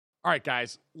All right,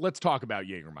 guys, let's talk about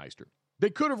Jägermeister. They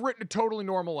could have written a totally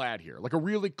normal ad here, like a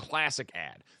really classic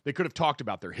ad. They could have talked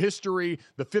about their history,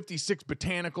 the 56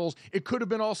 botanicals. It could have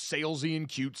been all salesy and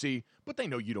cutesy, but they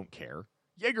know you don't care.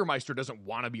 Jägermeister doesn't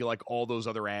want to be like all those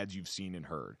other ads you've seen and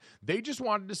heard. They just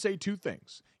wanted to say two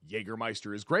things.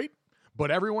 Jägermeister is great,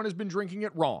 but everyone has been drinking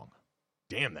it wrong.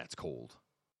 Damn, that's cold.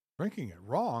 Drinking it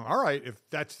wrong? All right, if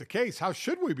that's the case, how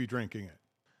should we be drinking it?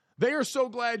 They are so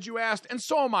glad you asked, and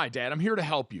so am I, Dad. I'm here to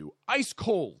help you. Ice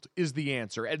cold is the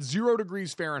answer, at 0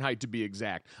 degrees Fahrenheit to be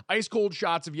exact. Ice cold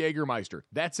shots of Jägermeister.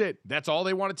 That's it. That's all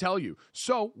they want to tell you.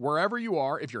 So, wherever you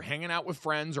are, if you're hanging out with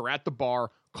friends or at the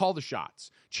bar, call the shots.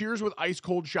 Cheers with ice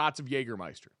cold shots of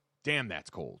Jägermeister. Damn,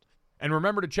 that's cold. And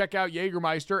remember to check out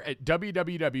Jägermeister at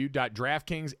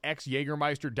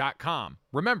www.draftkingsxjagermeister.com.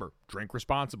 Remember, drink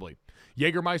responsibly.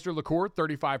 Jägermeister liqueur,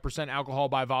 35% alcohol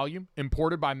by volume,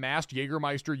 imported by Mast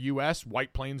Jägermeister US,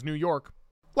 White Plains, New York.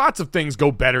 Lots of things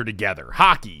go better together.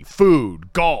 Hockey,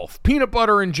 food, golf, peanut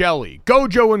butter and jelly,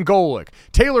 Gojo and Golic,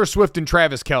 Taylor Swift and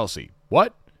Travis Kelce.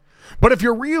 What? But if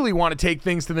you really want to take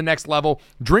things to the next level,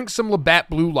 drink some Labatt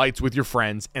Blue Lights with your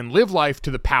friends and live life to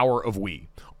the power of we.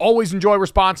 Always enjoy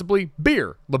responsibly.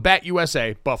 Beer, Labatt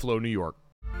USA, Buffalo, New York.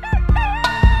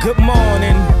 Good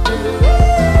morning.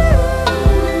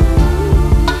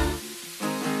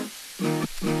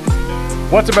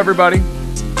 What's up, everybody?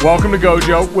 Welcome to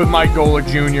Gojo with Mike Golic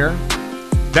Jr.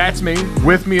 That's me.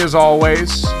 With me, as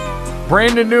always,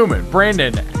 Brandon Newman.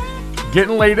 Brandon,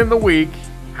 getting late in the week.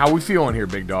 How we feeling here,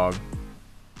 big dog?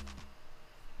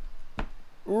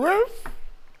 Roof.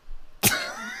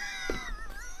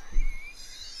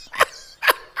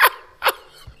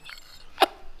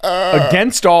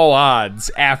 Against all odds,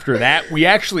 after that, we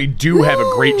actually do have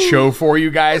a great show for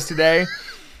you guys today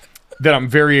that I'm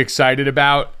very excited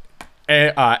about.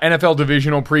 NFL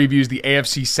Divisional Previews, the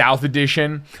AFC South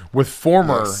Edition, with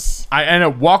former,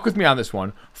 walk with me on this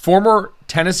one, former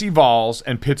Tennessee Vols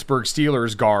and Pittsburgh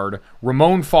Steelers guard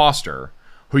Ramon Foster,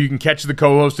 who you can catch the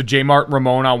co-host of J. Martin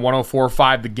Ramon on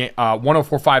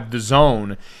 104.5 The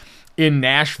Zone in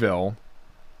Nashville.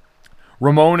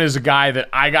 Ramon is a guy that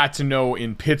I got to know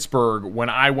in Pittsburgh when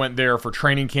I went there for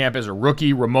training camp as a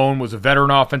rookie. Ramon was a veteran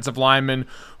offensive lineman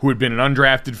who had been an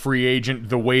undrafted free agent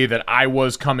the way that I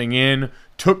was coming in,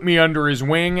 took me under his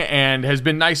wing, and has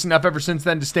been nice enough ever since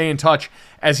then to stay in touch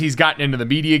as he's gotten into the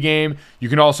media game. You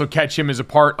can also catch him as a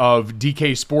part of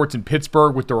DK Sports in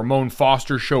Pittsburgh with the Ramon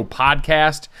Foster Show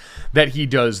podcast that he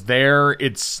does there.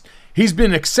 He's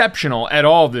been exceptional at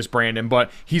all of this, Brandon,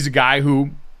 but he's a guy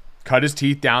who cut his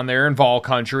teeth down there in Vol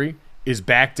Country, is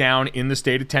back down in the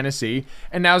state of Tennessee,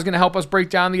 and now is going to help us break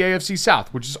down the AFC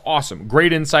South, which is awesome.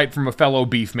 Great insight from a fellow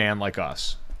beef man like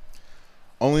us.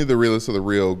 Only the realest of the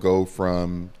real go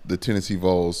from the Tennessee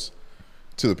Vols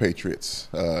to the Patriots.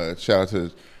 Shout out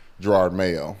to Gerard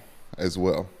Mayo as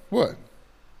well. What?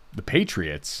 The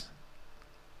Patriots?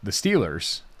 The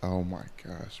Steelers? Oh my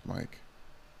gosh, Mike.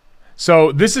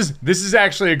 So this is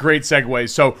actually a great segue.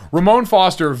 So Ramon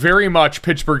Foster, very much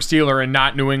Pittsburgh Steeler and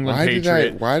not New England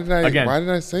Patriot. Why did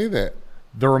I say that?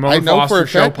 The Ramon Foster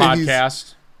Show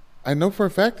podcast. I know for a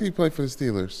fact that he played for the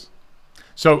Steelers.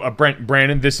 So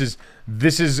Brandon, this is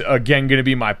again going to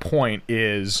be my point.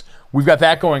 Is we've got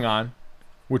that going on,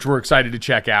 which we're excited to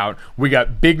check out. We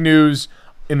got big news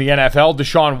in the NFL.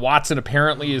 Deshaun Watson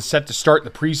apparently is set to start the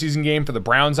preseason game for the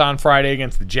Browns on Friday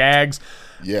against the Jags.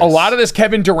 Yes. A lot of this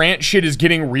Kevin Durant shit is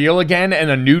getting real again, and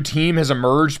a new team has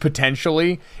emerged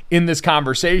potentially in this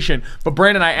conversation. But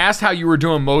Brandon, I asked how you were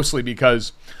doing mostly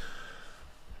because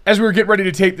as we were getting ready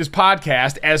to tape this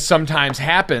podcast, as sometimes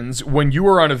happens, when you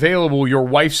are unavailable, your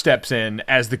wife steps in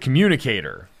as the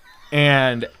communicator.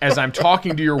 And as I'm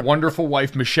talking to your wonderful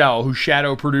wife, Michelle, who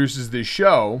shadow produces this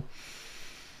show,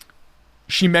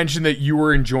 she mentioned that you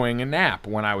were enjoying a nap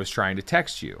when I was trying to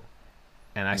text you.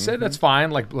 And I said, that's fine.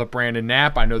 Like, let Brandon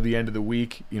nap. I know the end of the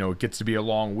week, it gets to be a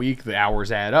long week. The hours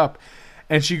add up.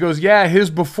 And she goes, yeah, his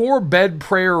before bed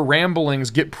prayer ramblings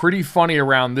get pretty funny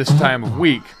around this time of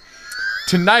week.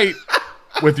 Tonight,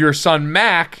 with your son,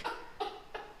 Mac,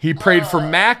 he prayed for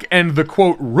Mac and the,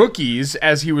 quote, rookies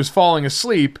as he was falling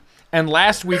asleep. And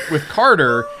last week with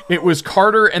Carter, it was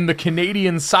Carter and the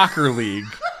Canadian Soccer League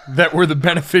that were the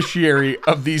beneficiary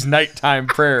of these nighttime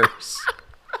prayers.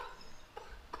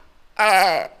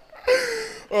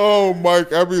 Oh,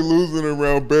 Mike, I be losing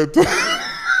around bedtime.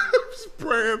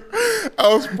 I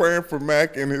was praying for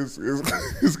Mac and his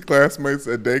classmates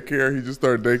at daycare. He just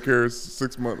started daycare,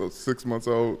 6 months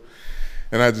old.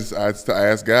 And I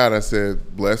asked God, I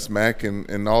said, bless Mac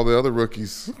and all the other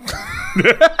rookies.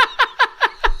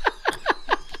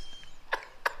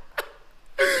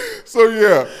 So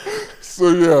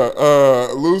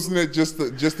So losing it just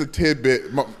a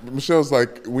tidbit. Michelle's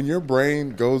like, when your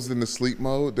brain goes into sleep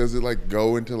mode, does it like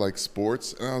go into like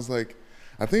sports? And I was like,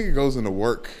 I think it goes into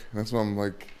work. That's what I'm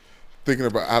like thinking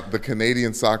about the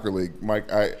Canadian Soccer League. Mike,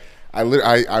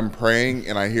 I'm praying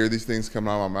and I hear these things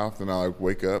coming out of my mouth and I like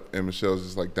wake up and Michelle's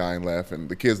just like dying laughing.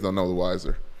 The kids don't know the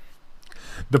wiser.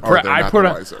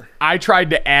 I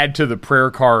tried to add to the prayer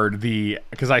card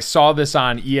because I saw this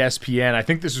on ESPN. I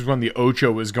think this was when the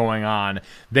Ocho was going on.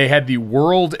 They had the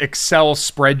World Excel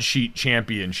Spreadsheet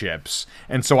Championships,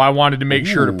 and so I wanted to make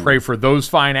sure to pray for those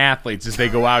fine athletes as they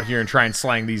go out here and try and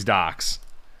slang these docs.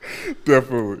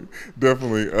 Definitely.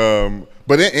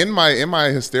 But in my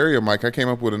hysteria, Mike, I came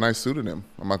up with a nice pseudonym.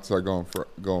 I'm about to start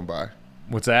going by.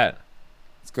 What's that?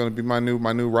 It's going to be my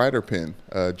new writer pen,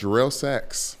 Jarrell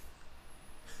Sachs.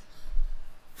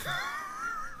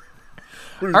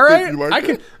 All right,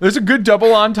 like there's a good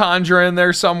double entendre in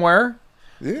there somewhere.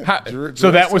 Yeah. So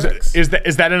that was is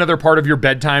that another part of your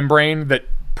bedtime brain that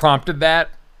prompted that,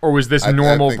 or was this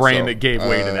normal brain that gave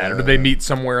way to that, or did they meet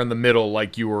somewhere in the middle,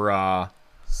 like you were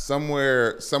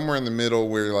somewhere in the middle,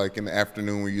 where like in the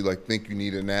afternoon where you like think you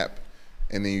need a nap,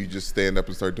 and then you just stand up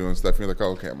and start doing stuff, and you're like,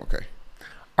 oh, okay, I'm okay.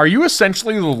 Are you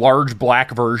essentially the large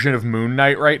black version of Moon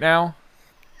Knight right now?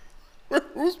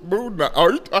 Who's Moon Knight?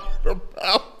 Are you talking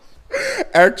about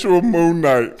actual Moon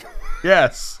Knight?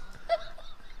 Yes.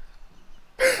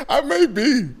 I may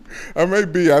be.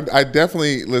 I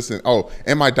definitely listen. Oh,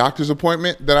 and my doctor's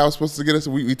appointment that I was supposed to get us.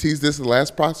 We teased this in the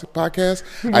last podcast.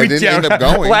 I didn't end up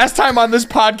going. Last time on this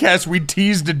podcast, we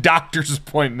teased a doctor's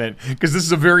appointment because this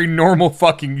is a very normal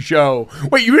fucking show.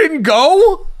 Wait, you didn't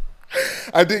go?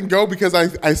 I didn't go because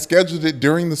I scheduled it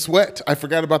during the sweat. I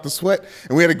forgot about the sweat.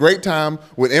 And we had a great time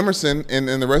with Emerson and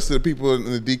the rest of the people in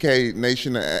the DK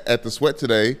Nation at the sweat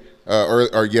today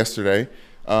or yesterday.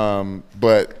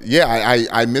 But yeah,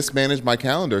 I mismanaged my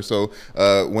calendar. So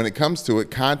when it comes to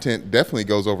it, content definitely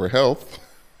goes over health.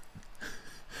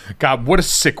 God, what a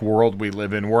sick world we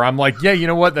live in where I'm like, yeah, you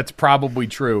know what? That's probably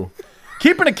true.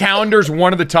 Keeping a calendar is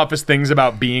one of the toughest things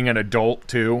about being an adult,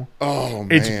 too. Oh,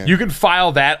 man. You can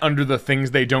file that under the things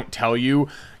they don't tell you.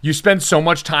 You spend so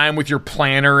much time with your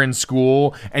planner in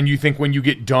school, and you think when you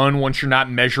get done, once you're not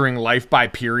measuring life by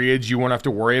periods, you won't have to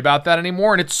worry about that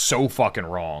anymore, and it's so fucking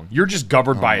wrong. You're just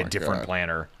governed by a different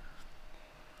planner.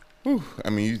 Whew. I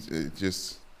mean,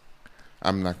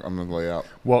 I'm going to lay out.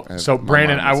 Well, so,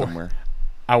 Brandon,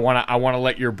 I want to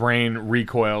let your brain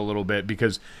recoil a little bit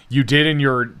because you did in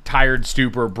your tired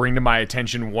stupor bring to my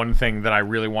attention one thing that I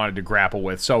really wanted to grapple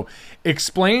with. So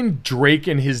explain Drake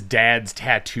and his dad's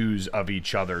tattoos of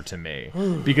each other to me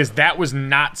because that was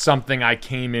not something I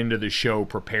came into the show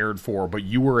prepared for, but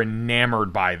you were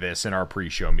enamored by this in our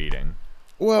pre-show meeting.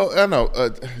 Well, I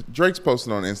know. Drake's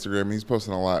posting on Instagram. He's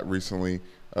posting a lot recently.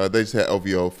 They just had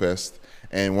OVO Fest,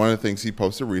 and one of the things he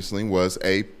posted recently was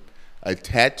a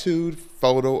tattooed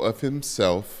photo of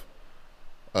himself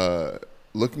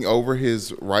looking over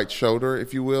his right shoulder,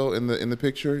 if you will, in the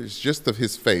picture. It's just of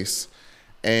his face,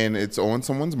 and it's on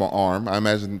someone's arm. I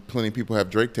imagine plenty of people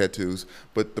have Drake tattoos,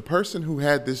 but the person who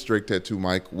had this Drake tattoo,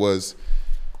 Mike, was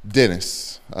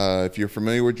Dennis. If you're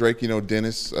familiar with Drake, you know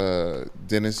Dennis.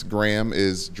 Dennis Graham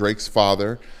is Drake's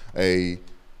father, a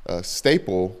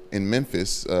staple in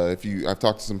Memphis. I've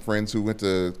talked to some friends who went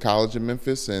to college in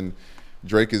Memphis, and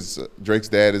Drake's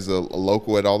dad is a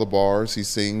local at all the bars. He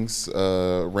sings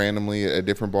randomly at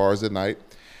different bars at night,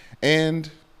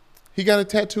 and he got a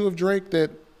tattoo of Drake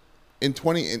that in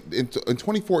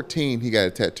 2014 he got a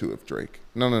tattoo of Drake.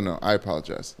 No, I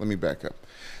apologize. Let me back up.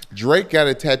 Drake got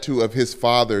a tattoo of his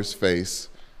father's face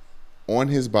on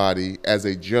his body as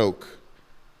a joke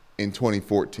in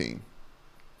 2014.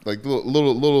 Like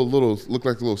little look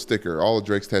like a little sticker. All of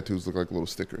Drake's tattoos look like little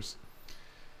stickers.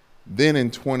 Then in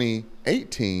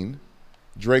 2018,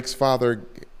 Drake's father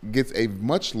gets a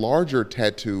much larger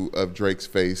tattoo of Drake's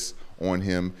face on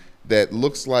him that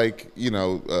looks like,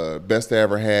 Best I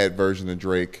Ever Had version of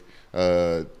Drake,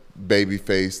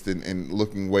 baby-faced and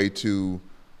looking way too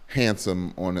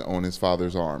handsome on his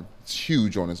father's arm. It's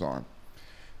huge on his arm.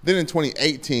 Then in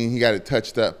 2018, he got it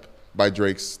touched up by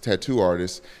Drake's tattoo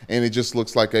artist, and it just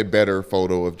looks like a better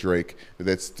photo of Drake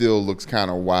that still looks kind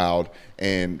of wild.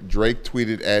 And Drake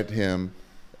tweeted on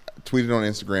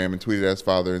Instagram and tweeted at his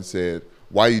father and said,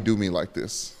 "Why you do me like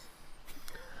this?"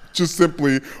 Just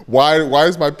simply, why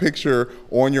is my picture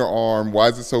on your arm? Why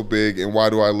is it so big? And why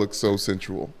do I look so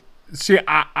sensual? See,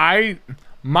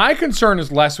 my concern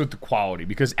is less with the quality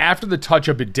because after the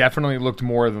touch-up, it definitely looked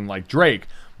more than like Drake.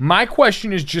 My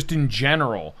question is just in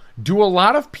general, do a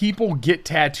lot of people get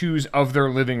tattoos of their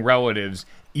living relatives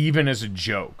even as a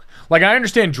joke. Like, I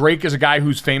understand Drake is a guy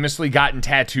who's famously gotten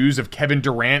tattoos of Kevin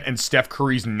Durant and Steph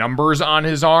Curry's numbers on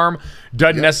his arm,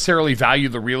 doesn't necessarily value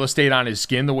the real estate on his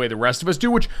skin the way the rest of us do,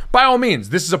 which, by all means,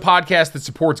 this is a podcast that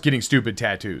supports getting stupid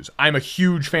tattoos. I'm a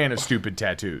huge fan of stupid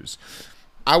tattoos.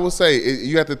 I will say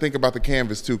you have to think about the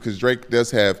canvas too, because Drake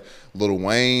does have Lil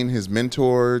Wayne, his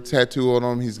mentor, tattooed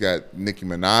on him. He's got Nicki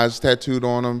Minaj tattooed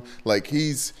on him. Like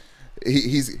he's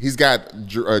got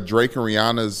Drake and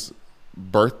Rihanna's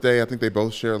birthday. I think they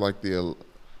both share like the.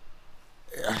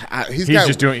 He's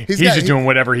just doing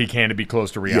whatever he can to be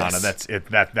close to Rihanna. Yes. That's it.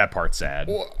 That part's sad.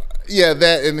 Well, yeah,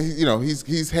 that, and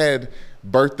he's had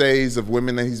birthdays of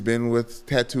women that he's been with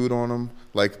tattooed on him.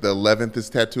 Like the 11th is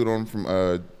tattooed on him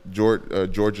from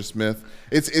Georgia Smith.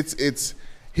 It's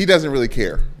he doesn't really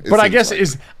care. But I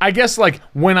guess like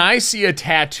when I see a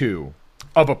tattoo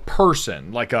of a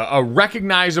person, like a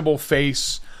recognizable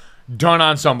face done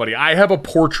on somebody. I have a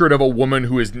portrait of a woman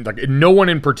who is like no one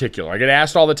in particular. I get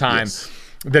asked all the time. Yes.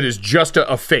 That is just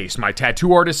a face. My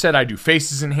tattoo artist said I do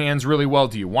faces and hands really well.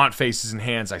 Do you want faces and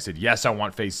hands? I said, yes, I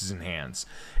want faces and hands.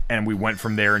 And we went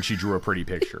from there, and she drew a pretty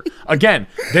picture. Again,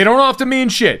 they don't have to mean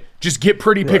shit. Just get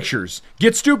pretty pictures.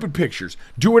 Get stupid pictures.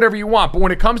 Do whatever you want. But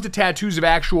when it comes to tattoos of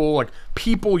actual like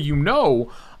people you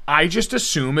know, I just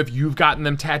assume if you've gotten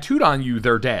them tattooed on you,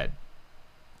 they're dead.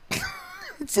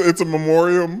 So it's a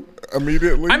memoriam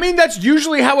immediately? I mean, that's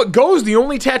usually how it goes. The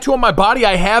only tattoo on my body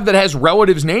I have that has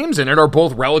relatives' names in it are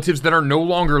both relatives that are no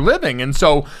longer living. And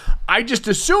so I just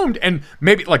assumed, and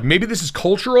maybe this is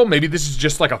cultural, maybe this is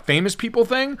just like a famous people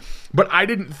thing, but I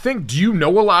didn't think, do you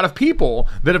know a lot of people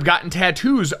that have gotten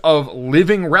tattoos of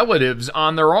living relatives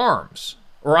on their arms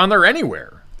or on their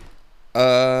anywhere?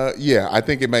 Yeah, I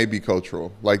think it may be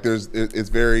cultural. Like it's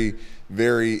very,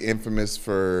 very infamous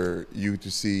for you to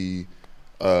see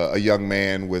a young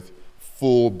man with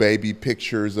full baby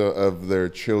pictures of their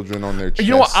children on their chest.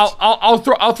 You know what?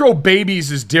 I'll throw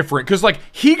babies as different because like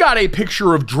he got a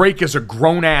picture of Drake as a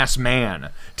grown ass man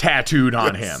tattooed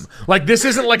on him. Like this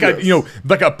isn't like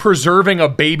like a preserving a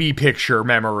baby picture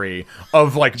memory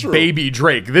of like baby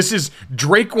Drake. This is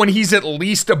Drake when he's at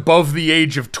least above the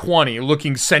age of 20,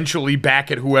 looking sensually back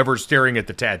at whoever's staring at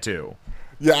the tattoo.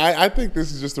 Yeah, I think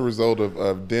this is just a result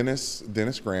of Dennis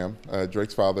Graham,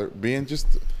 Drake's father, being just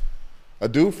a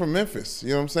dude from Memphis. You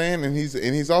know what I'm saying? And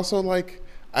he's also like,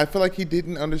 I feel like he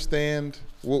didn't understand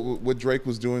what Drake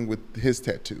was doing with his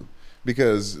tattoo,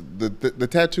 because the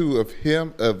tattoo of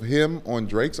him on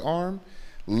Drake's arm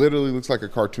literally looks like a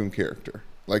cartoon character.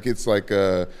 Like it's like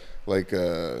an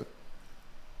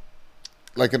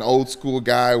old school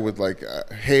guy with like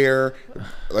hair,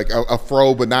 like a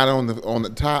fro, but not on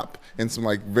the top. And some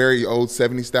like very old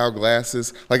 70s style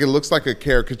glasses. Like it looks like a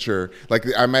caricature. Like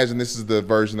I imagine this is the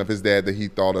version of his dad that he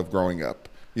thought of growing up.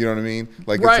 You know what I mean?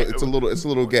 Like it's a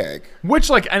little gag. Which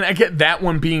like, and I get that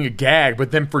one being a gag,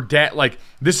 but then for dad, like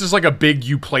this is like a big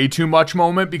you play too much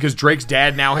moment because Drake's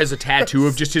dad now has a tattoo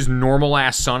of just his normal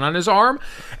ass son on his arm.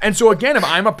 And so again, if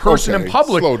I'm a person in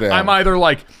public, I'm either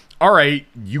like, all right,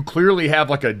 you clearly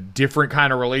have like a different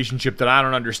kind of relationship that I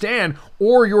don't understand,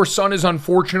 or your son is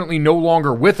unfortunately no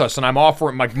longer with us, and I'm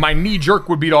offering my knee jerk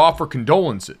would be to offer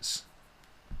condolences.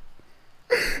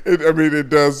 It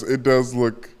does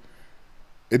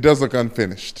look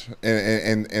unfinished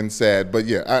and sad, but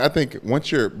yeah, I think once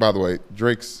by the way,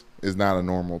 Drake's is not a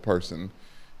normal person.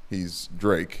 He's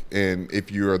Drake, and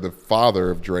if you are the father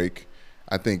of Drake,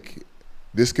 I think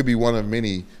this could be one of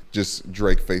many just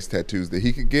Drake face tattoos that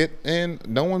he could get, and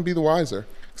no one be the wiser.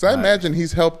 Because I imagine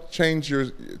he's helped change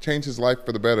his life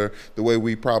for the better, the way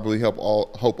we probably hope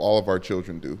all of our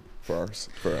children do for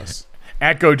us.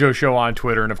 At Gojo Show on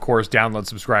Twitter, and of course, download,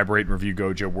 subscribe, rate, and review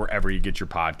Gojo wherever you get your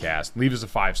podcast. Leave us a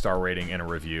 5-star rating and a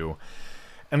review.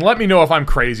 And let me know if I'm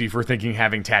crazy for thinking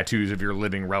having tattoos of your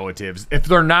living relatives, if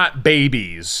they're not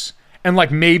babies, and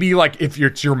like maybe like if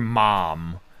it's your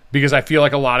mom. Because I feel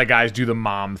like a lot of guys do the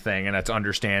mom thing, and that's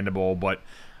understandable. But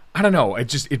I don't know. It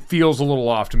feels a little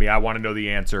off to me. I want to know the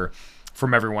answer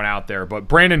from everyone out there. But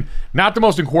Brandon, not the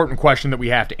most important question that we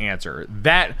have to answer.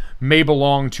 That may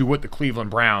belong to what the Cleveland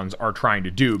Browns are trying to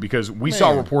do, because we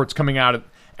saw reports coming out of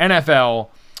NFL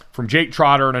from Jake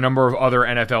Trotter and a number of other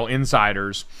NFL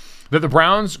insiders that the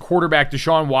Browns quarterback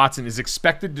Deshaun Watson is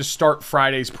expected to start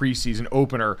Friday's preseason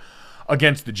opener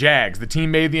against the Jags. The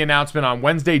team made the announcement on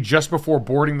Wednesday just before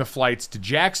boarding the flights to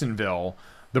Jacksonville.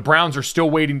 The Browns are still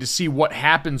waiting to see what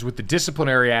happens with the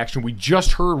disciplinary action. We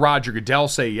just heard Roger Goodell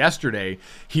say yesterday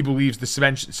he believes the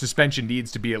suspension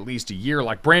needs to be at least a year.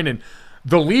 Like, Brandon,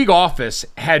 the league office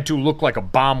had to look like a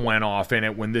bomb went off in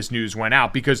it when this news went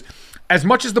out, because as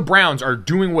much as the Browns are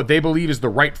doing what they believe is the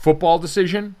right football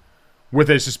decision, with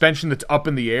a suspension that's up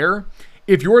in the air.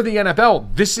 If you're the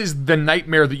NFL, this is the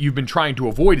nightmare that you've been trying to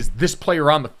avoid, is this player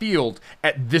on the field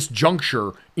at this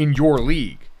juncture in your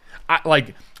league.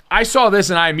 I saw this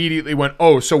and I immediately went,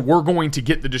 oh, so we're going to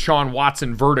get the Deshaun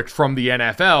Watson verdict from the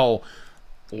NFL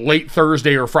late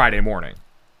Thursday or Friday morning.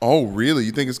 Oh, really?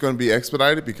 You think it's going to be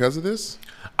expedited because of this?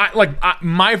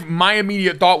 My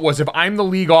immediate thought was, if I'm the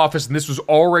league office and this was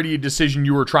already a decision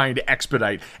you were trying to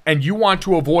expedite, and you want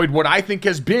to avoid what I think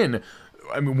has been,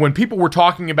 I mean, when people were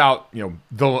talking about,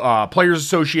 the Players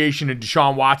Association and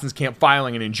Deshaun Watson's camp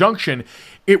filing an injunction,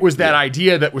 it was that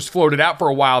idea that was floated out for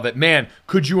a while that, man,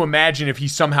 could you imagine if he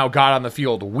somehow got on the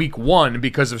field week 1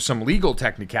 because of some legal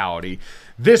technicality?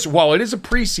 This, while it is a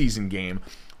preseason game,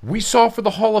 we saw for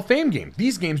the Hall of Fame game.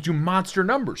 These games do monster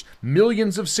numbers.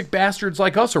 Millions of sick bastards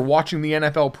like us are watching the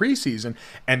NFL preseason,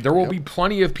 and there will be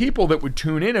plenty of people that would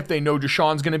tune in if they know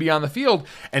Deshaun's going to be on the field.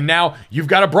 And now you've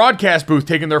got a broadcast booth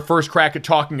taking their first crack at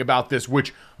talking about this,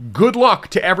 which, good luck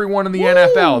to everyone in the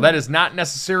NFL. That is not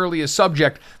necessarily a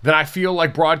subject that I feel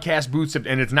like broadcast booths have,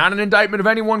 and it's not an indictment of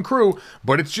any one crew,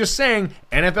 but it's just saying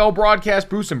NFL broadcast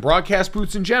booths and broadcast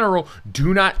booths in general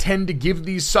do not tend to give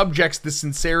these subjects the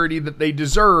sincerity that they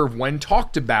deserve when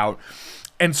talked about.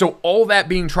 And so all that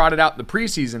being trotted out in the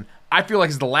preseason, I feel like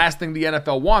is the last thing the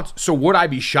NFL wants. So would I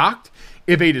be shocked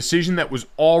if a decision that was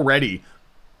already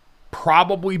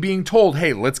probably being told,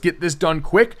 hey, let's get this done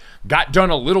quick, got done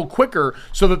a little quicker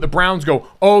so that the Browns go,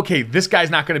 oh, okay, this guy's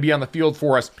not going to be on the field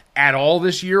for us at all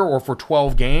this year or for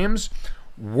 12 games.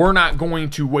 We're not going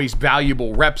to waste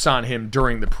valuable reps on him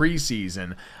during the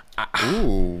preseason.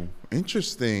 Ooh,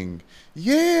 interesting.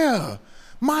 Yeah.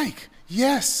 Mike,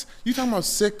 yes. You talking about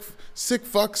sick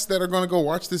fucks that are going to go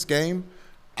watch this game?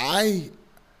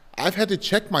 I've had to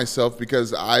check myself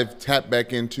because I've tapped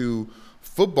back into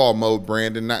football mode,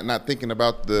 Brandon, not thinking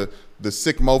about the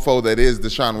sick mofo that is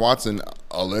Deshaun Watson,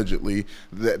 allegedly,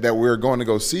 that we're going to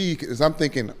go see. Because I'm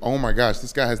thinking, oh my gosh,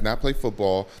 this guy has not played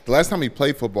football. The last time he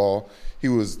played football, he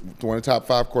was one of the top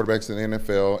 5 quarterbacks in the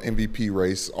NFL, MVP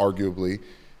race, arguably,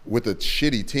 with a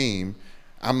shitty team.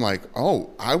 I'm like,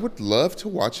 oh, I would love to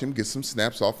watch him get some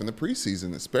snaps off in the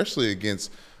preseason, especially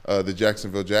against the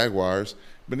Jacksonville Jaguars.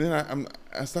 But then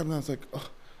I stopped and I was like, oh,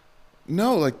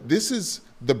 no, like this is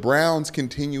the Browns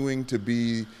continuing to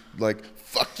be like,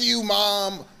 fuck you,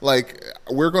 mom. Like,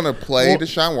 we're going to play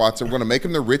Deshaun Watson. We're going to make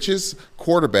him the richest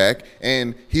quarterback,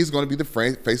 and he's going to be the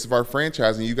face of our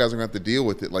franchise, and you guys are going to have to deal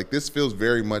with it. Like, this feels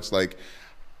very much like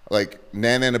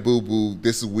na boo boo,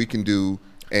 this is what we can do,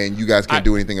 and you guys can't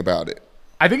do anything about it.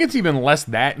 I think it's even less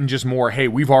that and just more, hey,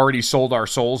 we've already sold our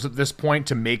souls at this point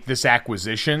to make this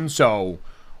acquisition, so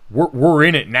we're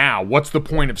in it now. What's the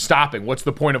point of stopping? What's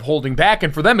the point of holding back?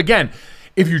 And for them, again,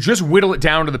 if you just whittle it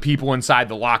down to the people inside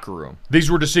the locker room,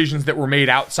 these were decisions that were made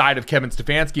outside of Kevin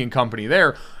Stefanski and company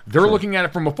there. They're looking at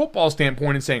it from a football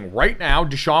standpoint and saying, right now,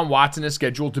 Deshaun Watson is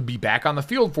scheduled to be back on the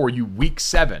field for you week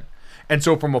 7. And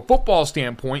so from a football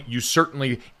standpoint, you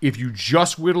certainly, if you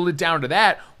just whittled it down to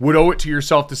that, would owe it to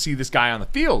yourself to see this guy on the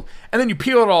field. And then you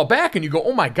peel it all back and you go,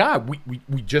 oh my God,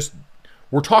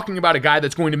 we're talking about a guy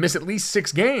that's going to miss at least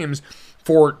 6 games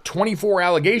for 24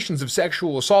 allegations of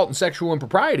sexual assault and sexual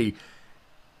impropriety.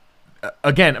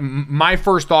 Again, my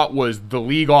first thought was the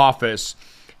league office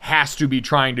has to be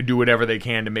trying to do whatever they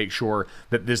can to make sure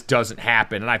that this doesn't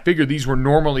happen. And I figure these were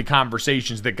normally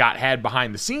conversations that got had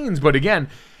behind the scenes. But again,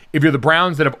 if you're the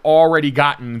Browns that have already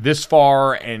gotten this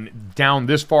far and down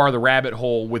this far the rabbit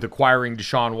hole with acquiring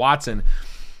Deshaun Watson,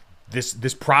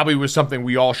 this probably was something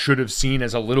we all should have seen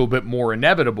as a little bit more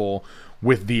inevitable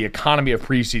with the economy of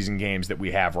preseason games that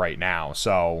we have right now.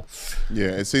 So, yeah,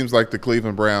 it seems like the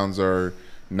Cleveland Browns are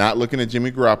not looking at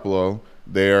Jimmy Garoppolo.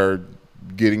 They're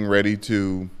getting ready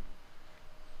to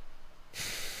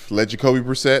let Jacoby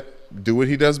Brissett do what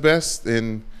he does best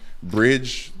and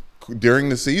bridge during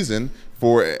the season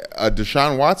for a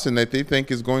Deshaun Watson that they think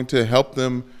is going to help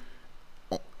them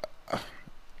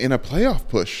in a playoff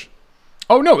push.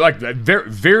 Oh, no, like very,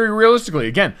 very realistically,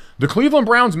 again, the Cleveland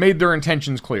Browns made their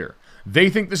intentions clear. They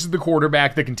think this is the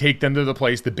quarterback that can take them to the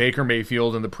place that Baker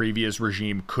Mayfield and the previous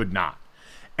regime could not.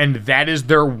 And that is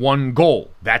their one goal.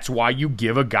 That's why you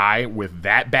give a guy with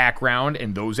that background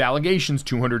and those allegations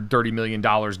 $230 million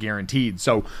guaranteed.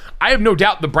 So I have no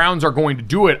doubt the Browns are going to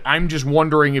do it. I'm just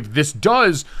wondering if this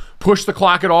does push the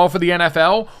clock at all for the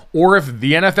NFL, or if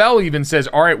the NFL even says,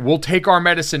 all right, we'll take our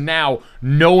medicine now,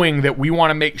 knowing that we want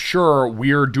to make sure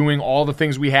we're doing all the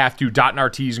things we have to, dotting our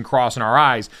T's and crossing our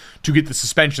I's, to get the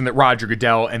suspension that Roger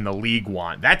Goodell and the league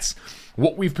want. That's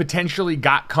what we've potentially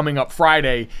got coming up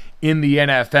Friday in the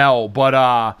NFL.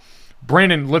 But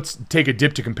Brandon, let's take a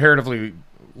dip to comparatively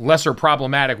lesser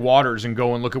problematic waters and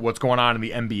go and look at what's going on in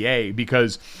the NBA,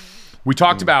 because we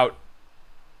talked about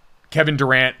Kevin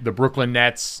Durant, the Brooklyn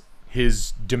Nets,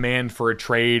 his demand for a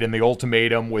trade and the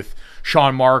ultimatum with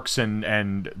Sean Marks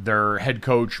and their head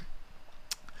coach.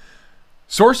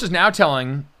 Sources now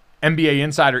telling NBA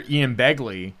insider Ian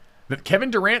Begley that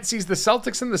Kevin Durant sees the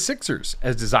Celtics and the Sixers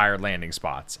as desired landing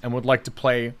spots and would like to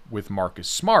play with Marcus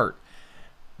Smart.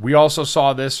 We also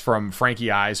saw this from Frank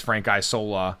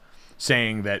Isola,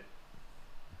 saying that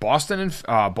Boston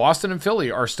and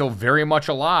Philly are still very much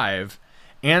alive,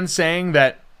 and saying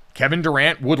that Kevin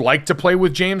Durant would like to play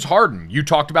with James Harden. You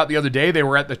talked about the other day, they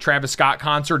were at the Travis Scott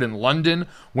concert in London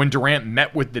when Durant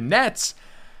met with the Nets.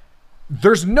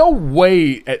 There's no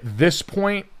way at this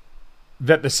point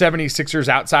that the 76ers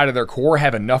outside of their core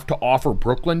have enough to offer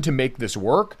Brooklyn to make this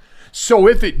work. So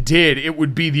if it did, it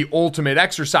would be the ultimate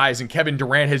exercise, and Kevin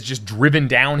Durant has just driven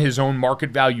down his own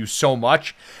market value so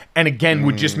much, and again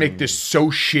would just make this so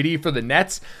shitty for the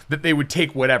Nets that they would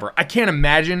take whatever. I can't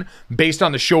imagine, based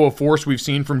on the show of force we've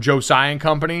seen from Josiah and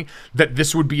company, that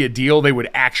this would be a deal they would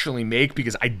actually make,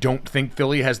 because I don't think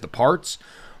Philly has the parts.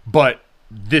 But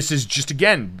this is just,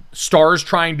 again, stars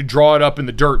trying to draw it up in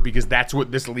the dirt, because that's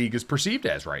what this league is perceived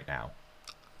as right now.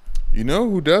 You know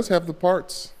who does have the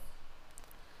parts?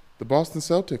 The Boston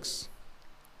Celtics.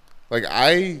 Like,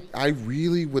 I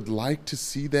really would like to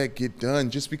see that get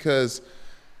done, just because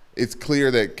it's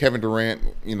clear that Kevin Durant,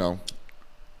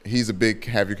 he's a big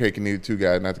have your cake and eat it too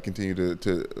guy, not to continue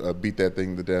to beat that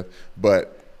thing to death.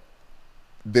 But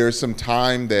there's some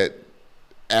time that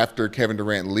after Kevin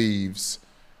Durant leaves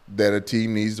that a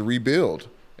team needs to rebuild.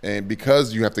 And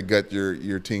because you have to gut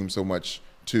your team so much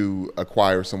to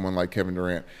acquire someone like Kevin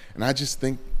Durant. And I just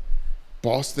think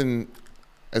Boston,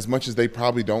 as much as they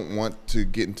probably don't want to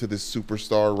get into this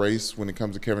superstar race when it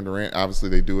comes to Kevin Durant, obviously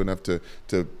they do enough to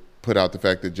put out the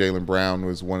fact that Jaylen Brown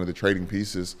was one of the trading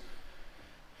pieces.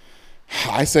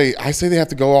 I say they have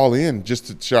to go all in just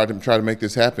to try to make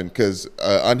this happen, because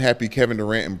unhappy Kevin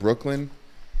Durant in Brooklyn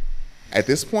at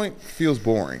this point feels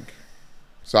boring.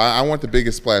 So I want the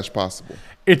biggest splash possible.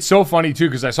 It's so funny, too,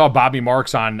 because I saw Bobby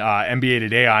Marks on NBA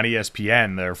Today on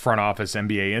ESPN, their front office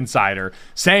NBA insider,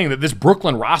 saying that this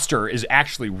Brooklyn roster is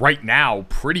actually right now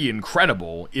pretty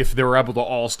incredible if they're able to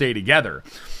all stay together.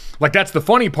 Like, that's the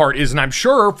funny part is, and I'm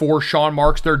sure for Sean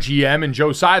Marks, their GM, and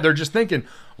Josiah, they're just thinking,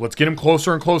 let's get him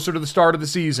closer and closer to the start of the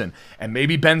season. And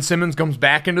maybe Ben Simmons comes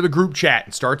back into the group chat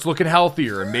and starts looking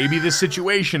healthier. And maybe this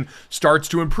situation starts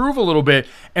to improve a little bit.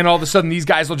 And all of a sudden, these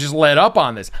guys will just let up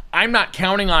on this. I'm not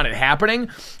counting on it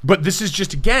happening. But this is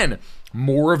just, again,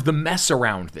 more of the mess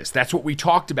around this. That's what we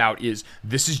talked about, is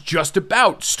this is just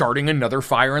about starting another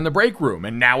fire in the break room.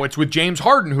 And now it's with James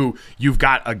Harden, who you've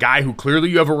got a guy who clearly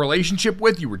you have a relationship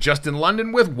with. You were just in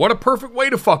London with. What a perfect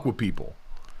way to fuck with people.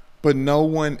 But no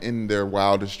one in their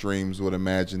wildest dreams would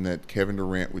imagine that Kevin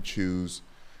Durant would choose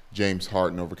James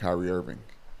Harden over Kyrie Irving.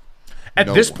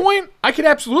 At this point, I could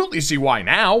absolutely see why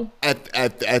now.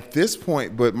 At this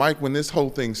point, but Mike, when this whole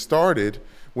thing started,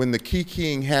 when the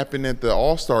kikiing happened at the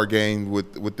All-Star game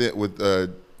with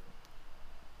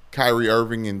Kyrie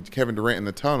Irving and Kevin Durant in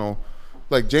the tunnel,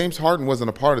 like, James Harden wasn't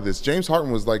a part of this. James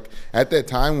Harden was, like, at that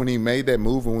time when he made that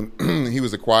move and when he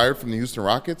was acquired from the Houston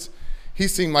Rockets, he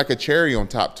seemed like a cherry on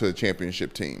top to a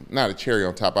championship team. Not a cherry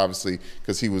on top, obviously,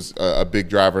 because he was a big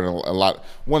driver and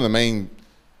one of the main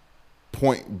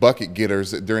point bucket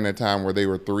getters during that time where they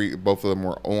were both of them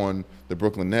were on the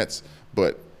Brooklyn Nets.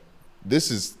 But this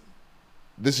is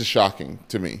shocking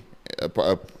to me.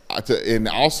 And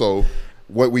also,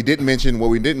 what we didn't mention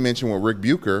with Rick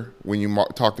Bucher, when you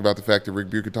talked about the fact that Rick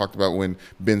Bucher talked about when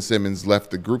Ben Simmons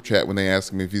left the group chat when they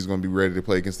asked him if he's going to be ready to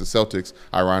play against the Celtics,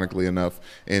 ironically enough,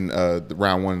 in the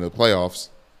round one of the playoffs.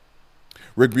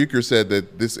 Rick Bucher said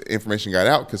that this information got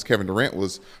out because Kevin Durant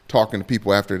was talking to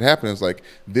people after it happened. It was like,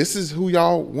 this is who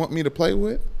y'all want me to play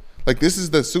with? Like, this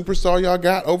is the superstar y'all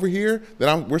got over here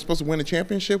that we're supposed to win a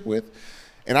championship with?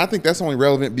 And I think that's only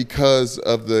relevant because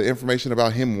of the information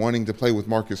about him wanting to play with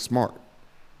Marcus Smart.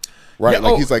 Right?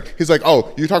 Yeah, he's like,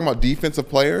 oh, you're talking about defensive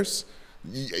players?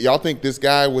 Y'all think this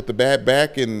guy with the bad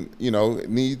back and,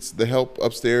 needs the help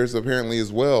upstairs apparently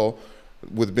as well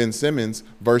with Ben Simmons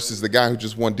versus the guy who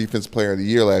just won Defensive Player of the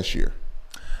Year last year.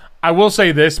 I will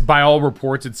say this, by all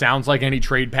reports, it sounds like any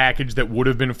trade package that would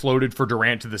have been floated for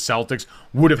Durant to the Celtics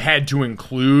would have had to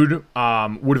include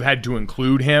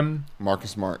him. Marcus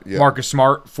Smart, yeah. Marcus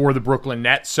Smart for the Brooklyn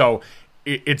Nets. So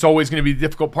it's always going to be the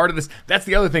difficult part of this. That's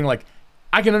the other thing, like,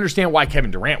 I can understand why Kevin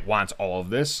Durant wants all of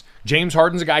this. James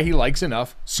Harden's a guy he likes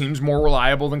enough, seems more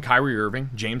reliable than Kyrie Irving.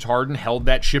 James Harden held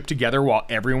that ship together while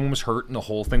everyone was hurt and the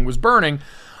whole thing was burning.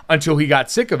 until he got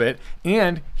sick of it.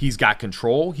 And he's got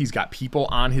control. He's got people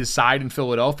on his side in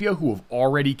Philadelphia who have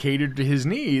already catered to his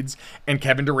needs. And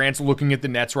Kevin Durant's looking at the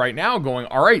Nets right now going,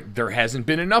 all right, there hasn't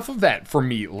been enough of that for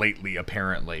me lately,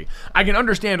 apparently. I can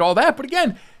understand all that, but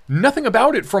again, nothing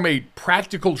about it from a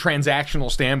practical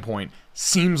transactional standpoint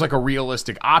seems like a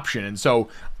realistic option. And so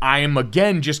I am,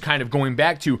 again, just kind of going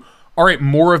back to, all right,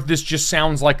 more of this just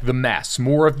sounds like the mess.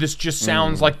 More of this just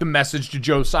sounds like the message to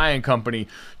Josiah and company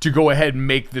to go ahead and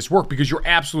make this work, because you're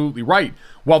absolutely right.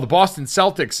 While the Boston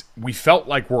Celtics, we felt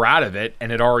like we're out of it and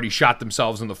had already shot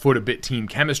themselves in the foot a bit team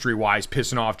chemistry-wise,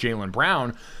 pissing off Jaylen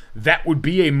Brown, that would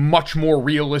be a much more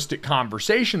realistic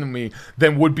conversation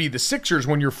than would be the Sixers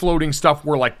when you're floating stuff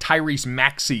where like Tyrese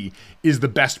Maxey is the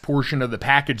best portion of the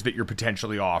package that you're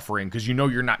potentially offering, because you know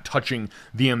you're not touching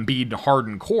the Embiid and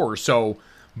Harden core. So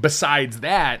besides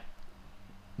that,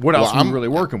 what else are you really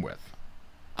working with?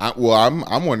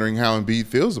 I'm wondering how Embiid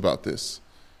feels about this.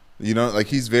 You know, like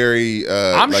he's very.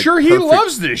 I'm sure he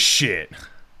loves this shit.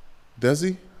 Does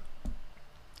he?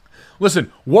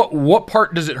 Listen, what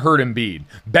part does it hurt Embiid?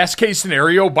 Best case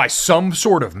scenario, by some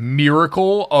sort of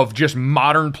miracle of just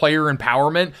modern player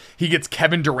empowerment, he gets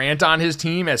Kevin Durant on his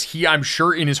team, as he, I'm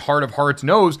sure, in his heart of hearts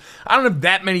knows, I don't have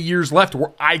that many years left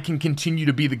where I can continue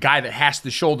to be the guy that has to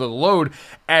shoulder the load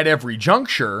at every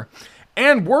juncture.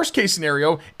 And worst case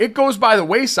scenario, it goes by the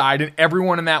wayside and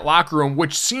everyone in that locker room,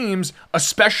 which seems,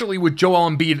 especially with Joel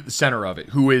Embiid at the center of it,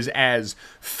 who is as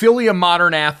Philly a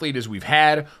modern athlete as we've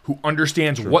had, who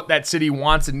understands what that city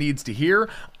wants and needs to hear,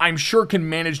 I'm sure can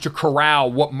manage to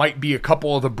corral what might be a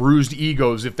couple of the bruised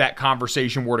egos if that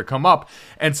conversation were to come up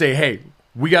and say, hey,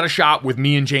 we got a shot with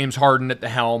me and James Harden at the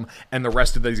helm and the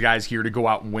rest of these guys here to go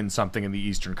out and win something in the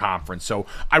Eastern Conference. So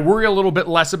I worry a little bit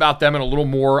less about them and a little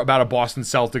more about a Boston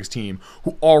Celtics team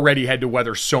who already had to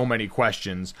weather so many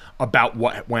questions about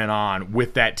what went on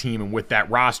with that team and with that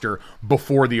roster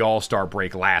before the All-Star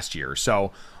break last year.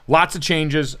 So lots of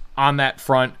changes on that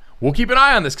front. We'll keep an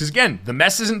eye on this because, again, the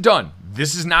mess isn't done.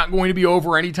 This is not going to be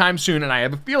over anytime soon, and I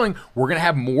have a feeling we're going to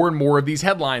have more and more of these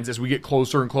headlines as we get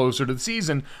closer and closer to the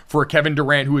season for a Kevin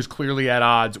Durant who is clearly at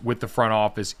odds with the front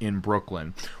office in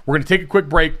Brooklyn. We're going to take a quick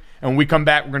break, and when we come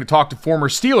back, we're going to talk to former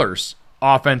Steelers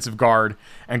offensive guard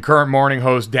and current morning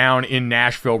host down in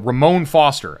Nashville, Ramon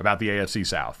Foster, about the AFC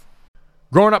South.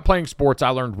 Growing up playing sports, I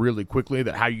learned really quickly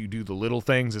that how you do the little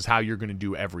things is how you're going to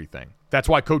do everything. That's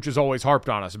why coaches always harped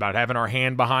on us about having our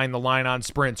hand behind the line on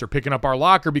sprints or picking up our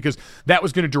locker, because that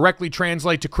was going to directly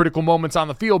translate to critical moments on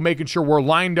the field, making sure we're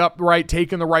lined up right,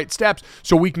 taking the right steps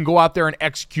so we can go out there and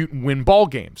execute and win ball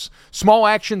games. Small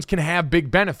actions can have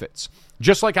big benefits,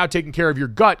 just like how taking care of your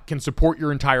gut can support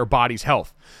your entire body's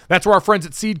health. That's where our friends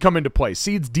at Seed come into play.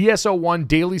 Seed's DSO1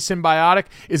 Daily Symbiotic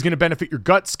is going to benefit your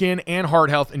gut, skin, and heart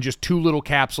health in just 2 little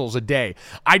capsules a day.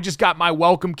 I just got my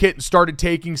welcome kit and started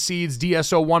taking Seed's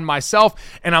DSO1 myself,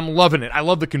 and I'm loving it. I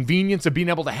love the convenience of being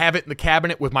able to have it in the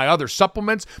cabinet with my other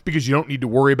supplements because you don't need to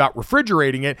worry about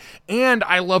refrigerating it, and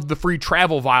I love the free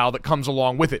travel vial that comes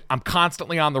along with it. I'm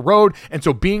constantly on the road, and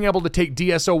so being able to take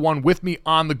DSO1 with me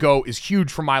on the go is huge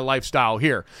for my lifestyle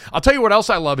here. I'll tell you what else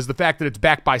I love is the fact that it's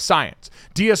backed by science.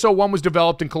 DSO1 was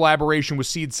developed in collaboration with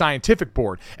Seed's Scientific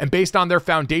Board and based on their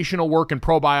foundational work in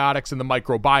probiotics and the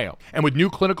microbiome. And with new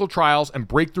clinical trials and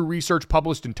breakthrough research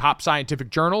published in top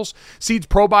scientific journals, Seed's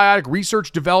probiotic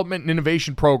research, development, and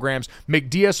innovation programs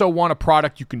make DSO1 a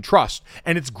product you can trust.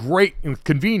 And it's great with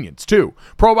convenience, too.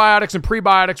 Probiotics and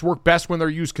prebiotics work best when they're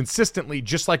used consistently,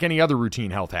 just like any other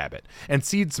routine health habit. And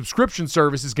Seed's subscription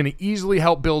service is going to easily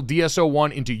help build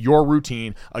DSO1 into your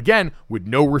routine, again, with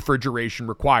no refrigeration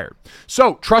required.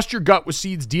 So, trust your gut with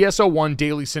Seed's DSO1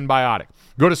 Daily Symbiotic.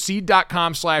 Go to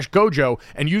seed.com/gojo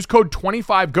and use code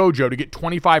 25gojo to get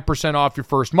 25% off your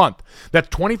first month. That's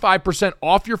 25%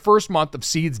 off your first month of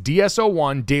Seed's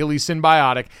DSO1 Daily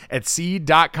Symbiotic at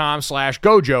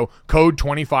seed.com/gojo, code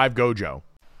 25gojo.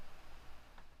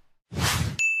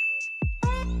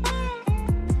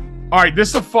 All right, this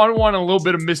is a fun one, a little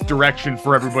bit of misdirection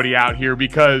for everybody out here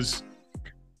because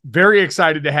very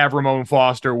excited to have Ramon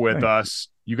Foster with us.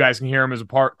 You guys can hear him as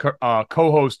a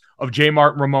co-host of J.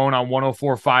 Martin Ramon on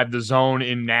 104.5 The Zone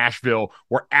in Nashville,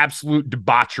 where absolute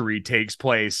debauchery takes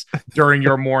place during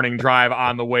your morning drive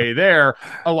on the way there.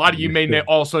 A lot of you may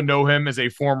also know him as a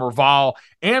former Vol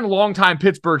and longtime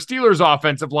Pittsburgh Steelers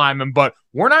offensive lineman, but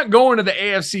we're not going to the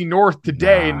AFC North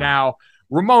today. Now,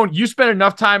 Ramon, you spent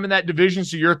enough time in that division,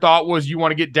 so your thought was you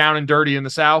want to get down and dirty in the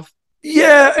South?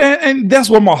 Yeah, and that's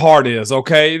where my heart is,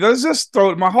 okay? Let's just throw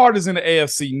it. My heart is in the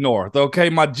AFC North, okay?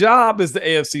 My job is the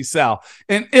AFC South.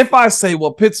 And if I say,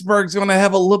 well, Pittsburgh's going to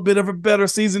have a little bit of a better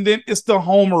season, then it's the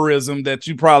homerism that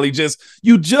you probably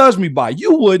you judge me by.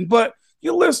 You wouldn't, but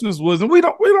your listeners' wisdom. We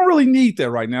don't really need that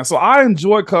right now. So I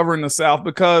enjoy covering the South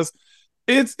because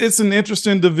it's an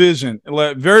interesting division.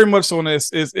 Like, very much so.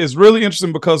 It's really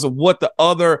interesting because of what the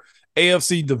other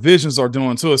AFC divisions are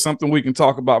doing too. It's something we can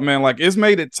talk about, man. Like, it's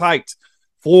made it tight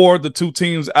for the two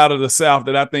teams out of the South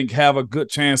that I think have a good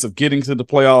chance of getting to the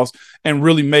playoffs and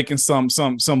really making some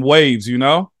waves, you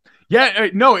know? Yeah,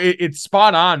 no, it's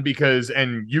spot on because,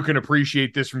 and you can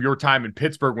appreciate this from your time in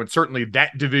Pittsburgh when certainly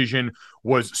that division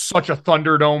was such a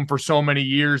Thunderdome for so many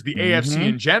years, the AFC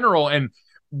in general. And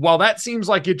while that seems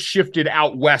like it's shifted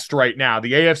out west right now,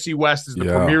 the AFC West is the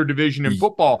premier division in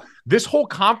football. This whole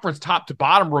conference, top to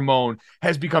bottom, Ramon,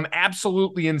 has become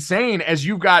absolutely insane as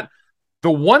you've got the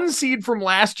 1 seed from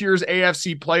last year's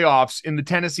AFC playoffs in the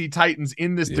Tennessee Titans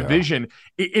in this division.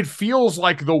 It feels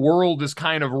like the world has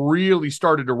kind of really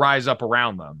started to rise up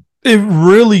around them. It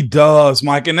really does,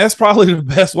 Mike. And that's probably the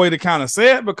best way to kind of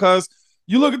say it, because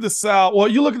you look at the South, well,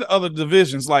 you look at the other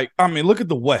divisions. Like, I mean, look at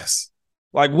the West.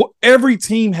 Like, every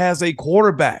team has a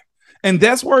quarterback. And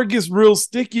that's where it gets real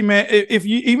sticky, man.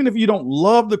 Even if you don't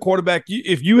love the quarterback,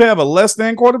 if you have a less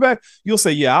than quarterback, you'll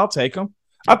say, yeah, I'll take him.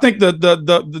 I think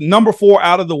the number 4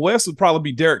 out of the West would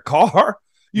probably be Derek Carr.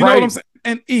 You know what I'm saying?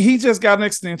 And he just got an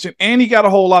extension, and he got a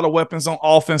whole lot of weapons on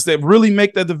offense that really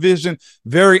make that division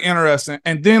very interesting.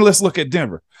 And then let's look at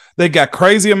Denver. They got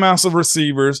crazy amounts of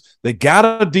receivers. They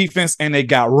got a defense, and they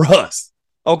got Russ.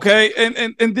 Okay,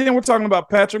 and then we're talking about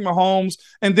Patrick Mahomes,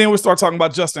 and then we start talking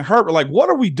about Justin Herbert. Like, what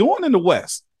are we doing in the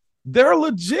West? They're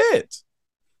legit.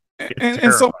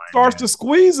 And so it starts to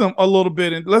squeeze them a little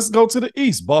bit. And let's go to the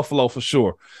East, Buffalo for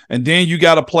sure. And then you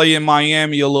got to play in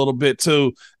Miami a little bit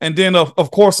too. And then, of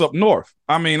course, up north.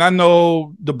 I mean, I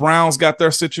know the Browns got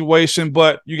their situation,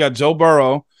 but you got Joe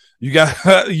Burrow, you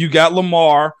got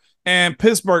Lamar, and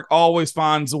Pittsburgh always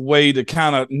finds a way to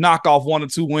kind of knock off 1 or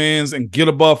 2 wins and get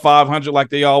above 500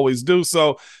 like they always do.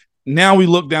 So now we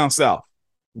look down south.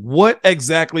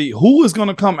 Who is going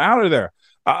to come out of there?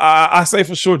 I say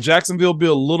for sure Jacksonville will be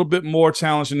a little bit more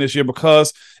challenging this year,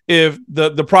 because if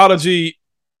the prodigy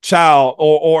child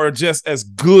or just as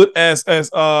good as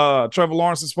Trevor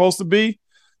Lawrence is supposed to be,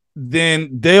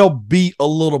 then they'll be a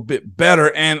little bit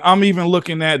better. And I'm even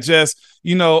looking at just,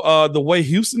 the way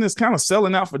Houston is kind of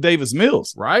selling out for Davis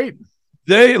Mills. Right.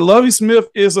 Lovie Smith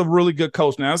is a really good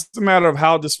coach. Now, it's a matter of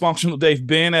how dysfunctional they've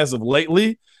been as of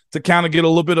lately to kind of get a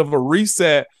little bit of a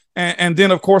reset. And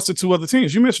then, of course, the 2 other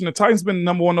teams. You mentioned the Titans been the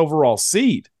number 1 overall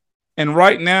seed. And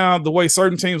right now, the way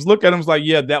certain teams look at them is like,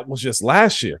 yeah, that was just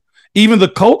last year. Even the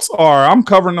Colts are. I'm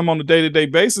covering them on a day-to-day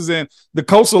basis, and the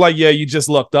Colts are like, yeah, you just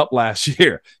lucked up last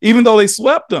year, even though they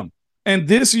swept them. And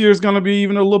this year is going to be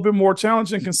even a little bit more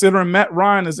challenging considering Matt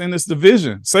Ryan is in this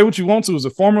division. Say what you want to, as a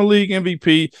former league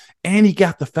MVP, and he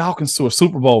got the Falcons to a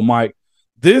Super Bowl, Mike.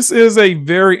 This is a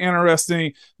very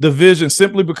interesting division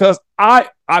simply because I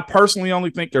personally only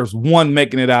think there's one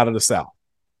making it out of the South.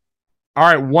 All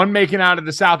right, one making out of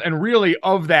the South. And really,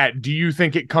 of that, do you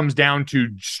think it comes down to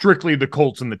strictly the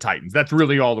Colts and the Titans? That's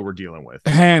really all that we're dealing with.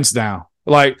 Hands down.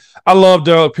 Like, I love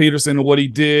Doug Peterson and what he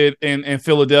did in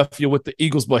Philadelphia with the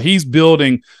Eagles, but he's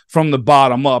building from the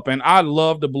bottom up. And I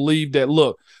love to believe that,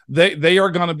 look, they are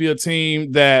going to be a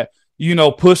team that,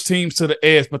 push teams to the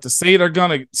edge, but to say they're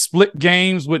going to split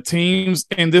games with teams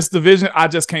in this division, I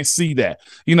just can't see that.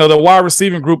 The wide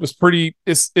receiving group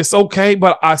is it's okay,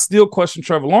 but I still question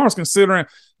Trevor Lawrence considering,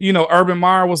 Urban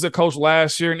Meyer was the coach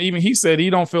last year, and even he said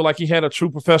he don't feel like he had a true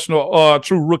professional,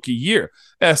 true rookie year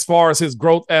as far as his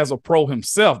growth as a pro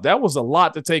himself. That was a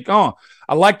lot to take on.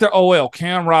 I like their OL,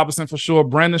 Cam Robinson for sure.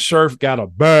 Brandon Scherf got a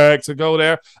bag to go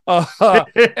there.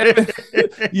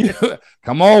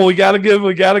 Come on, we gotta give a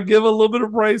little bit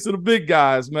of praise to the big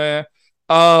guys, man.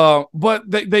 But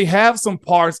they have some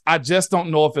parts. I just don't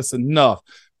know if it's enough.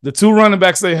 The 2 running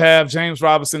backs they have, James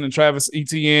Robinson and Travis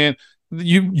Etienne,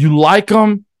 you like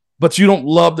them, but you don't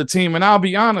love the team. And I'll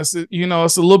be honest,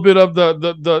 it's a little bit of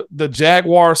the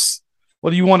Jaguars. What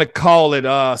do you want to call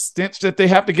it? Stench that they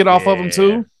have to get off of them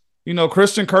too.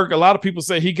 Christian Kirk, a lot of people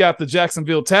say he got the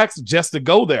Jacksonville tax just to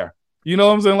go there. You know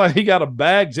what I'm saying? Like, he got a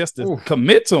bag just to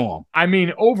commit to him. I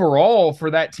mean, overall,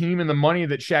 for that team and the money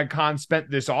that Shad Khan spent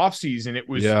this offseason, it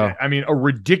was, a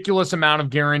ridiculous amount of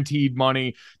guaranteed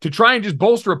money to try and just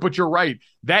bolster it. But you're right.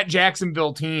 That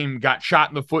Jacksonville team got shot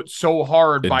in the foot so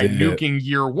hard by nuking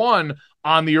year 1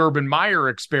 on the Urban Meyer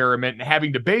experiment and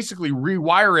having to basically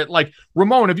rewire it. Like,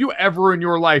 Ramon, have you ever in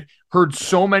your life heard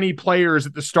so many players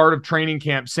at the start of training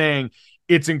camp saying,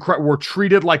 it's incredible, we're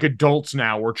treated like adults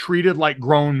now, we're treated like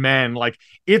grown men? Like,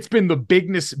 it's been the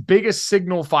biggest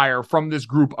signal fire from this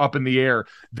group up in the air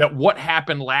that what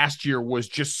happened last year was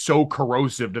just so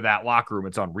corrosive to that locker room.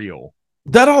 It's unreal.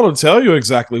 That ought to tell you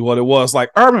exactly what it was. Like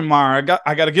Urban Meyer,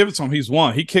 I got to give it to him. He's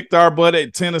won. He kicked our butt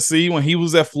at Tennessee when he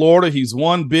was at Florida. He's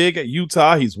won big at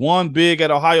Utah. He's won big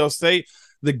at Ohio State.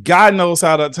 The guy knows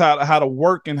how to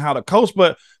work and how to coach.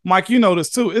 But Mike, you know this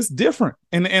too. It's different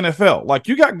in the NFL. Like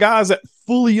you got guys that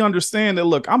fully understand that.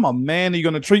 Look, I'm a man. You're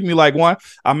going to treat me like one.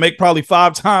 I make probably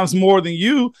 5 times more than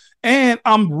you, and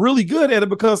I'm really good at it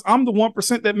because I'm the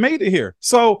 1% that made it here.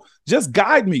 So just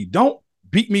guide me. Don't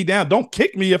beat me down. Don't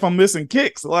kick me if I'm missing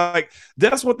kicks. Like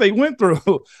that's what they went through.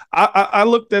 I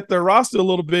looked at their roster a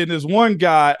little bit, and there's one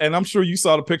guy, and I'm sure you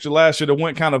saw the picture last year that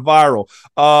went kind of viral.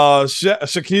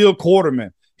 Shaquille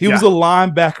Quarterman. He was a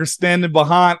linebacker standing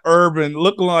behind Urban,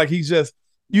 looking like he's just,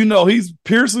 he's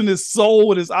piercing his soul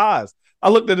with his eyes. I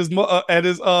looked at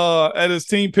his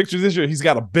team pictures this year. He's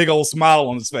got a big old smile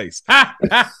on his face.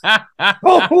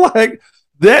 Like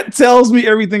that tells me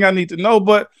everything I need to know.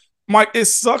 But Mike, it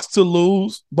sucks to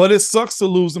lose, but it sucks to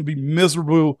lose and be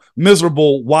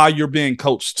miserable while you're being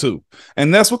coached too.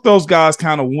 And that's what those guys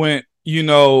kind of went,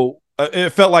 it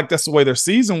felt like that's the way their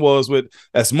season was with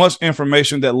as much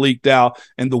information that leaked out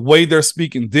and the way they're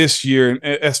speaking this year and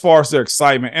as far as their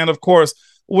excitement. And of course,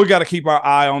 we got to keep our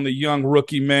eye on the young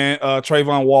rookie, man,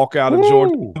 Trayvon Walker out of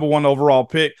Georgia, number 1 overall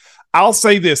pick. I'll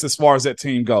say this as far as that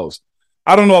team goes.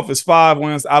 I don't know if it's 5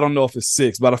 wins. I don't know if it's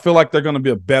 6, but I feel like they're going to be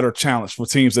a better challenge for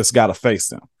teams that's got to face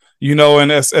them.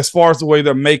 And as far as the way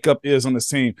their makeup is on this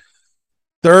team,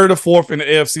 3rd or 4th in the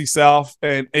AFC South,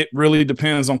 and it really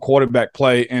depends on quarterback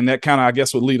play, and that kind of, I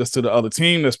guess, would lead us to the other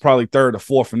team that's probably 3rd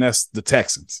or 4th, and that's the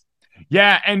Texans.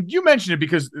 Yeah, and you mentioned it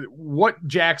because what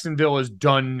Jacksonville has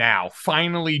done now,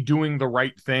 finally doing the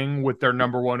right thing with their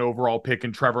number 1 overall pick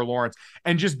in Trevor Lawrence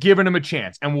and just giving him a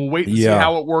chance. And we'll wait and see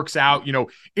how it works out.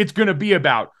 It's going to be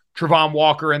about Trayvon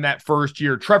Walker in that first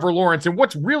year, Trevor Lawrence, and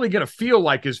what's really going to feel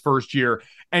like his first year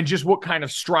and just what kind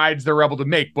of strides they're able to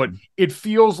make. But it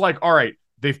feels like, all right,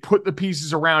 they've put the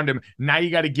pieces around him. Now you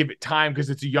got to give it time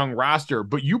because it's a young roster.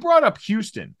 But you brought up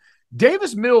Houston.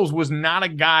 Davis Mills was not a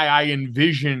guy I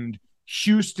envisioned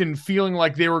Houston feeling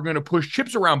like they were going to push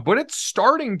chips around, but it's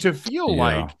starting to feel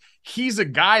like he's a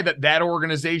guy that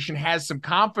organization has some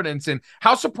confidence in.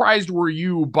 How surprised were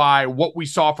you by what we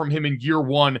saw from him in year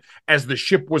 1 as the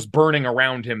ship was burning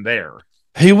around him there?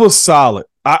 He was solid.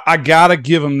 I got to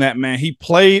give him that, man. He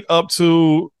played up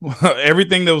to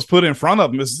everything that was put in front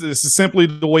of him. This is simply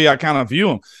the way I kind of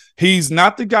view him. He's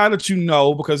not the guy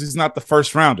that because he's not the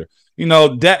first rounder.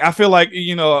 Dak, I feel like,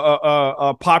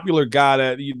 a popular guy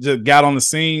that got on the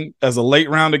scene as a late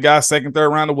rounder guy, 2nd,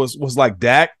 3rd rounder was like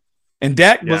Dak. And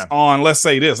Dak was on, let's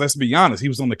say this, let's be honest, he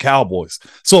was on the Cowboys.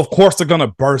 So, of course, they're going to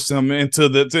burst him into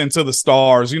the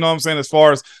stars, you know what I'm saying, as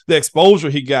far as the exposure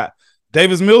he got.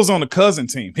 Davis Mills on the cousin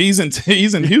team. He's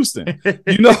in Houston.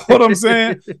 You know what I'm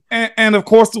saying? And of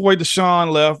course, the way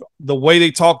Deshaun left, the way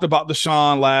they talked about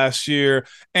Deshaun last year.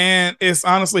 And it's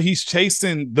honestly, he's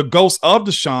chasing the ghost of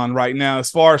Deshaun right now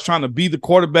as far as trying to be the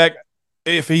quarterback.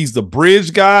 If he's the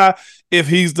bridge guy, if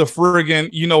he's the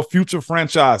friggin', future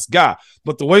franchise guy.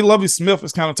 But the way Lovie Smith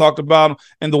has kind of talked about him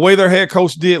and the way their head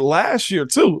coach did last year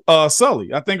too,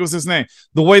 Sully, I think was his name.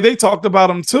 The way they talked about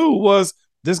him too was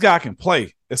this guy can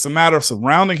play. It's a matter of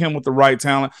surrounding him with the right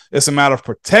talent. It's a matter of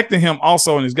protecting him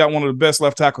also, and he's got one of the best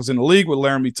left tackles in the league with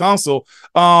Laramie Tunsil.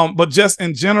 But just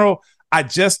in general, I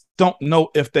just don't know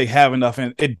if they have enough.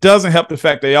 And it doesn't help the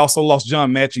fact they also lost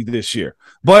John Mechie this year.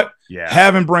 But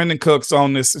having Brandon Cooks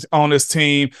on this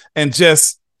team and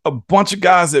just a bunch of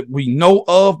guys that we know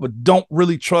of but don't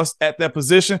really trust at that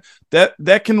position,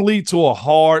 that can lead to a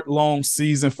hard, long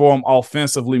season for them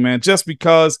offensively, man, just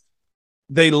because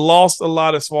they lost a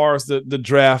lot as far as the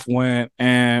draft went.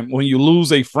 And when you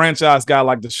lose a franchise guy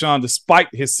like Deshaun, despite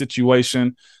his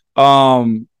situation,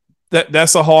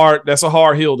 that's a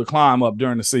hard hill to climb up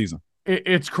during the season.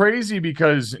 It's crazy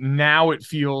because now it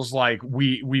feels like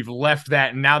we've left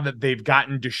that, and now that they've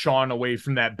gotten Deshaun away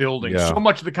from that building, so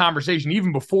much of the conversation,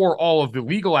 even before all of the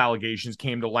legal allegations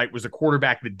came to light, was a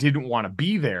quarterback that didn't want to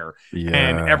be there,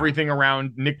 and everything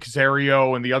around Nick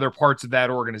Caserio and the other parts of that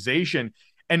organization.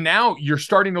 And now you're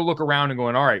starting to look around and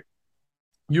going, all right,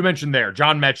 you mentioned there,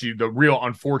 John Mechie, the real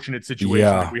unfortunate situation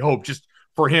that we hope just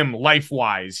for him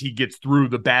life-wise, he gets through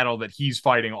the battle that he's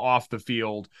fighting off the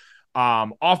field.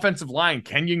 Offensive line,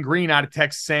 Kenyon Green out of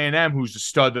Texas A&M, who's a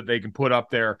stud that they can put up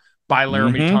there by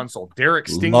Laramie Tunsil. Derek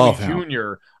Stingley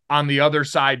Jr. on the other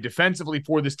side defensively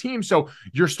for this team. So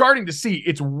you're starting to see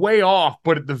it's way off,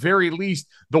 but at the very least,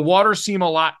 the waters seem a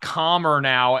lot calmer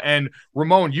now. And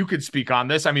Ramon, you could speak on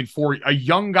this. I mean, for a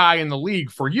young guy in the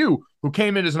league, for you, who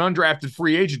came in as an undrafted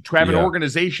free agent, to have an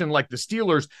organization like the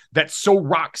Steelers that's so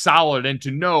rock solid, and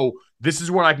to know this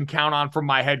is what I can count on from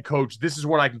my head coach, this is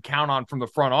what I can count on from the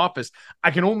front office.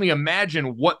 I can only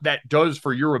imagine what that does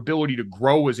for your ability to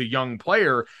grow as a young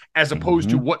player, as opposed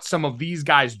to what some of these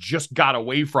guys just got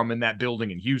away from in that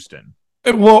building in Houston.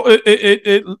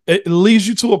 It leads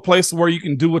you to a place where you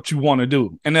can do what you want to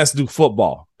do, and that's do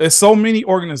football. There's so many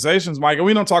organizations, Mike, and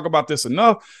we don't talk about this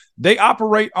enough. They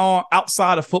operate on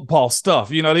outside of football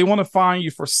stuff. You know, they want to fine you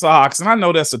for socks, and I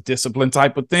know that's a discipline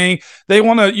type of thing. They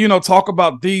want to, talk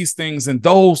about these things and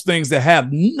those things that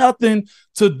have nothing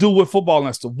to do with football. And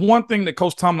that's the one thing that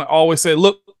Coach Tomlin always said.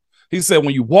 Look, he said,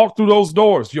 when you walk through those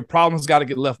doors, your problems got to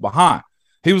get left behind.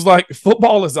 He was like,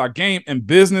 football is our game and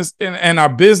business, and our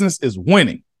business is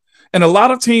winning. And a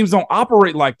lot of teams don't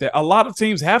operate like that. A lot of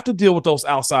teams have to deal with those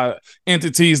outside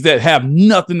entities that have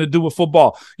nothing to do with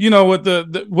football. With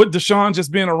with Deshaun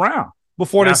just being around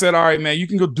before they said, all right, man, you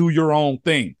can go do your own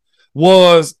thing.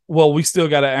 We still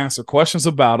got to answer questions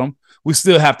about him. We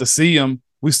still have to see him.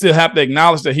 We still have to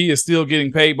acknowledge that he is still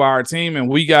getting paid by our team, and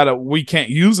we can't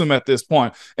use him at this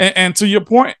point. And to your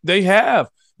point, they have,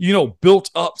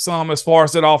 built up some as far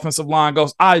as that offensive line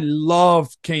goes. I love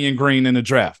Kenyon Green in the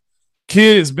draft.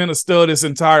 Kid has been a stud his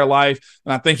entire life,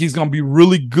 and I think he's going to be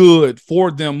really good for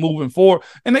them moving forward.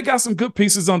 And they got some good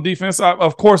pieces on defense.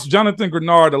 Of course, Jonathan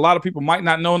Grenard, a lot of people might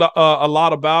not know a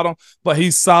lot about him, but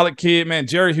he's a solid kid, man.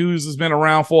 Jerry Hughes has been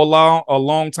around for a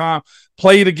long time,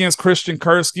 played against Christian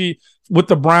Kursky with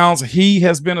the Browns. He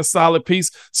has been a solid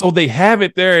piece. So they have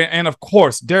it there. And, of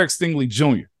course, Derek Stingley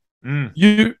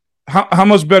Jr. How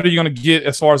much better are you going to get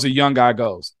as far as a young guy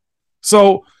goes?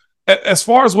 So as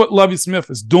far as what Lovie Smith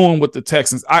is doing with the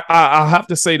Texans, I have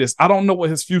to say this. I don't know what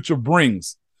his future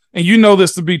brings. And you know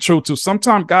this to be true, too.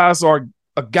 Sometimes guys are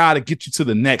a guy to get you to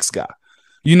the next guy,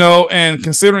 and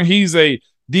considering he's a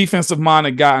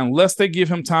defensive-minded guy, unless they give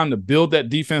him time to build that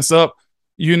defense up,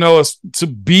 to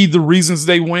be the reasons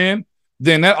they win,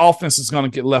 then that offense is going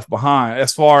to get left behind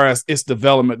as far as its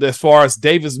development, as far as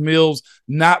Davis Mills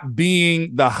not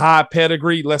being the high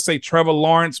pedigree, let's say Trevor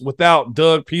Lawrence without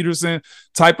Doug Peterson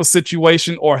type of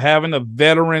situation, or having a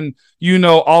veteran,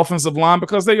 offensive line,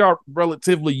 because they are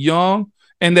relatively young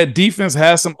and that defense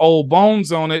has some old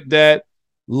bones on it that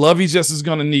Lovey just is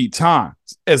going to need time.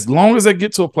 As long as they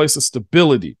get to a place of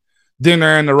stability, then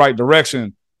they're in the right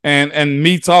direction. And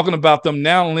me talking about them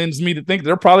now lends me to think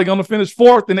they're probably going to finish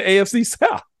fourth in the AFC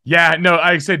South. Yeah, no,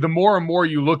 I say the more and more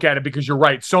you look at it, because you're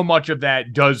right, so much of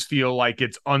that does feel like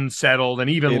it's unsettled,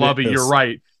 and even Lovey, you're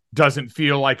right, doesn't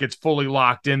feel like it's fully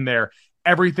locked in there.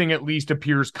 Everything at least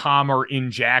appears calmer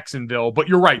in Jacksonville, but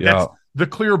you're right, that's the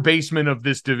clear basement of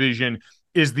this division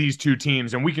is these two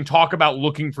teams, and we can talk about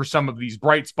looking for some of these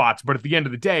bright spots, but at the end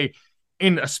of the day,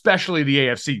 in especially the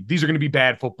AFC, these are going to be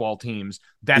bad football teams.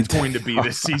 That's going to be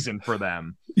this season for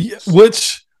them. Yeah,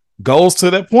 which goes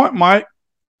to that point, Mike.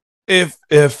 If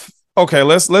okay,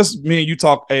 let's me and you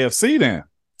talk AFC then.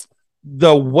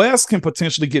 The West can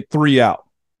potentially get 3 out,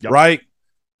 right?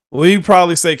 We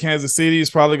probably say Kansas City is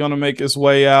probably going to make its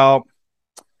way out.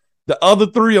 The other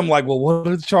 3, I'm like, well, what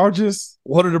are the Chargers?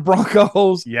 What are the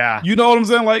Broncos? Yeah. You know what I'm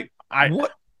saying? Like,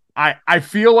 what? I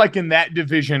feel like in that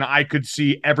division, I could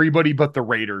see everybody but the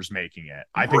Raiders making it.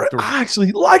 I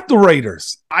actually like the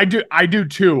Raiders. I do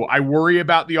too. I worry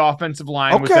about the offensive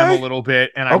line with them a little bit,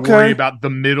 and I worry about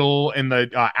the middle and the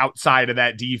outside of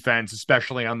that defense,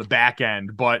 especially on the back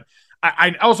end. But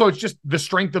I also, it's just the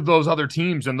strength of those other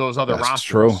teams and those other rosters.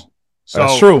 True. So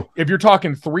that's true. If you're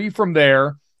talking 3 from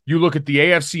there, you look at the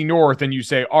AFC North and you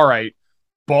say, all right,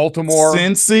 Baltimore,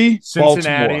 Cincinnati.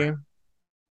 Baltimore.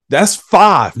 That's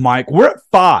 5, Mike. We're at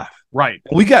 5. Right.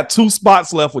 We got 2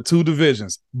 spots left with 2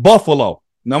 divisions. Buffalo,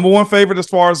 number 1 favorite as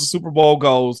far as the Super Bowl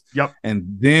goes. Yep. And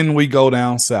then we go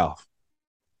down south.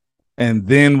 And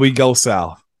then we go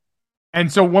south.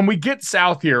 And so when we get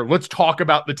south here, let's talk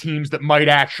about the teams that might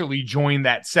actually join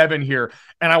that 7 here.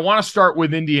 And I want to start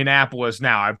with Indianapolis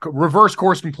now. I've reversed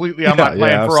course completely on my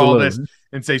plan for all this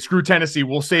and say, screw Tennessee.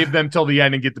 We'll save them till the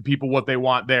end and get the people what they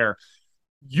want there.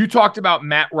 You talked about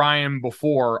Matt Ryan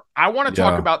before. I want to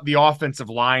talk about the offensive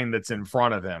line that's in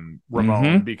front of him,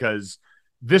 Ramon, because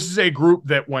this is a group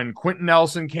that when Quentin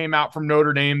Nelson came out from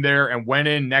Notre Dame there and went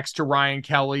in next to Ryan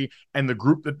Kelly and the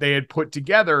group that they had put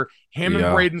together, him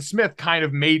and Braden Smith kind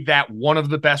of made that one of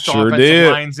the best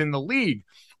offensive lines in the league.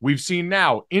 We've seen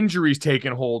now injuries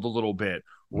taking hold a little bit.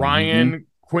 Ryan,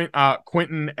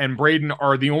 Quentin, and Braden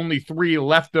are the only 3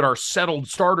 left that are settled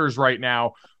starters right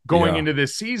now going into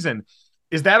this season.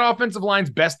 Is that offensive line's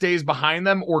best days behind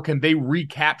them, or can they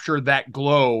recapture that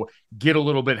glow, get a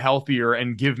little bit healthier,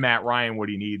 and give Matt Ryan what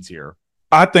he needs here?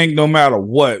 I think no matter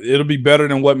what, it'll be better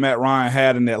than what Matt Ryan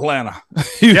had in Atlanta.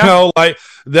 you know, like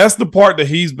that's the part that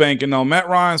he's banking on. Matt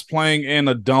Ryan's playing in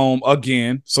a dome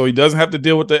again, so he doesn't have to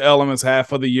deal with the elements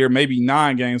half of the year, maybe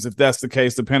 9 games if that's the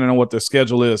case, depending on what their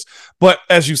schedule is. But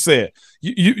as you said,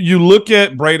 you look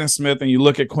at Braden Smith and you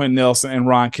look at Quentin Nelson and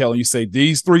Ron Kelly, you say,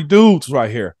 these 3 dudes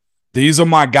right here, these are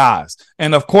my guys.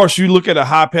 And of course, you look at a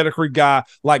high pedigree guy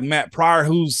like Matt Pryor,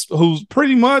 who's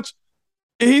pretty much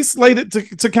he's slated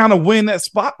to kind of win that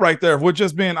spot right there, if we're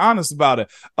just being honest about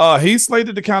it. He's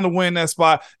slated to kind of win that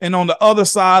spot. And on the other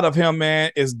side of him,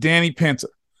 man, is Danny Pinter.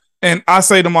 And I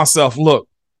say to myself, look,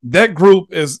 that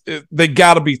group they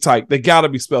got to be tight. They got to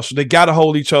be special. They got to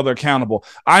hold each other accountable.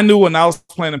 I knew when I was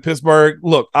playing in Pittsburgh,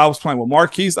 look, I was playing with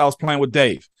Marquise. I was playing with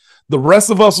Dave. The rest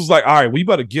of us was like, all right, we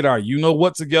better get our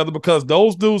you-know-what together because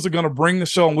those dudes are going to bring the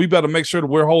show, and we better make sure that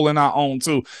we're holding our own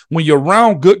too. When you're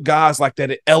around good guys like that,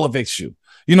 it elevates you.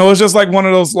 You know, it's just like one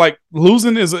of those, like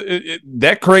losing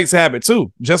that creates habit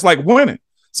too, just like winning.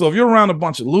 So if you're around a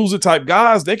bunch of loser type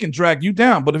guys, they can drag you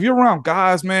down. But if you're around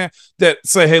guys, man, that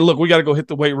say, hey, look, we got to go hit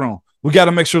the weight room. We got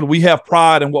to make sure that we have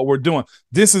pride in what we're doing.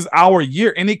 This is our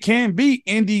year. And it can be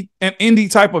an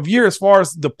indie type of year as far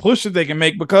as the push that they can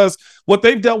make, because what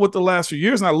they've dealt with the last few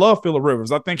years, and I love Phillip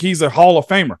Rivers. I think he's a Hall of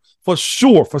Famer for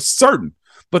sure, for certain.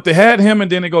 But they had him,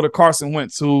 and then they go to Carson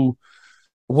Wentz, who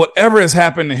whatever has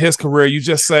happened in his career, you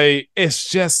just say it's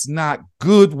just not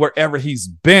good wherever he's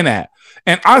been at.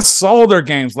 And I saw their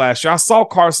games last year. I saw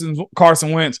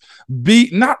Carson Wentz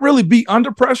not really be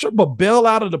under pressure, but bail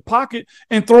out of the pocket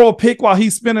and throw a pick while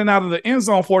he's spinning out of the end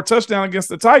zone for a touchdown against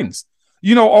the Titans.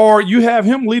 You know, or you have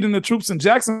him leading the troops in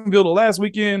Jacksonville the last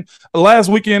weekend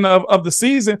of the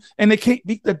season, and they can't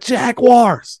beat the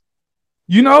Jaguars.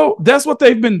 You know, that's what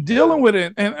they've been dealing with.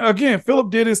 And again,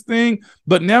 Phillip did his thing,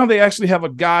 but now they actually have a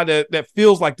guy that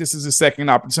feels like this is his second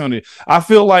opportunity. I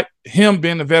feel like him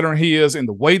being the veteran he is and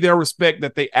the way they respect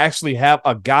that they actually have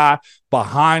a guy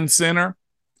behind center,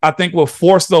 I think will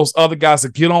force those other guys to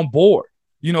get on board.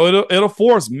 You know, it'll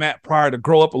force Matt Pryor to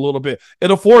grow up a little bit.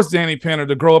 It'll force Danny Pinter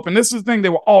to grow up. And this is the thing, they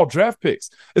were all draft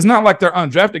picks. It's not like they're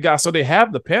undrafted guys, so they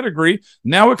have the pedigree.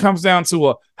 Now it comes down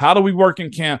to how do we work in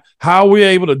camp? How are we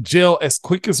able to gel as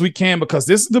quick as we can? Because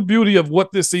this is the beauty of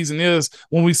what this season is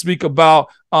when we speak about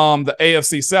the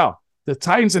AFC South. The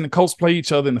Titans and the Colts play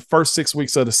each other in the first 6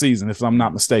 weeks of the season, if I'm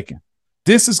not mistaken.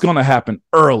 This is going to happen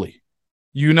early,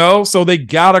 you know? So they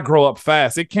got to grow up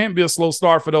fast. It can't be a slow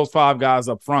start for those 5 guys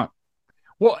up front.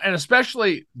 Well, and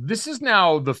especially this is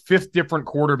now the 5th different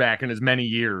quarterback in as many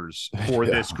years for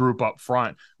this group up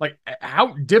front. Like,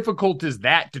 how difficult is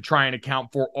that to try and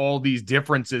account for all these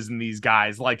differences in these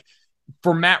guys? Like,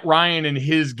 for Matt Ryan and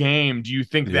his game, do you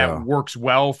think that works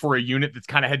well for a unit that's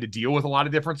kind of had to deal with a lot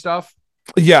of different stuff?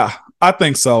 Yeah, I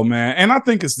think so, man. And I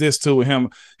think it's this too with him.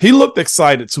 He looked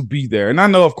excited to be there. And I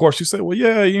know, of course, you say, well,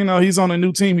 yeah, you know, he's on a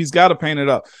new team. He's got to paint it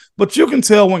up. But you can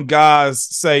tell when guys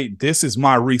say, this is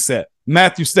my reset.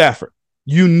 Matthew Stafford,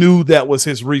 you knew that was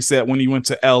his reset when he went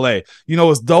to LA. You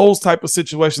know, it's those type of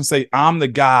situations say, I'm the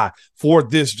guy for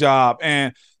this job.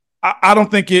 And I don't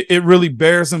think it really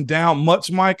bears him down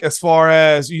much, Mike, as far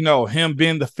as, you know, him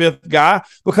being the 5th guy,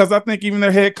 because I think even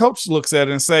their head coach looks at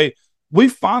it and say, we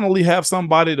finally have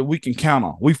somebody that we can count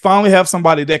on. We finally have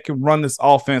somebody that can run this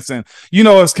offense. And, you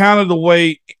know, it's kind of the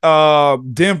way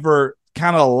Denver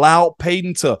kind of allowed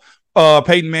Peyton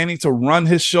Manning to run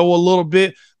his show a little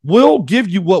bit. We'll give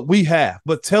you what we have,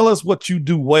 but tell us what you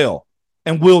do well,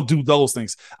 and we'll do those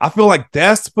things. I feel like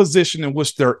that's the position in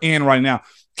which they're in right now.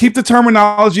 Keep the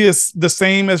terminology as the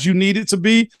same as you need it to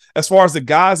be as far as the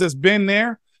guys that's been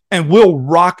there, and we'll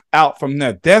rock out from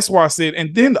there. That's where I see it.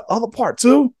 And then the other part,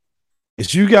 too,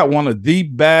 is you got one of the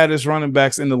baddest running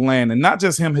backs in the land, and not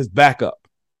just him, his backup.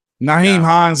 Nyheim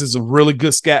Hines is a really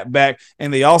good scat back,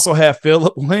 and they also have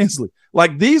Phillip Lindsay.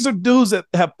 Like, these are dudes that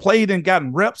have played and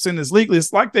gotten reps in this league.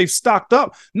 It's like they've stocked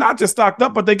up, not just stocked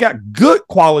up, but they got good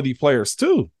quality players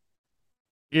too.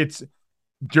 It's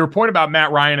your point about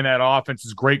Matt Ryan and that offense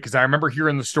is great, because I remember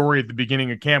hearing the story at the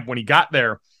beginning of camp when he got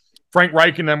there. Frank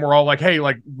Reich and them were all like, hey,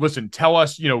 like, listen, tell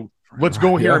us, you know, let's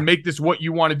go here and make this what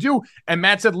you want to do. And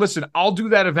Matt said, listen, I'll do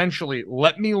that eventually.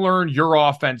 Let me learn your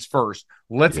offense first.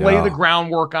 Let's lay the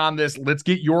groundwork on this. Let's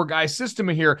get your guys' system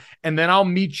in here, and then I'll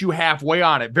meet you halfway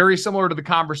on it. Very similar to the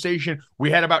conversation we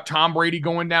had about Tom Brady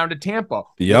going down to Tampa.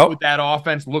 What would that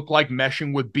offense look like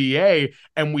meshing with BA?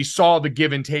 And we saw the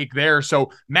give and take there.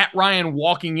 So Matt Ryan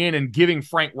walking in and giving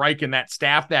Frank Reich and that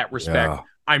staff that respect,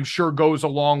 I'm sure goes a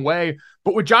long way.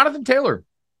 But with Jonathan Taylor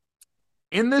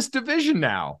in this division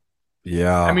now,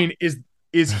 I mean, is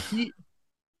he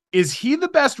the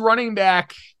best running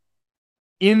back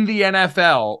in the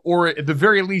NFL, or at the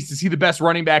very least, is he the best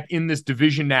running back in this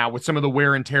division now with some of the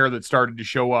wear and tear that started to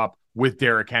show up with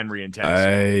Derrick Henry in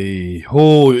Tennessee? Hey,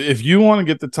 if you want to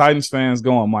get the Titans fans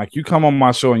going, Mike, you come on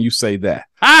my show and you say that.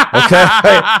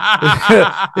 Okay?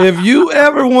 If you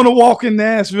ever want to walk in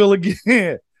Nashville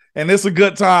again, and it's a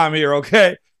good time here,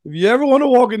 okay? If you ever want to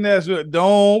walk in Nashville,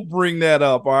 don't bring that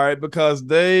up, all right? Because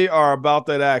they are about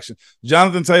that action.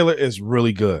 Jonathan Taylor is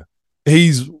really good.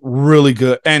 He's really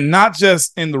good. And not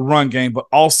just in the run game, but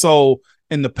also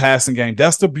in the passing game.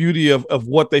 That's the beauty of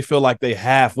what they feel like they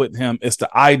have with him. It's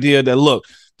the idea that, look,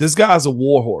 this guy's a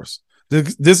war horse.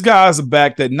 This guy is a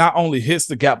back that not only hits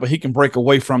the gap, but he can break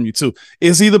away from you too.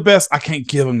 Is he the best? I can't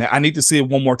give him that. I need to see it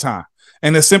one more time.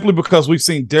 And it's simply because we've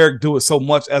seen Derek do it so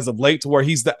much as of late to where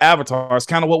he's the avatar. It's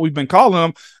kind of what we've been calling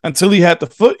him until he had the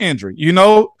foot injury, you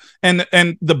know? And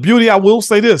the beauty, I will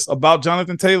say this about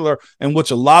Jonathan Taylor, in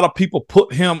which a lot of people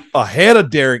put him ahead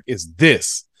of Derek,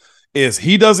 is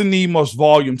he doesn't need much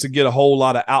volume to get a whole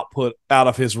lot of output out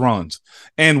of his runs.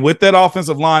 And with that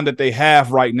offensive line that they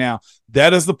have right now,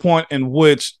 that is the point in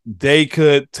which they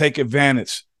could take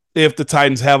advantage if the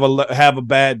Titans have a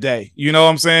bad day. You know what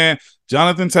I'm saying?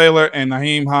 Jonathan Taylor and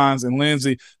Nyheim Hines and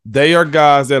Lindsey, they are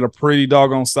guys that are pretty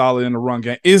doggone solid in the run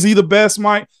game. Is he the best,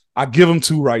 Mike? I give him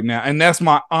 2 right now. And that's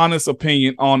my honest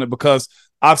opinion on it because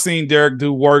I've seen Derek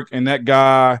do work, and that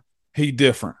guy, he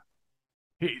different.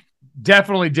 He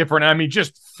definitely different. I mean,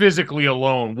 just physically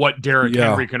alone, what Derrick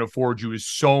Henry can afford you is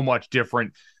so much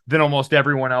different than almost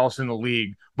everyone else in the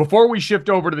league. Before we shift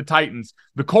over to the Titans,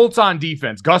 the Colts on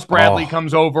defense, Gus Bradley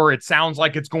comes over. It sounds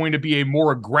like it's going to be a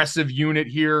more aggressive unit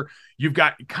here. You've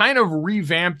got kind of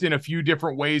revamped in a few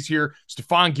different ways here.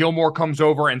 Stephon Gilmore comes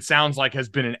over and sounds like has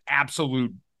been an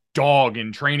absolute dog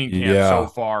in training camp so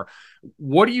far.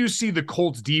 What do you see the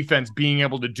Colts defense being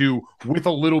able to do with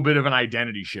a little bit of an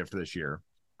identity shift this year?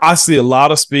 I see a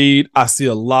lot of speed. I see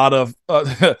a lot of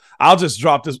I'll just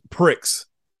drop this pricks.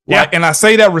 Yeah, and I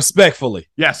say that respectfully.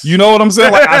 Yes. You know what I'm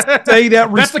saying? Like, I say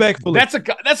that respectfully.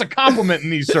 That's a compliment in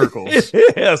these circles.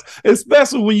 It is,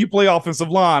 especially when you play offensive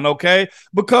line, okay?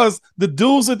 Because the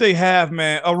dudes that they have,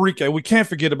 man, Enrique, we can't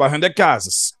forget about him. That guy's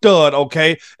a stud,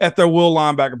 okay, at their will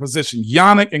linebacker position.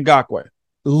 Yannick Ngakoue.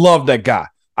 Love that guy.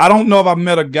 I don't know if I've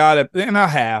met a guy that, and I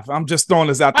have. I'm just throwing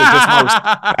this out there, just my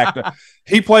respect factor.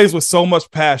 He plays with so much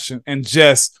passion and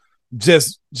just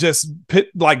pit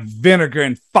like vinegar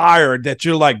and fire that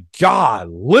you're like,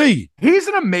 golly. He's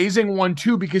an amazing one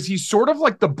too, because he's sort of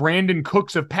like the Brandon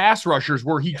Cooks of pass rushers,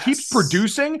 where he keeps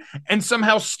producing and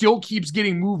somehow still keeps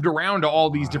getting moved around to all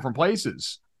these different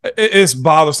places. It's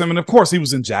bothersome. And of course he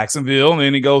was in Jacksonville, and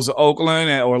then he goes to Oakland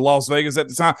or Las Vegas at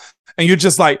the time. And you're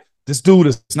just like, this dude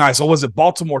is nice. Or was it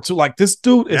Baltimore too? Like, this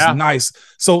dude is nice.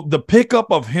 So the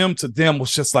pickup of him to them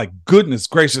was just like, goodness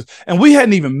gracious. And we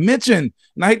hadn't even mentioned,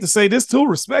 and I hate to say this too,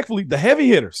 respectfully, the heavy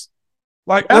hitters.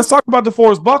 Like, let's talk about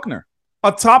DeForest Buckner,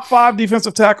 a top 5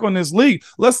 defensive tackle in this league.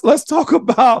 Let's talk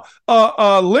about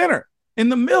Leonard in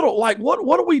the middle. Like,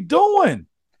 what are we doing?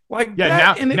 Like,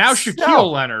 now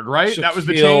Shaquille Leonard, right? That was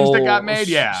the change that got made.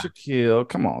 Yeah, Shaquille,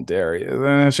 come on,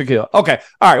 Darius, Shaquille. Okay,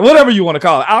 all right, whatever you want to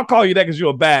call it. I'll call you that because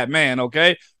you're a bad man.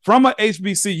 Okay, from a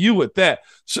HBCU with that,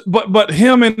 but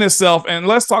him in himself, and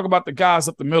let's talk about the guys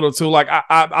up the middle too. Like,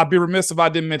 I'd be remiss if I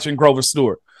didn't mention Grover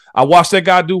Stewart. I watched that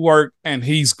guy do work, and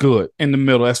he's good in the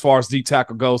middle as far as D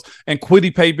tackle goes. And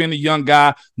Kwity Paye being a young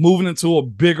guy, moving into a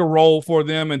bigger role for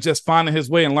them and just finding his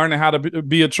way and learning how to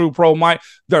be a true pro, Mike,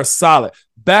 they're solid.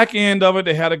 Back end of it,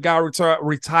 they had a guy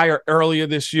retire earlier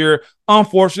this year.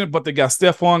 Unfortunate, but they got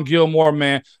Stephon Gilmore,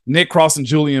 man, Nick Cross, and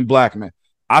Julian Blackman.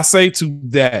 I say to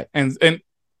that, and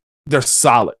they're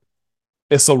solid.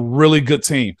 It's a really good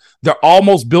team. They're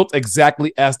almost built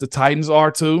exactly as the Titans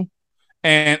are too.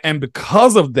 And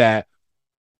because of that,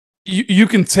 you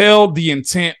can tell the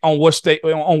intent on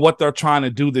what they're trying to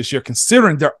do this year,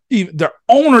 considering their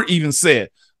owner even said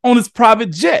on his private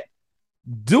jet,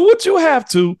 do what you have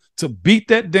to beat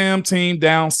that damn team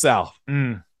down south.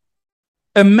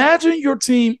 Imagine your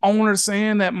team owner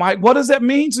saying that, Mike. What does that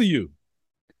mean to you?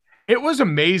 It was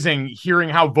amazing hearing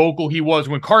how vocal he was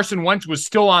when Carson Wentz was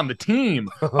still on the team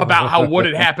about how what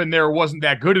had happened there wasn't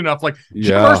that good enough. Like,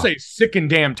 Jim Irsay's sick and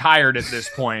damn tired at this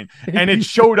point, and it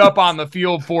showed up on the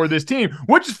field for this team,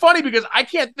 which is funny because I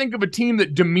can't think of a team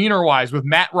that demeanor-wise, with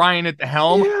Matt Ryan at the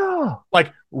helm,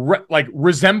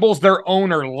 resembles their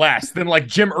owner less than like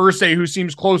Jim Irsay, who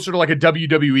seems closer to like a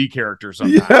WWE character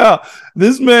sometimes. Yeah,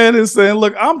 this man is saying,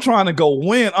 look, I'm trying to go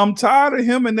win. I'm tired of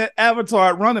him and that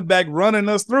avatar running back running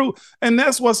us through. And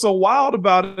that's what's so wild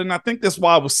about it. And I think that's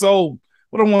why it was so,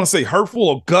 what I want to say, hurtful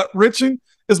or gut-wrenching,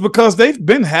 is because they've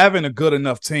been having a good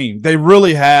enough team. They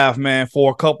really have, man,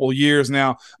 for a couple of years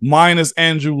now, minus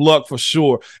Andrew Luck for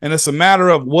sure. And it's a matter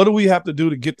of what do we have to do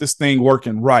to get this thing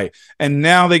working right? And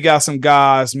now they got some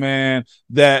guys, man,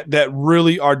 that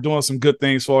really are doing some good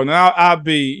things for it. And I'd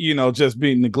be, just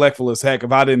being neglectful as heck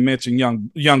if I didn't mention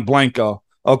young Blanco.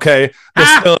 Okay.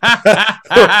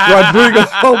 Rodrigo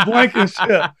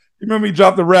Blankenship. You remember he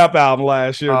dropped the rap album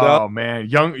last year, dog? Oh man,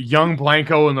 young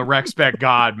Blanco and the Rec Spec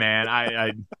God,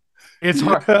 man. It's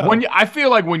hard I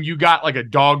feel like when you got like a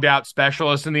dogged out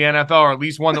specialist in the NFL, or at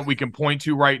least one that we can point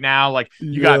to right now, like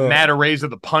you got Matt Araiza,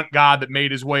 the punt god that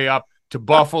made his way up to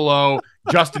Buffalo,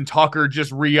 Justin Tucker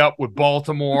just re-up with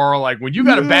Baltimore. Like when you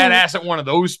got a badass at one of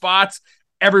those spots,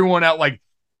 everyone out like.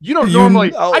 You don't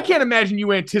normally. I can't imagine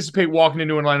you anticipate walking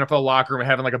into an NFL locker room and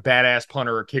having like a badass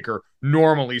punter or kicker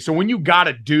normally. So when you got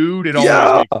a dude, it always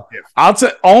makes a difference. I'll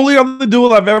tell. Only other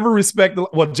dude I've ever respected.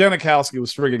 Well, Janikowski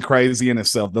was freaking crazy in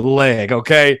himself. The leg,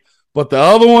 okay, but the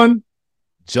other one,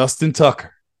 Justin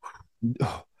Tucker.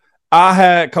 I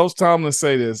had Coach Tomlin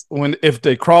say this: if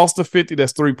they cross the 50,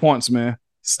 that's 3 points, man.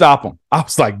 Stop them. I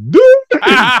was like, dude.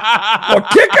 A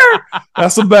kicker?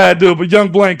 That's a bad dude. But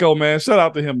young Blanco, man, shout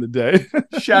out to him today.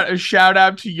 shout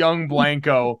out to young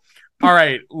Blanco. All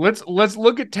right, let's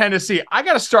look at Tennessee. I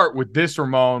got to start with this,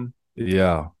 Ramon.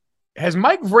 Yeah. Has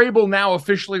Mike Vrabel now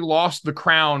officially lost the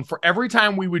crown for every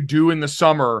time we would do in the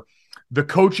summer the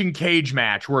coaching cage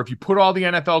match, where if you put all the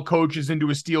NFL coaches into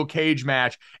a steel cage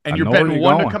match and you're betting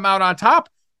one to come out on top?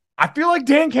 I feel like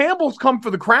Dan Campbell's come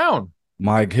for the crown.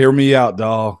 Mike, hear me out,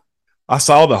 dog. I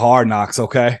saw the Hard Knocks,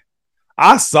 okay?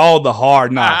 I saw the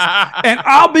Hard Knocks. And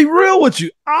I'll be real with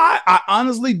you. I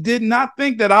honestly did not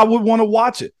think that I would want to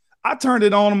watch it. I turned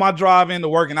it on my drive into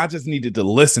work, and I just needed to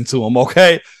listen to him,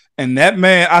 okay? And that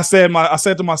man, I said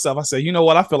to myself, you know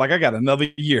what? I feel like I got another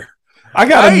year. I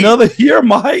got another year,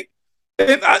 Mike.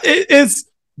 And it's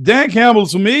Dan Campbell,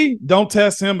 to me, don't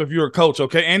test him if you're a coach,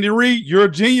 okay? Andy Reid, you're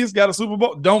a genius, got a Super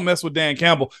Bowl. Don't mess with Dan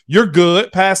Campbell. You're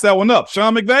good. Pass that one up.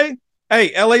 Sean McVay,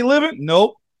 hey, L.A. living?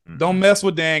 Nope. Don't mess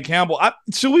with Dan Campbell.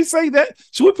 Should we say that?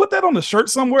 Should we put that on the shirt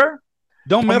somewhere?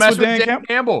 Don't mess with Dan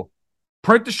Campbell.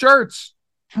 Print the shirts.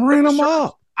 Print them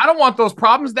up. I don't want those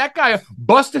problems. That guy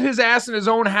busted his ass in his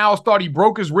own house, thought he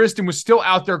broke his wrist, and was still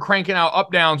out there cranking out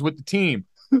up downs with the team.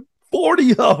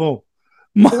 40 of them.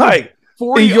 Mike.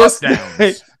 40 up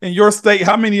downs. In your state,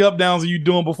 how many up downs are you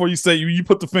doing before you say you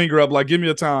put the finger up? Like, give me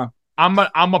a time. I'm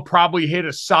a probably hit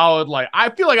a solid, like, I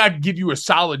feel like I'd give you a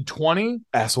solid 20.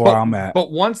 That's where I'm at.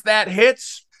 But once that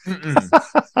hits,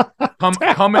 come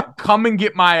and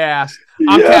get my ass.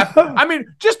 I mean,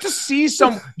 just to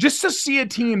see a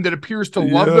team that appears to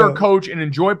love their coach and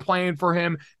enjoy playing for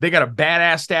him. They got a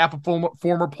badass staff of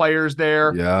former players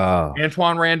there. Yeah.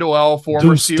 Antoine Randall,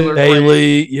 former Steeler.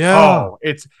 Daily. Yeah. Oh,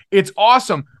 it's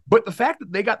awesome. But the fact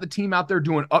that they got the team out there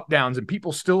doing up downs and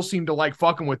people still seem to like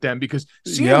fucking with them, because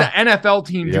seeing the NFL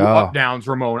team do up downs,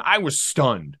 Ramon, I was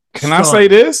stunned. Can I say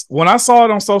this? When I saw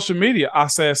it on social media, I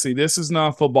said, see, this is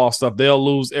non-football stuff. They'll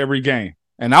lose every game.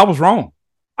 And I was wrong.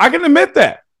 I can admit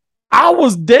that. I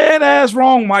was dead ass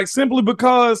wrong, Mike, simply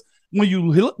because when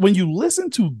you listen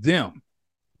to them,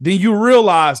 then you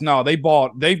realize, no, they've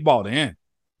bought in.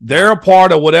 They're a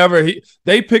part of whatever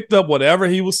they picked up whatever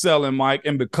he was selling, Mike.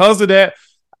 And because of that,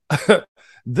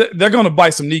 they're going to bite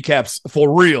some kneecaps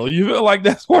for real. You feel like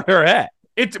that's where they're at.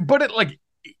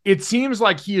 It seems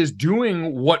like he is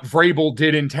doing what Vrabel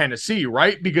did in Tennessee,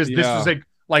 right? Because this was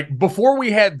like before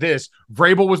we had this,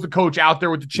 Vrabel was the coach out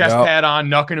there with the chest pad on,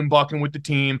 knucking and bucking with the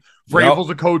team. Vrabel's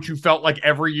a coach who felt like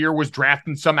every year was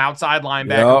drafting some outside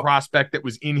linebacker prospect that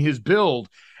was in his build.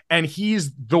 And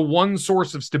he's the one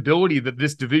source of stability that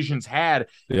this division's had.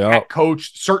 That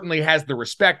coach certainly has the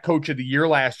respect. Coach of the year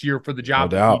last year for the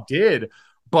job that he did.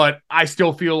 But I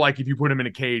still feel like if you put him in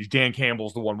a cage, Dan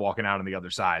Campbell's the one walking out on the other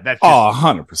side. That's just,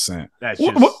 100%. That's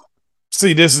just.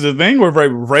 See, this is the thing where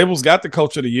Vrabel's got the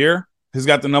coach of the year. He's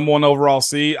got the number 1 overall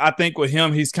seed. I think with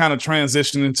him, he's kind of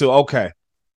transitioning into, okay,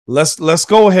 let's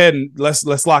go ahead and let's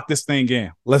lock this thing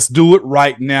in. Let's do it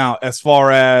right now. As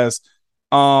far as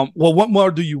what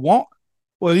more do you want?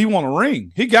 Well, you want a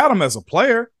ring. He got him as a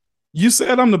player. You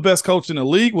said I'm the best coach in the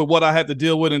league with what I had to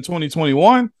deal with in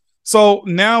 2021. So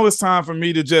now it's time for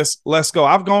me to just let's go.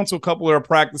 I've gone to a couple of their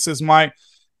practices, Mike,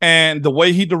 and the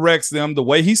way he directs them, the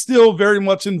way he's still very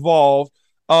much involved,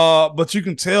 but you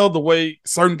can tell the way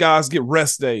certain guys get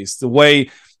rest days, the way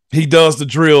he does the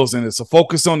drills, and it's a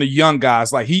focus on the young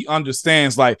guys. Like he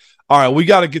understands, like, all right, we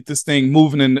got to get this thing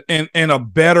moving in a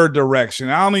better direction.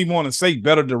 I don't even want to say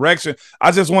better direction. I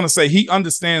just want to say he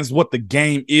understands what the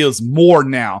game is more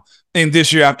now in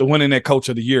this year after winning that coach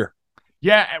of the year.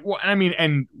 Yeah, well, I mean,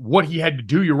 and what he had to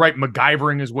do, you're right,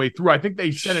 MacGyvering his way through. I think they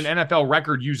set an NFL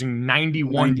record using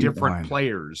 91 different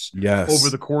players over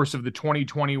the course of the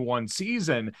 2021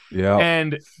 season. Yeah.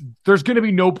 And there's going to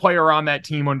be no player on that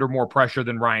team under more pressure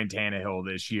than Ryan Tannehill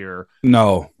this year.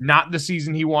 No. Not the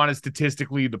season he wanted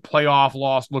statistically. The playoff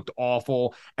loss looked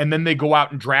awful. And then they go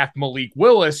out and draft Malik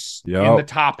Willis in the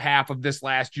top half of this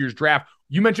last year's draft.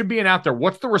 You mentioned being out there.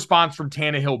 What's the response from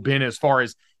Tannehill been as far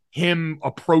as him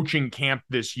approaching camp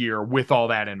this year with all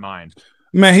that in mind?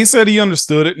 Man, he said he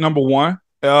understood it. Number one,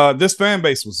 this fan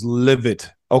base was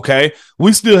livid. Okay.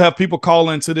 We still have people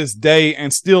calling to this day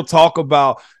and still talk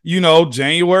about,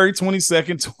 January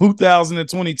 22nd,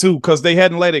 2022, because they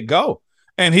hadn't let it go.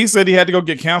 And he said he had to go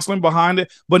get counseling behind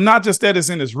it, but not just that, it's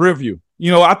in his review.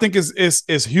 I think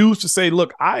it's huge to say,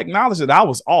 look, I acknowledge that I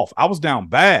was off. I was down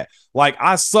bad. Like,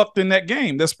 I sucked in that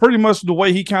game. That's pretty much the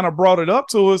way he kind of brought it up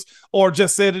to us, or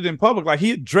just said it in public. Like,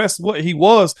 he addressed what he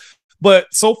was.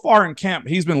 But so far in camp,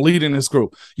 he's been leading this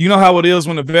group. You know how it is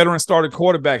when a veteran started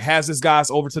quarterback has his guys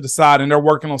over to the side and they're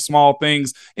working on small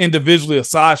things individually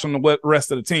aside from the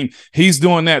rest of the team. He's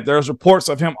doing that. There's reports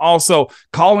of him also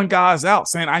calling guys out,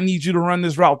 saying, I need you to run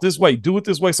this route this way. Do it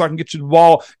this way so I can get you the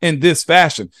ball in this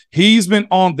fashion. He's been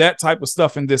on that type of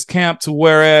stuff in this camp, to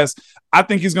whereas I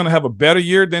think he's going to have a better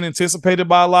year than anticipated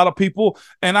by a lot of people.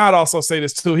 And I'd also say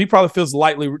this too. He probably feels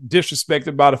lightly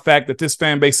disrespected by the fact that this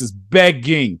fan base is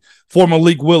begging for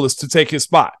Malik Willis to take his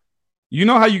spot. You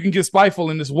know how you can get spiteful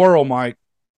in this world, Mike.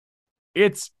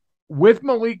 It's with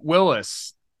Malik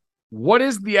Willis. What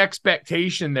is the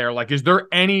expectation there? Like, is there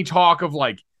any talk of,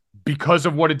 like, because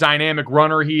of what a dynamic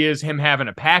runner he is, him having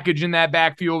a package in that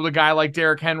backfield with a guy like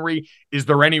Derrick Henry? Is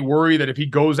there any worry that if he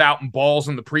goes out and balls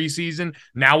in the preseason,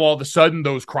 now all of a sudden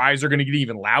those cries are going to get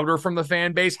even louder from the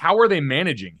fan base? How are they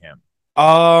managing him?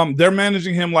 They're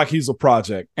managing him like he's a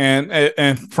project.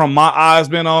 And from my eyes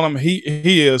being on him,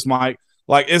 he is, Mike.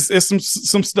 Like, it's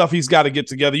some stuff he's got to get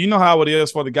together. You know how it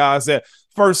is for the guys that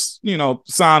first,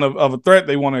 sign of a threat,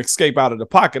 they want to escape out of the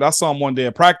pocket. I saw him one day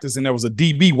at practice, and there was a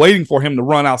DB waiting for him to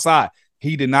run outside.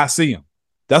 He did not see him.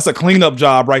 That's a cleanup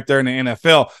job right there in the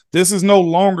NFL. This is no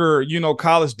longer,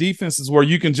 college defenses where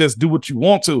you can just do what you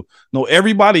want to. No,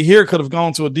 everybody here could have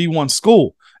gone to a D1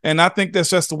 school. And I think that's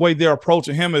just the way they're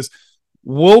approaching him is,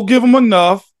 we'll give him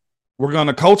enough. We're going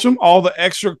to coach him all the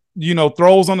extra,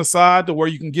 throws on the side to where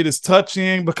you can get his touch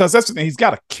in, because that's the thing. He's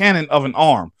got a cannon of an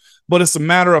arm, but it's a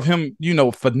matter of him,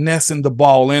 finessing the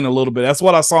ball in a little bit. That's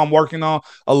what I saw him working on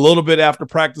a little bit after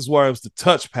practice, where it was the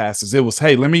touch passes. It was,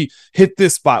 hey, let me hit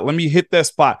this spot. Let me hit that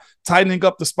spot, tightening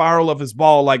up the spiral of his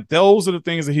ball. Like, those are the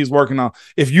things that he's working on.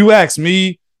 If you ask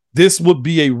me, this would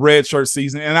be a red shirt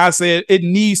season. And I said it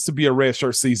needs to be a red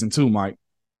shirt season too, Mike.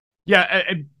 Yeah,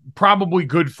 and probably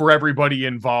good for everybody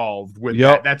involved with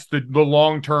that. That's the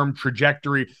long-term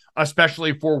trajectory,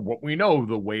 especially for what we know,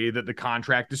 the way that the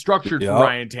contract is structured for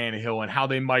Ryan Tannehill and how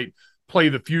they might play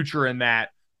the future in that.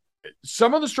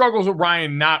 Some of the struggles with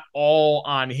Ryan, not all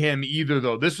on him either,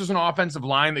 though. This was an offensive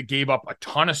line that gave up a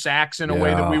ton of sacks in a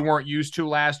way that we weren't used to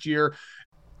last year.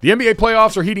 The NBA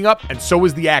playoffs are heating up, and so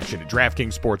is the action at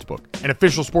DraftKings Sportsbook, an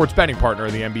official sports betting partner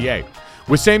of the NBA.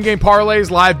 With same-game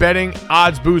parlays, live betting,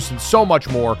 odds boosts, and so much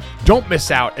more, don't miss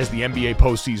out as the NBA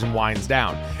postseason winds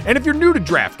down. And if you're new to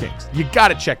DraftKings, you got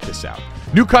to check this out.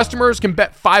 New customers can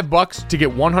bet $5 to get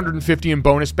 $150 in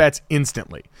bonus bets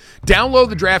instantly. Download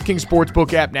the DraftKings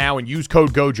Sportsbook app now and use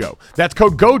code GOJO. That's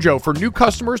code GOJO for new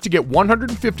customers to get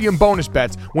 $150 in bonus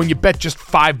bets when you bet just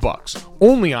 $5.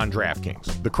 Only on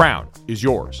DraftKings. The crown is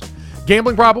yours.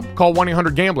 Gambling problem? Call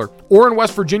 1-800-GAMBLER. Or in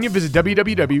West Virginia, visit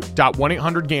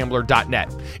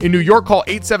www.1800gambler.net. In New York, call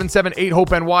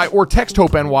 877-8-HOPE-NY or text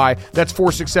HOPE-NY. That's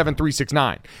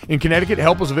 467-369. In Connecticut,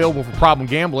 help is available for problem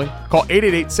gambling. Call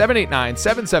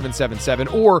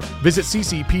 888-789-7777 or visit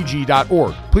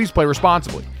ccpg.org. Please play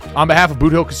responsibly. On behalf of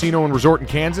Boot Hill Casino and Resort in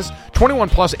Kansas, 21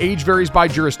 plus, age varies by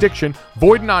jurisdiction,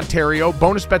 void in Ontario,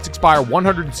 bonus bets expire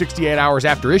 168 hours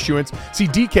after issuance. See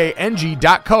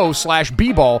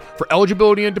dkng.co/bball for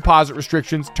eligibility and deposit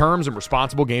restrictions, terms, and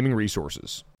responsible gaming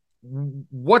resources.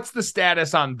 What's the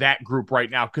status on that group right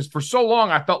now? Because for so long,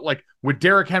 I felt like with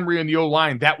Derrick Henry and the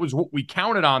O-line, that was what we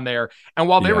counted on there. And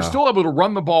while they were still able to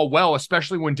run the ball well,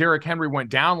 especially when Derrick Henry went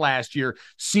down last year,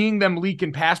 seeing them leak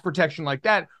in pass protection like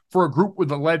that for a group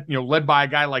with led by a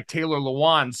guy like Taylor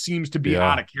Lewan seems to be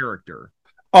out of character.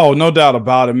 Oh, no doubt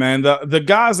about it, man. The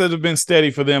guys that have been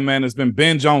steady for them, man, has been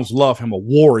Ben Jones. Love him, a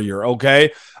warrior,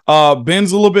 okay?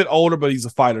 Ben's a little bit older, but he's a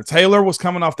fighter. Taylor was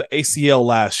coming off the ACL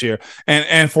last year.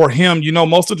 And for him,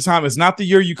 most of the time, it's not the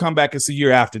year you come back, it's the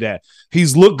year after that.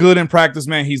 He's looked good in practice,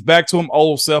 man. He's back to him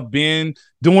old self. Ben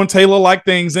doing Taylor-like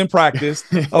things in practice,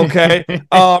 okay,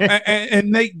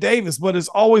 and Nate Davis. But it's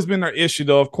always been their issue,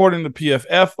 though. According to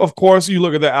PFF, of course, you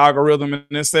look at their algorithm, and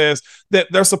it says that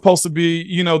they're supposed to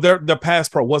be, their pass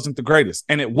pro wasn't the greatest,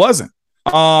 and it wasn't.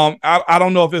 I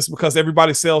don't know if it's because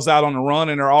everybody sells out on the run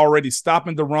and they're already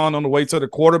stopping the run on the way to the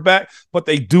quarterback, but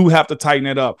they do have to tighten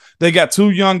it up. They got two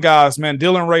young guys, man,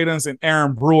 Dylan Radins and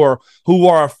Aaron Brewer, who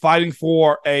are fighting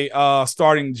for a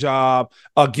starting job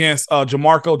against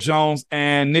Jamarco Jones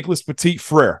and Nicholas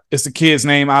Petit-Frere. It's the kid's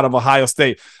name out of Ohio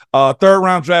State.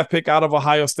 Third-round draft pick out of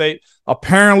Ohio State.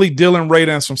 Apparently, Dylan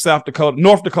Radins from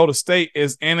North Dakota State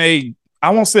is in I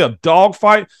won't say a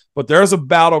dogfight, but there's a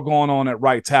battle going on at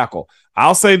right tackle.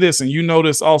 I'll say this, and you know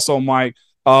this also, Mike.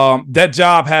 That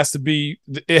job has to be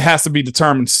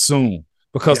determined soon,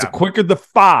 because the quicker the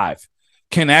five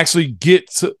can actually get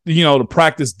to, to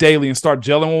practice daily and start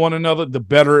gelling with one another, the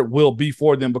better it will be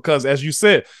for them. Because as you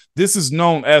said, this is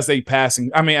known as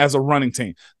as a running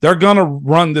team. They're going to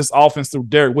run this offense through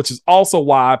Derek, which is also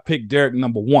why I picked Derek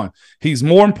number one. He's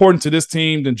more important to this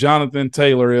team than Jonathan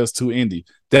Taylor is to Indy.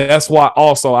 That's why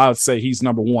also I would say he's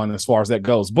number one as far as that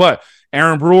goes. But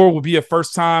Aaron Brewer will be a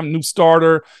first-time new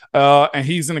starter, and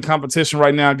he's in the competition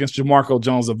right now against Jamarco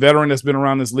Jones, a veteran that's been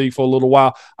around this league for a little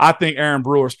while. I think Aaron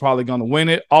Brewer is probably going to win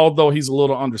it, although he's a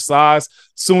little undersized.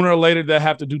 Sooner or later, they'll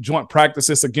have to do joint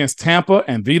practices against Tampa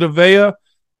and Vita Vea.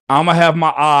 I'm going to have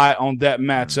my eye on that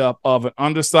matchup of an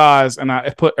undersized, and I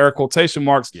put air quotation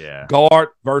marks, guard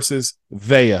versus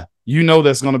Vea. You know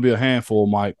that's going to be a handful,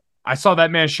 Mike. I saw that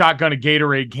man shotgun a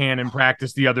Gatorade can in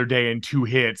practice the other day in 2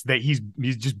 hits. That he's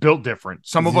just built different.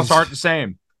 Some of us aren't the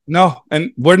same. No,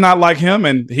 and we're not like him,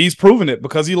 and he's proven it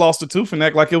because he lost a tooth and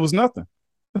act like it was nothing.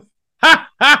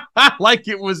 Like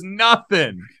it was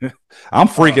nothing. I'm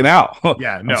freaking out.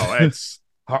 Yeah, no, it's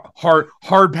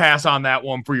hard pass on that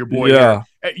one for your boy. Yeah.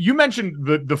 Here. You mentioned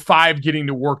the five getting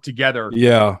to work together.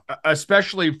 Yeah.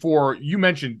 Especially you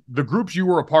mentioned the groups you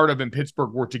were a part of in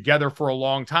Pittsburgh were together for a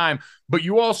long time, but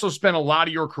you also spent a lot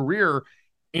of your career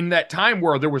in that time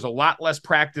where there was a lot less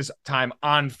practice time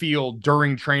on field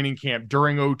during training camp,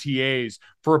 during OTAs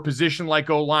for a position like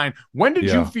O-line. When did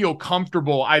you feel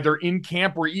comfortable either in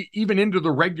camp or even into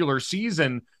the regular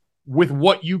season with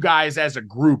what you guys as a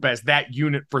group, as that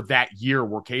unit for that year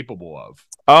were capable of?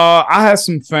 I had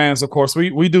some fans, of course.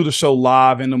 We do the show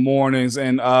live in the mornings,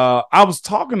 and I was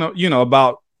talking to,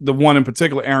 about the one in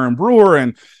particular, Aaron Brewer,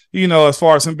 and, as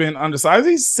far as him being undersized,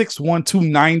 he's 6'1",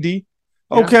 290.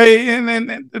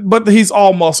 Okay, but he's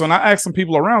all muscle. And I asked some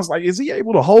people around, like, is he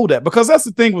able to hold that? Because that's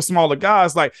the thing with smaller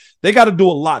guys, like they got to do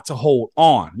a lot to hold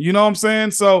on. You know what I'm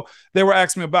saying? So they were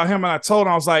asking me about him, and I told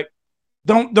him, I was like,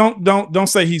 don't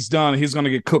say he's done. He's going to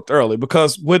get cooked early,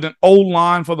 because with an old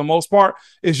line, for the most part,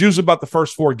 it's usually about the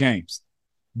first 4 games.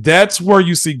 That's where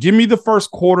you see, give me the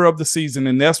first quarter of the season,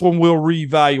 and that's when we'll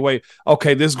reevaluate.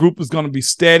 Okay, this group is going to be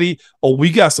steady, or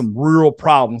we got some real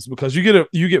problems, because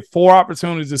you get 4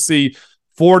 opportunities to see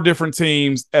 4 different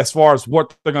teams as far as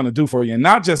what they're going to do for you. And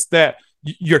not just that,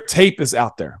 your tape is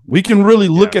out there. We can really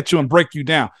look at you and break you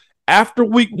down. After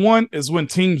week 1 is when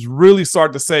teams really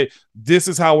start to say, this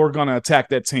is how we're going to attack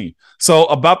that team. So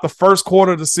about the first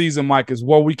quarter of the season, Mike, is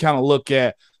where we kind of look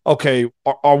at, okay,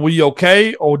 are we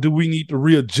okay, or do we need to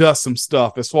readjust some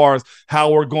stuff as far as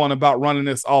how we're going about running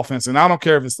this offense? And I don't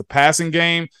care if it's the passing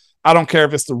game. I don't care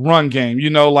if it's the run game.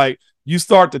 You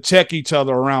start to check each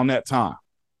other around that time.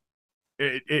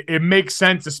 It makes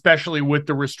sense, especially with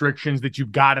the restrictions that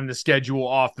you've got in the schedule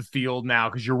off the field now,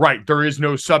 because you're right, there is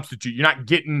no substitute. You're not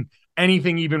getting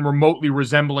anything even remotely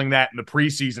resembling that in the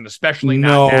preseason, especially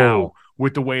not now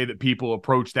with the way that people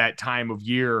approach that time of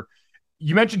year.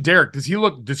 You mentioned Derek. Does he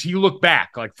look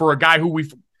back like for a guy who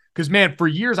because man, for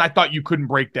years I thought you couldn't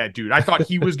break that dude. I thought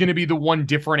he was going to be the one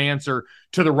different answer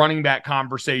to the running back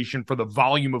conversation for the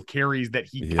volume of carries that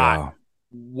he got.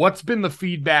 What's been the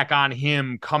feedback on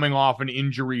him coming off an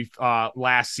injury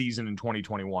last season in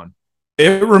 2021?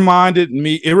 It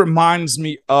reminds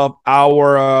me of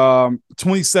our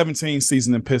 2017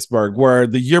 season in Pittsburgh, where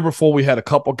the year before we had a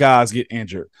couple guys get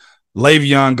injured.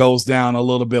 Le'Veon goes down a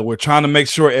little bit. We're trying to make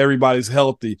sure everybody's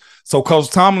healthy. So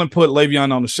Coach Tomlin put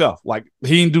Le'Veon on the shelf. Like,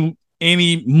 he didn't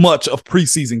do much of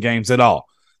preseason games at all.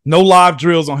 No live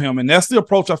drills on him. And that's the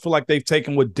approach I feel like they've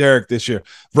taken with Derek this year.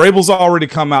 Vrabel's already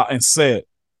come out and said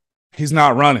he's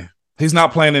not running. He's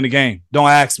not playing in the game. Don't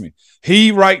ask me.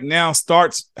 He right now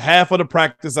starts half of the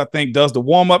practice, I think, does the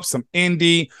warm-up, some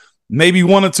indie, maybe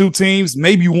 1 or 2 teams,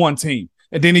 maybe 1 team.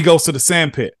 And then he goes to the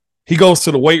sand pit. He goes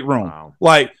to the weight room. Wow.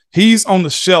 Like, he's on the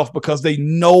shelf because they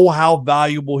know how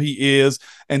valuable he is.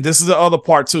 And this is the other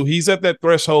part, too. He's at that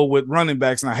threshold with running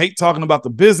backs. And I hate talking about the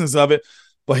business of it,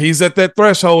 but he's at that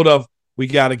threshold of, we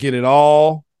got to get it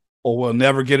all or we'll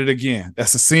never get it again. That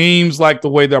seems like the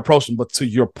way they're approaching. But to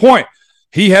your point,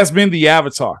 he has been the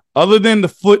avatar. Other than the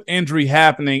foot injury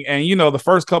happening and, the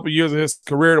first couple of years of his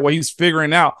career, the way he's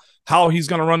figuring out how he's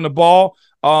going to run the ball,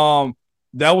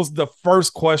 that was the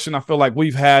first question I feel like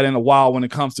we've had in a while when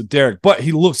it comes to Derek. But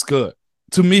he looks good.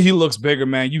 To me, he looks bigger,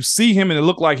 man. You see him, and it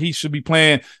looked like he should be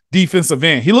playing defensive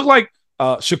end. He looked like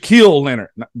Shaquille Leonard,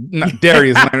 not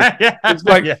Darius Leonard. It's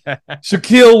like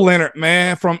Shaquille Leonard,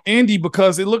 man, from Indy,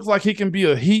 because it looks like he can be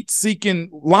a heat-seeking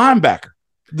linebacker.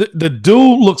 The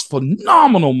dude looks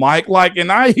phenomenal, Mike.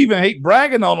 And I even hate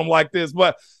bragging on him like this,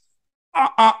 but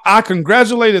I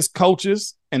congratulate his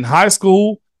coaches in high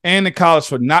school and in college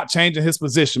for not changing his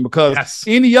position, because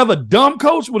any other dumb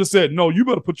coach would have said, no, you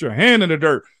better put your hand in the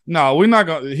dirt. No, we're not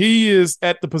going to. He is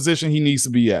at the position he needs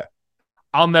to be at.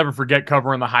 I'll never forget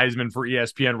covering the Heisman for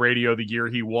ESPN Radio the year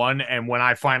he won. And when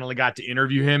I finally got to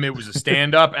interview him, it was a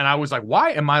stand-up. And I was like,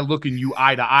 why am I looking you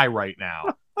eye to eye right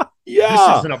now? Yeah.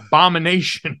 This is an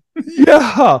abomination.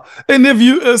 Yeah. And if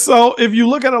you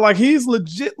look at it, like, he's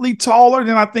legitly taller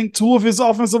than I think two of his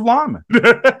offensive linemen.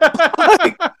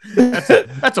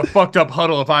 That's a fucked up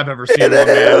huddle if I've ever seen one,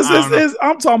 man.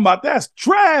 I'm talking about that's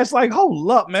trash. Like, hold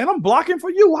up, man. I'm blocking for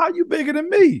you. How you bigger than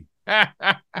me?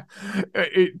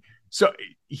 So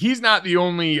he's not the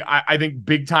only, I think,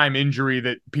 big-time injury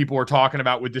that people are talking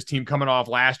about with this team coming off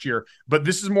last year, but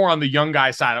this is more on the young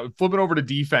guy side. Flipping over to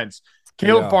defense,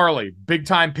 Caleb Farley,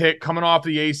 big-time pick, coming off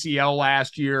the ACL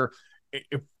last year.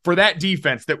 For that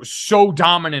defense that was so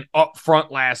dominant up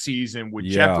front last season with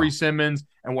Jeffrey Simmons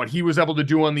and what he was able to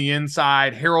do on the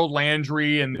inside, Harold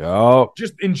Landry, and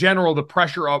just in general, the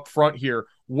pressure up front here.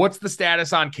 What's the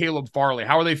status on Caleb Farley?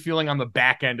 How are they feeling on the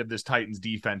back end of this Titans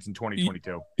defense in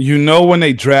 2022? When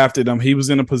they drafted him, he was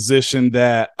in a position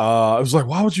that it was like,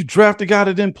 why would you draft a guy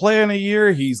that didn't play in a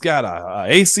year? He's got a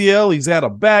ACL. He's had a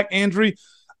back injury.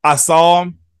 I saw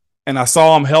him, and I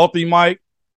saw him healthy, Mike.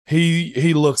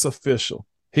 He looks official.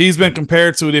 He's been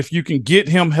compared to it. If you can get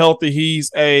him healthy, he's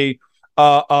a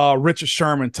Richard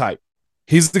Sherman type.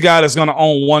 He's the guy that's going to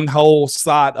own one whole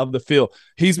side of the field.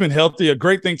 He's been healthy. A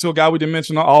great thing to a guy we didn't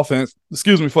mention on offense,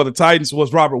 for the Titans,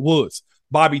 was Robert Woods,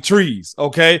 Bobby Trees.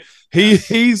 Okay.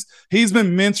 He's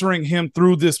been mentoring him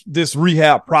through this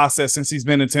rehab process since he's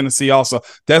been in Tennessee. Also,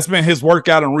 that's been his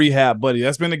workout and rehab buddy.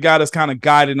 That's been the guy that's kind of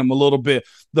guided him a little bit.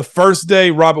 The first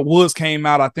day Robert Woods came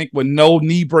out, I think, with no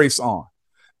knee brace on,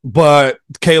 but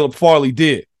Caleb Farley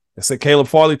did. I said Caleb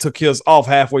Farley took his off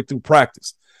halfway through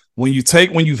practice. When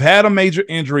you've had a major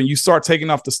injury and you start taking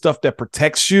off the stuff that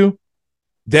protects you,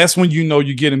 that's when you know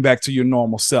you're getting back to your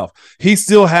normal self. He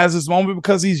still has his moment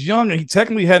because he's young and he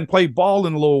technically hadn't played ball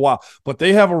in a little while, but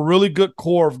they have a really good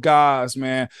core of guys,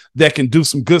 man, that can do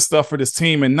some good stuff for this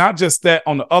team. And not just that,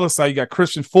 on the other side, you got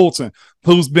Christian Fulton,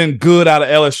 who's been good out of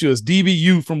LSU as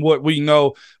DBU from what we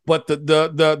know. But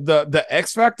the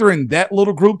X factor in that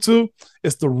little group too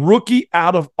is the rookie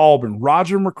out of Auburn,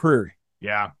 Roger McCreary.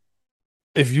 Yeah.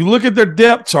 If you look at their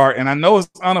depth chart, and I know it's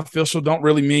unofficial, don't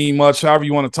really mean much, however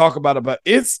you want to talk about it, but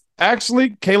it's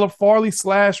actually Caleb Farley /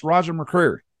 Roger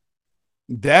McCreary.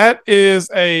 That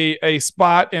is a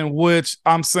spot in which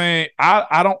I'm saying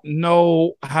I don't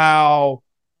know how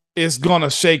it's going to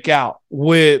shake out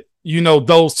with,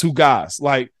 those two guys.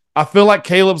 Like, I feel like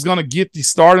Caleb's going to get the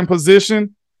starting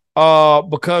position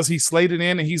because he's slated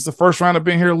in and he's the first round. I've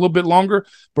been here a little bit longer,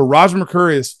 but Roger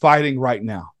McCreary is fighting right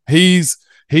now. He's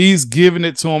giving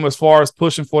it to him as far as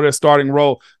pushing for their starting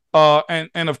role.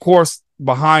 And of course,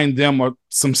 behind them are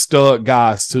some stud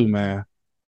guys too, man.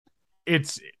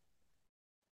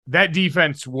 That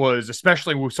defense was,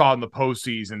 especially we saw in the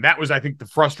postseason, that was, I think, the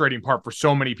frustrating part for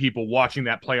so many people watching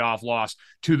that playoff loss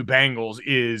to the Bengals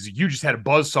is you just had a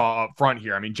buzzsaw up front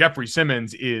here. I mean, Jeffrey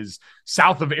Simmons is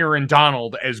south of Aaron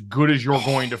Donald, as good as you're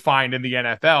going to find in the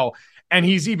NFL. And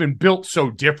he's even built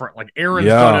so different. Like, Aaron's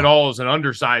done it all as an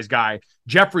undersized guy.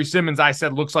 Jeffrey Simmons, I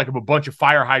said, looks like if a bunch of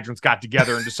fire hydrants got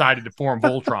together and decided to form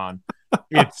Voltron.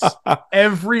 It's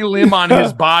every limb on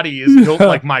his body is built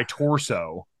like my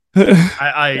torso. With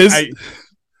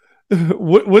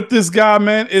this guy,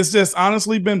 man, it's just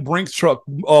honestly been Brink's truck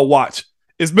watch.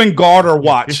 It's been Garter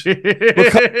watch.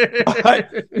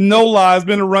 No lie, it's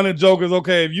been a running joke. Is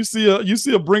okay if you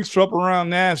see a Brinks truck around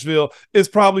Nashville, it's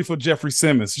probably for Jeffrey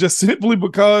Simmons, just simply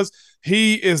because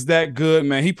he is that good,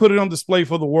 man. He put it on display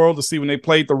for the world to see when they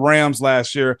played the Rams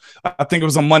last year. I think it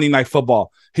was on Monday Night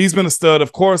Football. He's been a stud.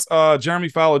 Of course, Jeremy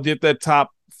Fowler did that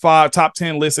top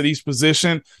 10 list at each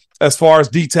position as far as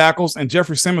D tackles, and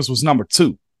Jeffrey Simmons was number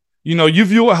 2. You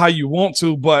view it how you want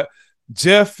to, but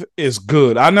Jeff is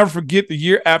good. I never forget the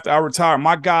year after I retired,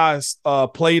 my guys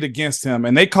played against him,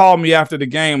 and they called me after the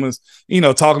game, was,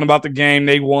 talking about the game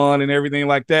they won and everything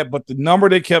like that. But the number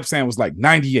they kept saying was like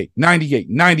 98, 98,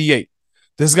 98.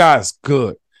 This guy's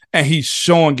good, and he's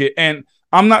showing it. And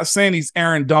I'm not saying he's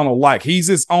Aaron Donald-like. He's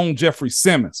his own Jeffrey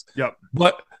Simmons. Yep.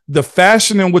 But the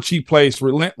fashion in which he plays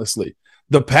relentlessly,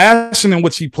 the passion in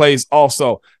which he plays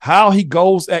also, how he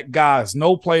goes at guys,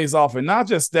 no plays off. And not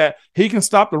just that, he can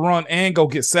stop the run and go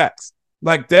get sacks.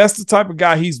 Like, that's the type of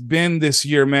guy he's been this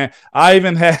year, man. I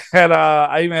even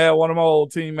had one of my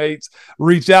old teammates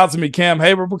reach out to me, Cam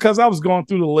Haber, because I was going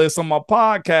through the list on my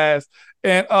podcast,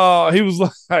 and he was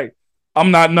like, he said,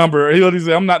 I'm not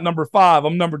number 5,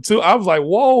 I'm number 2. I was like,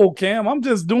 whoa, Cam, I'm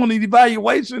just doing the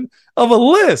evaluation of a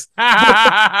list.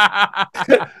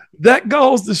 That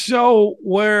goes to show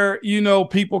where,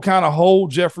 people kind of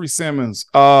hold Jeffrey Simmons,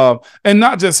 and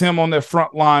not just him on that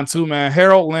front line too, man.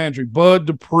 Harold Landry, Bud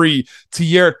Dupree,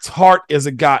 Tierre Tart is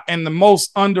a guy. And the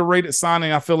most underrated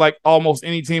signing I feel like almost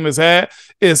any team has had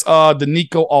is the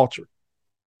Nico Ultra.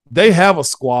 They have a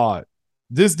squad.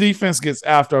 This defense gets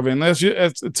after it. Unless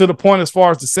to the point as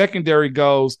far as the secondary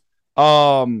goes,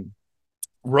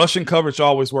 rushing coverage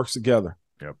always works together.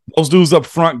 Yep. Those dudes up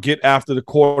front get after the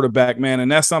quarterback, man,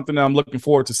 and that's something that I'm looking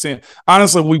forward to seeing.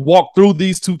 Honestly, we walk through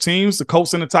these two teams, the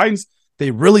Colts and the Titans,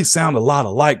 they really sound a lot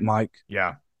alike, Mike.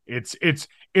 Yeah, it's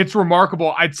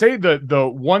remarkable. I'd say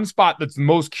the one spot that's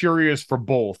most curious for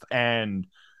both, and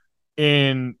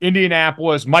in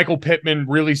Indianapolis, Michael Pittman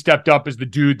really stepped up as the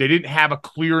dude. They didn't have a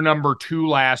clear number 2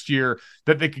 last year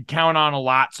that they could count on a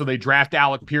lot, so they draft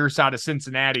Alec Pierce out of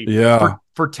Cincinnati. Yeah.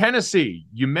 For Tennessee,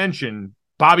 you mentioned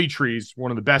Bobby Trees, one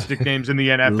of the best nicknames in the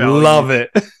NFL. Love it.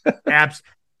 Apps,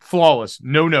 flawless,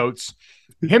 no notes.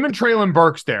 Him and Traylon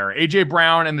Burks there. A.J.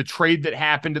 Brown and the trade that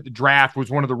happened at the draft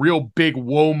was one of the real big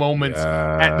whoa moments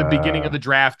at the beginning of the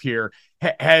draft here.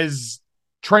 Has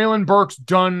Traylon Burks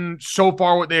done so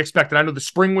far what they expected? I know the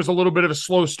spring was a little bit of a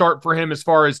slow start for him as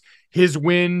far as his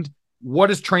wind.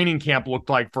 What has training camp looked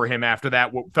like for him after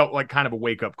that? What felt like kind of a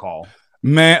wake-up call?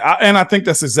 Man, I think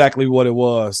that's exactly what it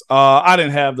was. I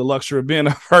didn't have the luxury of being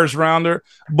a first rounder,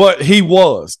 but he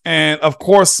was. And of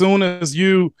course, soon as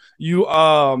you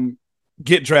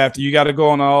get drafted, you got to go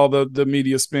on all the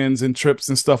media spins and trips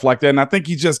and stuff like that. And I think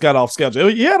he just got off schedule.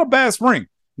 He had a bad spring.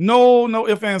 No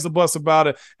ifs, ands, or buts about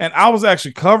it. And I was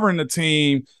actually covering the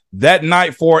team that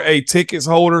night for a tickets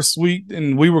holder suite,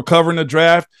 and we were covering the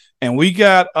draft. And we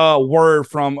got a word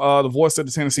from the voice of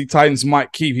the Tennessee Titans,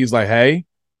 Mike Keefe. He's like, hey,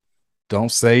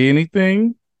 don't say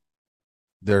anything.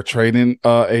 They're trading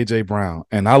A.J. Brown.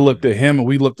 And I looked at him and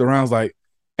we looked around, like,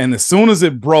 and as soon as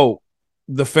it broke,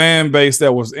 the fan base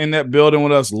that was in that building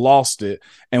with us lost it.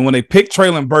 And when they picked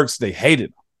Traylon Burks, they hated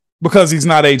him because he's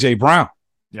not A.J. Brown.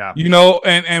 Yeah.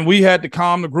 And we had to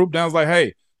calm the group down. I was like,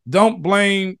 hey, don't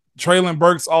blame Traylon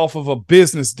Burks off of a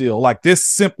business deal. Like, this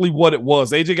simply what it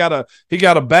was. AJ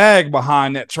got a bag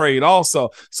behind that trade also.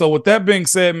 So with that being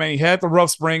said, man, he had the rough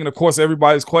spring, and of course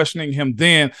everybody's questioning him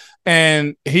then,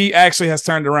 and he actually has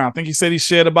turned around. I think he said he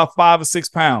shed about 5 or 6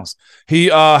 pounds. He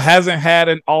hasn't had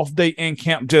an off day in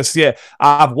camp just yet.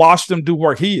 I've watched him do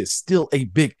work. He is still a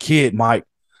big kid, Mike.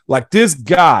 Like, this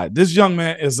young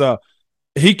man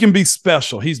he can be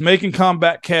special. He's making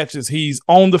comeback catches. He's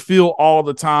on the field all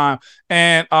the time,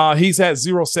 and he's had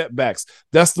 0 setbacks.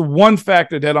 That's the one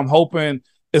factor that I'm hoping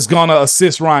is going to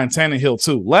assist Ryan Tannehill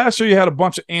too. Last year, you had a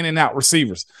bunch of in and out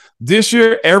receivers. This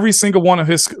year, every single one of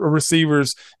his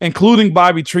receivers, including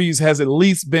Bobby Trees, has at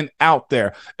least been out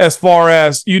there, as far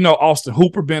as, Austin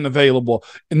Hooper being available,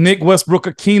 Nick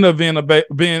Westbrook-Akina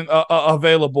being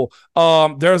available.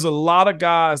 There's a lot of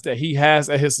guys that he has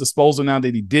at his disposal now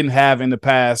that he didn't have in the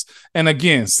past. And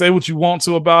again, say what you want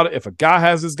to about it. If a guy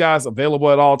has his guys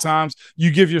available at all times, you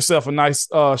give yourself a nice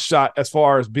shot as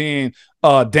far as being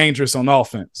dangerous on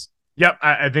offense. Yep,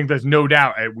 I think there's no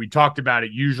doubt. We talked about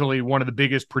it. Usually one of the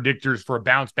biggest predictors for a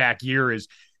bounce back year is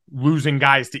losing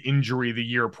guys to injury the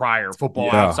year prior.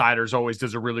 Football Outsiders always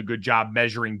does a really good job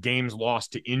measuring games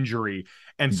lost to injury.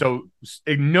 And so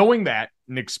knowing that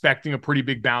and expecting a pretty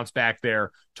big bounce back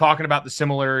there, talking about the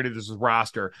similarity of this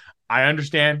roster, I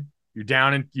understand you're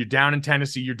down in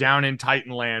Tennessee, you're down in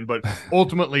Titanland, but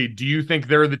ultimately, do you think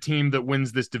they're the team that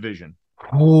wins this division?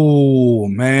 Oh,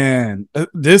 man.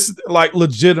 This, like,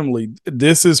 legitimately,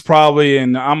 this is probably,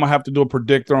 and I'm going to have to do a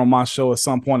predictor on my show at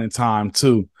some point in time,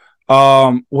 too.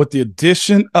 With the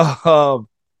addition of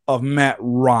Matt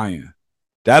Ryan,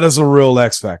 that is a real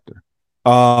X factor.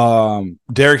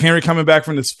 Derrick Henry coming back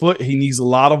from his foot, he needs a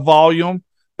lot of volume.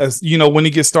 As you know, when he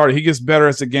gets started, he gets better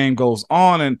as the game goes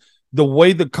on. And the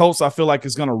way the Colts, I feel like,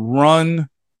 is going to run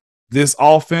this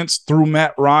offense through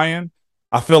Matt Ryan,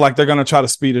 I feel like they're going to try to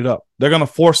speed it up. They're going to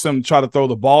force them to try to throw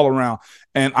the ball around.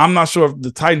 And I'm not sure if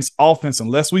the Titans offense,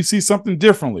 unless we see something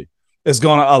differently, is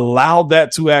going to allow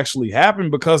that to actually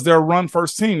happen because they're a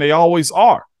run-first team. They always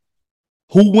are.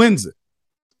 Who wins it?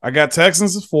 I got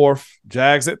Texans at 4th,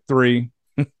 Jags at 3.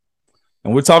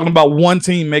 And we're talking about one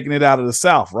team making it out of the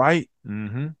South, right?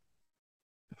 Mm-hmm.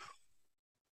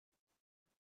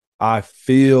 I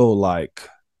feel like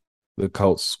the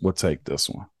Colts will take this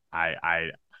one.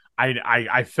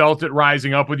 I felt it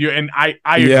rising up with you, and I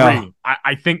agree. Yeah.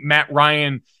 I think Matt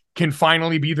Ryan can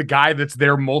finally be the guy that's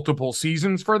there multiple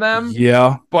seasons for them.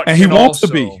 Yeah, but and he wants to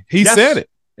be. He said it.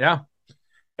 Yeah.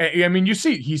 I mean, you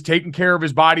see, he's taking care of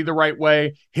his body the right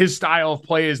way. His style of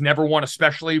play is never one,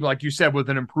 especially, like you said, with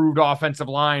an improved offensive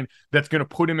line that's going to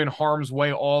put him in harm's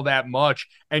way all that much.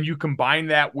 And you combine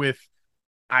that with,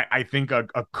 I think, a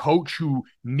coach who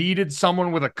needed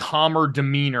someone with a calmer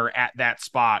demeanor at that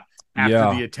spot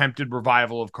after the attempted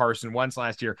revival of Carson Wentz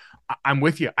last year. I'm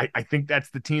with you. I think that's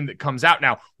the team that comes out.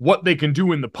 Now, what they can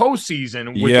do in the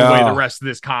postseason with the way the rest of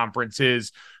this conference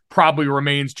is probably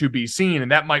remains to be seen,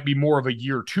 and that might be more of a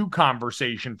year 2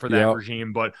 conversation for that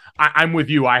regime, but I'm with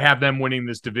you. I have them winning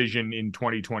this division in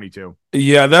 2022.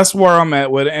 Yeah, that's where I'm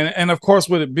at with it. And of course,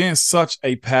 with it being such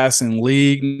a passing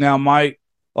league now, Mike,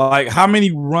 like how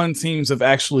many run teams have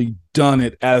actually done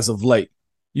it as of late?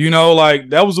 You know,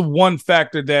 like that was the one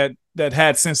factor that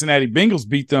had Cincinnati Bengals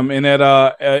beat them in that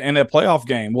playoff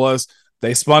game was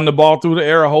they spun the ball through the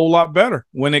air a whole lot better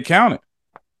when it counted.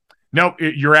 No,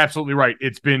 you're absolutely right.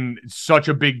 It's been such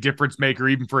a big difference maker,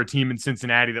 even for a team in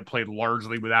Cincinnati that played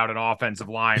largely without an offensive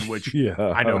line, which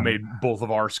I know made both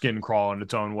of our skin crawl in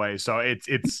its own way. So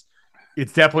it's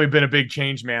definitely been a big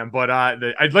change, man. But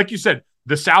like you said,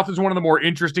 the South is one of the more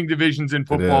interesting divisions in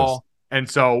football. And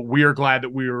so we are glad that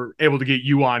we were able to get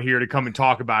you on here to come and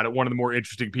talk about it. One of the more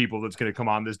interesting people that's going to come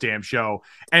on this damn show.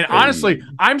 And honestly,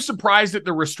 I'm surprised at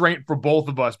the restraint for both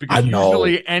of us because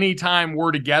usually anytime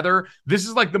we're together, this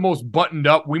is like the most buttoned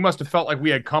up. We must have felt like we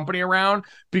had company around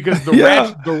because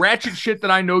the ratchet shit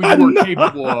that I know you are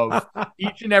capable of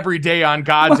each and every day on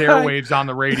God's airwaves on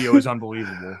the radio is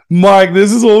unbelievable. Mike,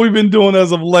 this is what we've been doing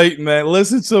as of late, man.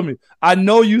 Listen to me. I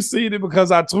know you seen it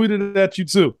because I tweeted it at you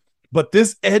too. But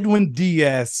this Edwin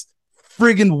Diaz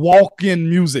friggin' walk-in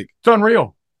music. It's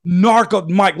unreal. Narco,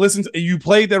 Mike, listen, you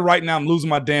played that right now. I'm losing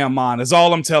my damn mind. That's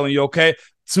all I'm telling you, okay?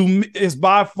 To me, it's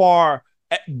by far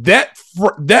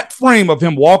that frame of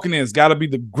him walking in has got to be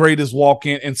the greatest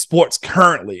walk-in in sports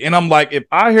currently. And I'm like, if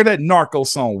I hear that Narco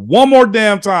song one more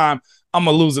damn time, I'm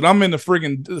going to lose it. I'm in the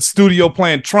friggin' studio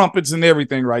playing trumpets and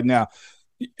everything right now.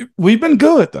 We've been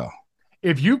good, though.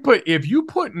 If you put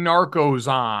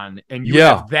Narcos on and you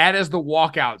have that as the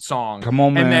walkout song, come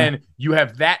on, man. And then you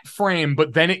have that frame,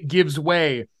 but then it gives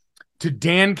way to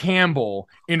Dan Campbell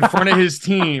in front of his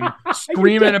team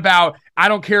screaming about, I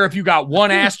don't care if you got one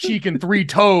ass cheek and 3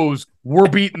 toes, we're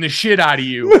beating the shit out of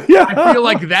you. I feel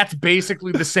like that's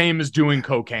basically the same as doing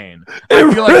cocaine.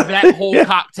 I feel like that whole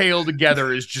cocktail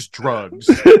together is just drugs.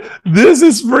 This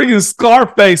is freaking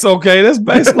Scarface, okay? That's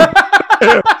basically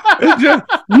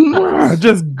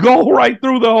just go right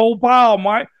through the whole pile,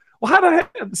 Mike. Well, how the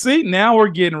heck? See, now we're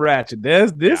getting ratchet.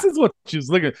 This is what you was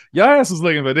looking. Your ass was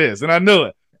looking for this, and I knew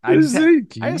it. I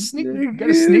gotta sneak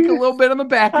a little bit on the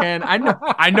back end.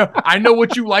 I know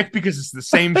what you like because it's the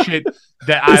same shit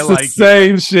that I like.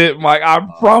 Same shit, Mike. I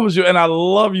promise you, and I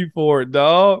love you for it,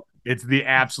 dog. It's the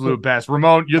absolute best.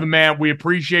 Ramon, you're the man. We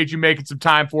appreciate you making some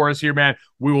time for us here, man.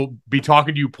 We will be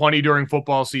talking to you plenty during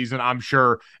football season, I'm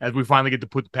sure, as we finally get to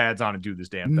put the pads on and do this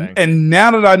damn thing. And now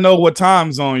that I know what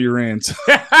time zone you're in,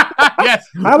 yes,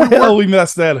 how the hell we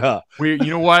messed that up? You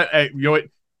know what?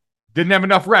 Didn't have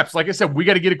enough reps. Like I said, we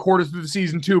got to get a quarter through the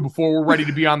season too before we're ready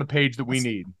to be on the page that we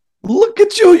need. Look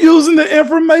at you using the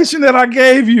information that I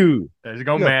gave you. There you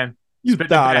go, man. You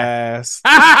thought ass.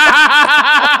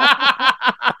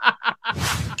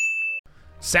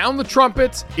 Sound the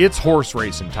trumpets, it's horse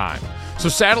racing time. So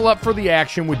saddle up for the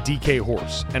action with DK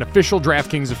Horse, an official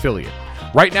DraftKings affiliate.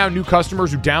 Right now, new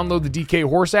customers who download the DK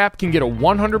Horse app can get a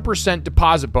 100%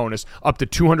 deposit bonus up to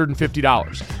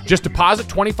 $250. Just deposit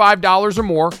 $25 or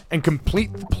more and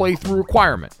complete the playthrough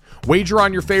requirement. Wager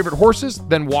on your favorite horses,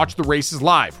 then watch the races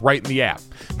live right in the app.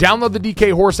 Download the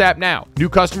DK Horse app now. New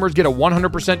customers get a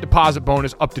 100% deposit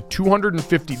bonus up to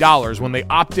 $250 when they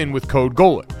opt in with code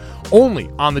GOLIT. Only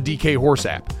on the DK Horse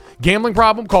app. Gambling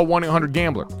problem? Call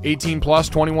 1-800-GAMBLER. 18 plus,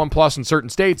 21 plus in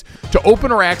certain states to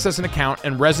open or access an account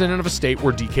and resident of a state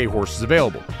where DK Horse is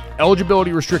available.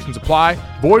 Eligibility restrictions apply.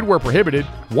 Void where prohibited.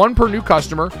 One per new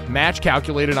customer. Match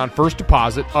calculated on first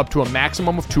deposit up to a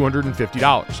maximum of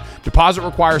 $250. Deposit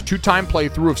requires 2-time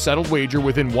playthrough of settled wager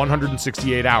within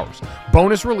 168 hours.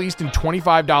 Bonus released in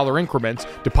 $25 increments.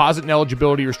 Deposit and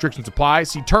eligibility restrictions apply.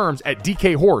 See terms at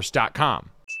dkhorse.com.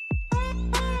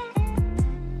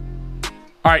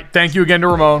 All right, thank you again to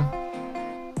Ramon.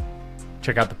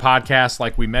 Check out the podcast,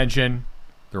 like we mentioned,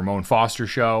 the Ramon Foster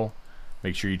Show.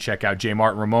 Make sure you check out J.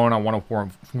 Martin Ramon on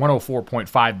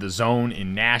 104.5 The Zone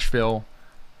in Nashville.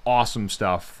 Awesome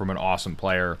stuff from an awesome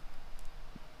player.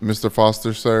 Mr.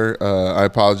 Foster, sir, I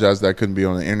apologize that I couldn't be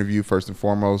on the interview first and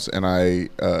foremost, and I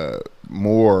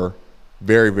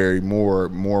very more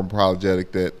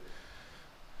apologetic that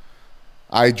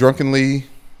I drunkenly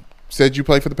said you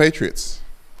play for the Patriots.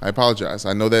 I apologize.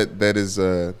 I know that's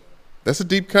a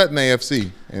deep cut in the AFC,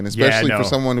 and especially for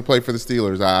someone who played for the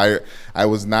Steelers. I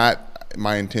was not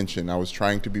my intention. I was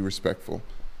trying to be respectful.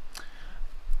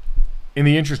 In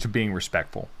the interest of being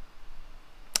respectful,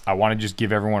 I want to just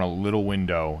give everyone a little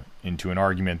window into an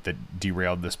argument that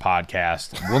derailed this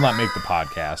podcast. Will not make the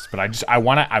podcast, but I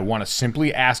want to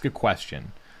simply ask a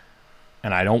question,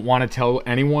 and I don't want to tell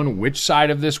anyone which side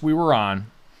of this we were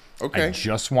on. Okay. I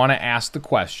just want to ask the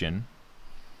question.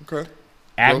 Okay.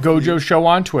 At Gojo Show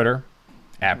on Twitter,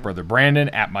 at Brother Brandon,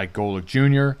 at Mike Golick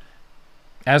Jr.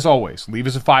 As always, leave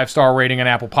us a 5-star rating on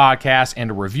Apple Podcasts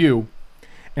and a review.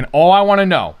 And all I want to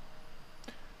know,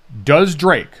 does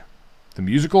Drake, the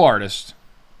musical artist,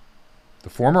 the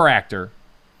former actor,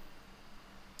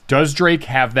 does Drake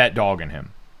have that dog in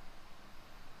him?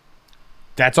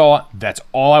 That's all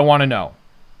I want to know.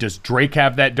 Does Drake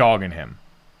have that dog in him?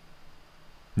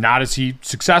 Not is he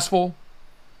successful?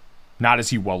 Not is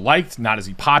he well-liked? Not is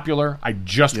he popular? I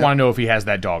just want to know if he has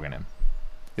that dog in him.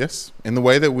 Yes, in the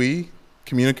way that we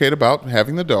communicate about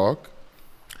having the dog.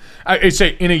 I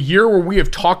say, in a year where we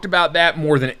have talked about that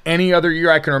more than any other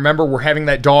year I can remember, where having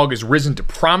that dog has risen to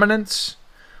prominence.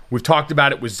 We've talked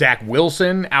about it with Zach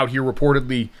Wilson out here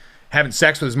reportedly having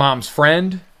sex with his mom's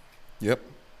friend. Yep.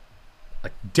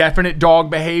 Like definite dog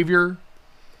behavior.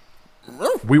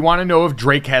 We want to know if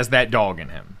Drake has that dog in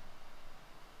him.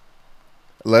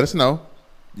 Let us know.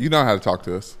 You know how to talk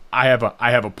to us. I have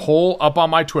a poll up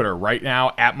on my Twitter right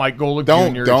now at Mike Golick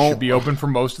Jr. It should be open for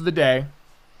most of the day.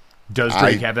 Does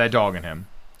Drake have that dog in him?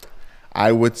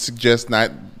 I would suggest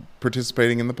not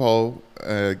participating in the poll.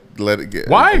 Let it get.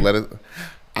 Why? Let it.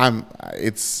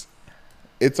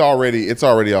 It's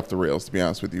already off the rails, to be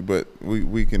honest with you. But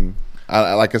we can.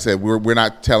 Like I said, we're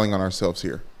not telling on ourselves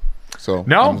here. So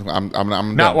no, I'm not.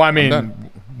 Done. Well, I mean, I'm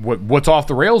done. What's off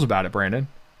the rails about it, Brandon?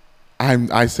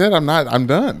 I said I'm not. I'm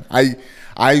done.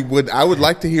 I would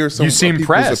like to hear some people's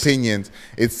pressed. opinions.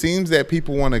 It seems that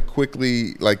people want to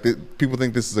quickly people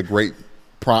think this is a great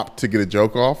prompt to get a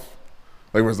joke off.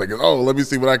 Like where it's like, oh, let me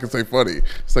see what I can say funny.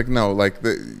 It's like no,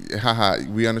 haha.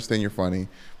 We understand you're funny.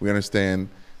 We understand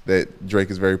that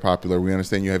Drake is very popular. We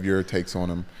understand you have your takes on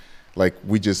him. Like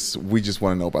we just want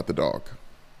to know about the dog.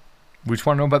 We just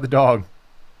want to know about the dog.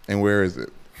 And where is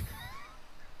it?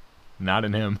 Not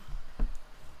in him.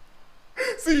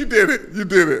 See, you did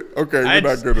it. Okay, we're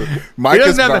not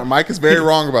gonna. Mike is very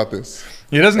wrong about this.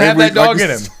 He doesn't have that dog in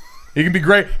him. He can be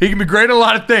great. He can be great at a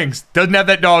lot of things. Doesn't have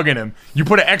that dog in him. You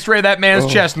put an X-ray of that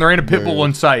man's chest, and there ain't a pit bull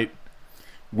in sight.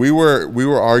 We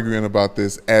were arguing about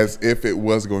this as if it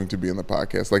was going to be in the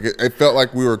podcast. Like it felt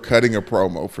like we were cutting a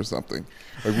promo for something.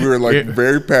 Like we were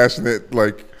very passionate.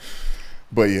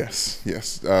 But yes.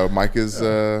 Mike is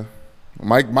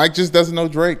Mike just doesn't know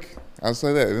Drake. I'll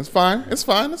say that. It's fine.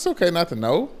 It's okay not to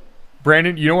know.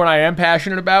 Brandon, you know what I am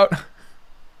passionate about?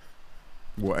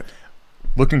 What?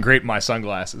 Looking great in my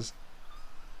sunglasses.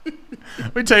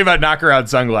 Let me tell you about knockaround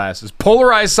sunglasses.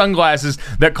 Polarized sunglasses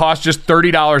that cost just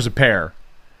 $30 a pair.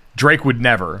 Drake would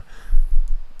never.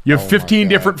 You have 15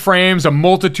 different frames, a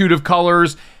multitude of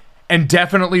colors, and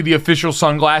definitely the official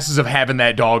sunglasses of having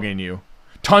that dog in you.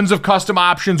 Tons of custom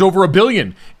options, over 1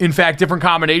 billion. In fact, different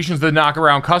combinations of the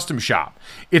Knockaround Custom Shop.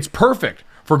 It's perfect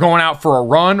for going out for a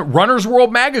run. Runner's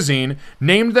World Magazine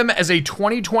named them as a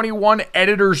 2021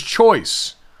 Editor's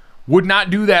Choice. Would not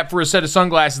do that for a set of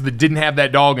sunglasses that didn't have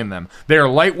that dog in them. They are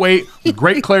lightweight, with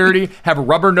great clarity, have a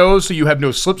rubber nose so you have no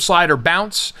slip, slide, or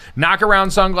bounce.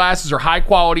 Knockaround sunglasses are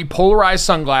high-quality, polarized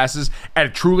sunglasses at a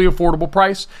truly affordable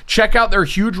price. Check out their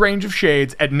huge range of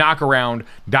shades at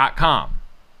knockaround.com.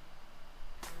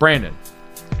 Brandon,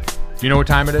 do you know what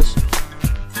time it is?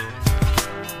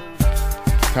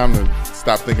 Time to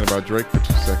stop thinking about Drake for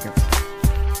 2 seconds.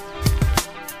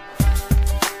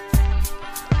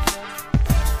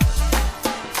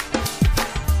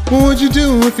 What would you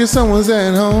do if your son was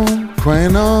at home,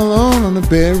 crying all alone on the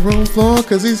bedroom floor,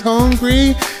 cause he's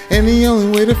hungry, and the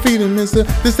only way to feed him is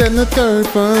this, that, and the third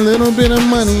for a little bit of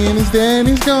money, and his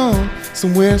daddy's gone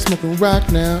somewhere smoking rock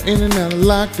now, in and out of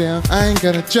lockdown. I ain't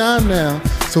got a job now,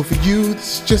 so for you,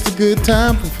 this is just a good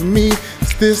time, but for me,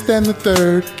 it's this, that, and the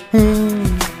third.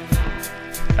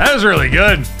 That was really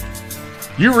good.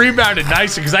 You rebounded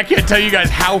nicely because I can't tell you guys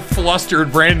how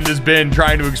flustered Brandon has been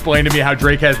trying to explain to me how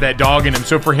Drake has that dog in him.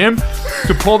 So for him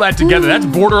to pull that together, that's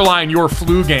borderline your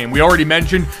flu game. We already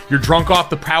mentioned you're drunk off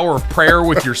the power of prayer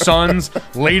with your sons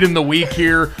late in the week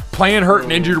here, playing hurt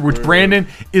and injured, which Brandon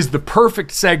is the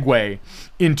perfect segue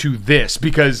into this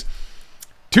because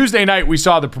Tuesday night we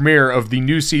saw the premiere of the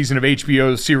new season of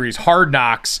HBO's series Hard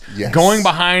Knocks, going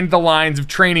behind the lines of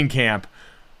training camp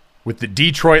with the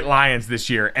Detroit Lions this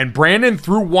year. And Brandon,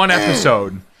 through one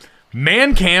episode,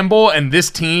 Man Campbell and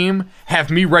this team have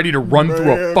me ready to run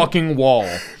through a fucking wall.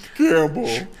 Campbell.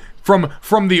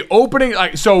 From the opening,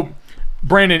 so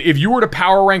Brandon, if you were to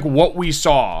power rank what we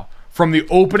saw from the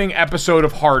opening episode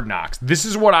of Hard Knocks, this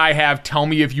is what I have. Tell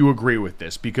me if you agree with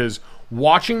this, because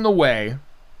watching the way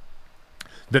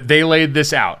that they laid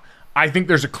this out, I think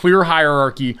there's a clear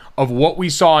hierarchy of what we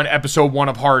saw in episode 1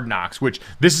 of Hard Knocks, which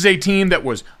this is a team that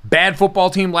was bad football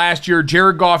team last year.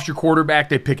 Jared Goff's your quarterback.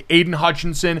 They pick Aiden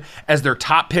Hutchinson as their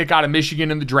top pick out of Michigan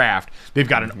in the draft. They've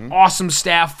got an awesome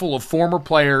staff full of former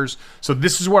players. So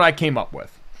this is what I came up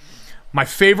with. My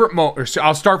favorite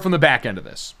I'll start from the back end of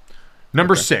this.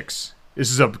 Number 6. This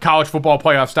is a college football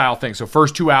playoff style thing. So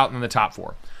first 2 out and then the top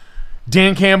 4.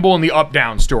 Dan Campbell and the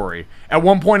up-down story. At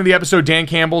one point in the episode, Dan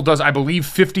Campbell does, I believe,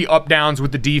 50 up-downs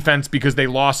with the defense because they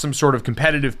lost some sort of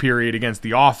competitive period against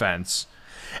the offense,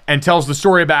 and tells the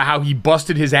story about how he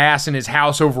busted his ass in his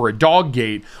house over a dog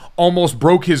gate, almost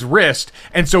broke his wrist,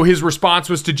 and so his response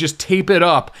was to just tape it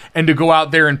up and to go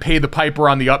out there and pay the piper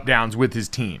on the up-downs with his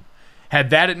team. Had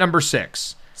that at number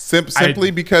 6. Simply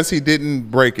because he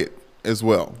didn't break it as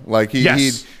well. Like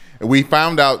we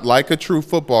found out, like a true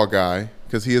football guy,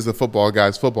 because he is a football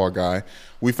guy.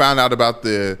 We found out about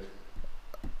I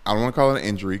don't want to call it an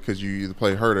injury because you either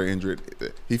play hurt or injured.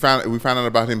 We found out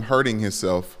about him hurting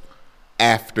himself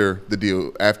after the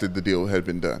deal had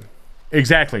been done.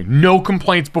 Exactly. No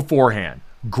complaints beforehand.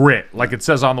 Grit, like it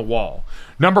says on the wall.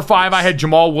 Number 5, I had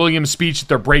Jamal Williams' speech at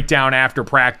their breakdown after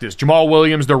practice. Jamal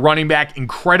Williams, their running back,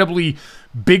 incredibly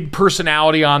big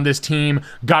personality on this team,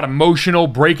 got emotional,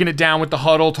 breaking it down with the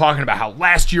huddle, talking about how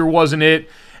last year wasn't it,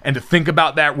 and to think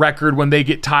about that record when they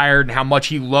get tired and how much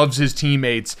he loves his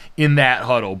teammates in that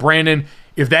huddle. Brandon,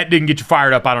 if that didn't get you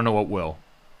fired up, I don't know what will.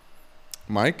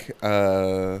 Mike,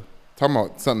 talking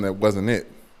about something that wasn't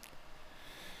it.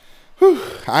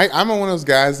 I'm one of those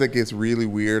guys that gets really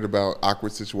weird about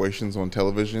awkward situations on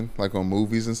television, like on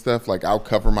movies and stuff. Like, I'll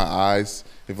cover my eyes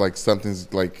if like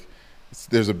something's like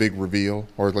there's a big reveal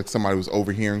or like somebody was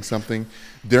overhearing something.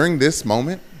 During this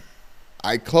moment,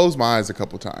 I closed my eyes a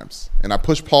couple times and I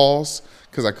pushed pause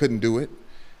because I couldn't do it.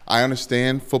 I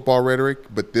understand football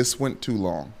rhetoric, but this went too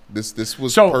long. This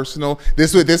was personal.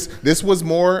 This was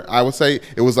more, I would say,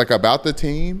 it was like about the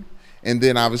team. And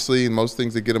then obviously in most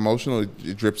things that get emotional,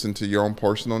 it drips into your own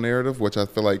personal narrative, which I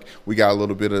feel like we got a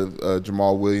little bit of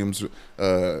Jamal Williams'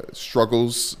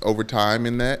 struggles over time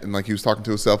in that. And like he was talking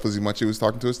to himself as much as he was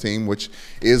talking to his team, which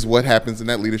is what happens in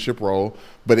that leadership role.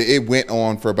 But it went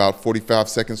on for about 45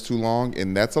 seconds too long,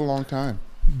 and that's a long time.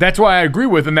 That's why I agree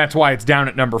with, and that's why it's down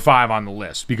at number 5 on the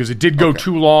list, because it did go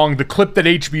too long. The clip that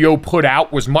HBO put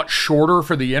out was much shorter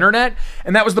for the internet,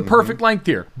 and that was the perfect length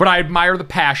here. But I admire the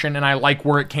passion, and I like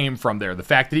where it came from there. The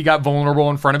fact that he got vulnerable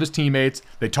in front of his teammates.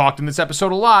 They talked in this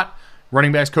episode a lot,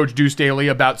 running backs coach Deuce Staley,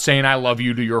 about saying I love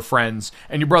you to your friends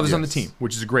and your brothers on the team,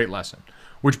 which is a great lesson.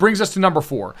 Which brings us to number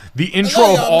 4, the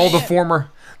intro of all the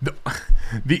former...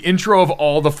 The intro of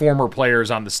all the former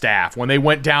players on the staff when they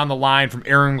went down the line from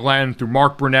Aaron Glenn through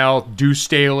Mark Brunell, Deuce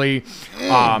Staley,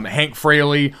 Hank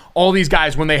Fraley, all these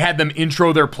guys, when they had them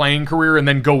intro their playing career and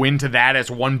then go into that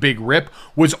as one big rip,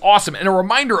 was awesome, and a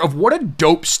reminder of what a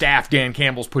dope staff Dan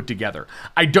Campbell's put together.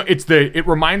 It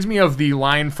reminds me of the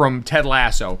line from Ted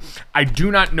Lasso. I do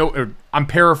not know. I'm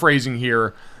paraphrasing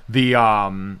here. The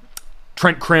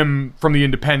Trent Krim from the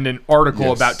Independent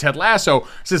article about Ted Lasso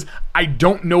says, I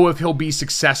don't know if he'll be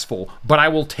successful, but I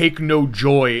will take no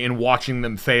joy in watching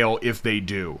them fail if they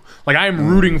do. Like, I am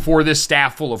rooting for this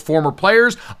staff full of former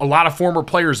players, a lot of former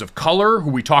players of color, who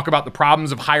we talk about the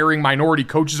problems of hiring minority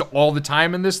coaches all the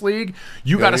time in this league.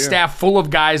 You got a staff full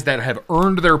of guys that have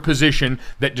earned their position,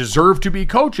 that deserve to be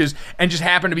coaches, and just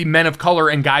happen to be men of color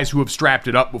and guys who have strapped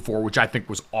it up before, which I think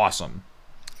was awesome.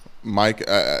 Mike,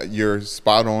 you're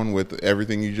spot on with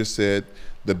everything you just said.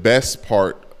 The best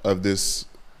part of this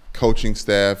coaching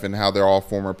staff and how they're all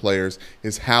former players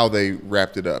is how they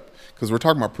wrapped it up. Because we're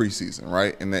talking about preseason,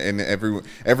 right? And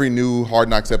every new Hard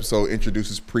Knocks episode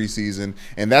introduces preseason,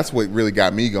 and that's what really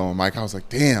got me going, Mike. I was like,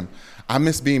 damn, I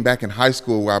miss being back in high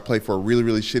school where I played for a really,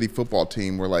 really shitty football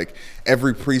team where, like,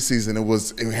 every preseason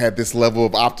it had this level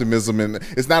of optimism, and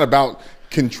it's not about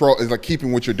control. It's like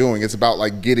keeping what you're doing. It's about,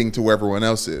 like, getting to where everyone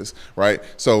else is, right?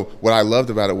 So what I loved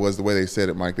about it was the way they said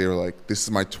it, Mike. They were like, this is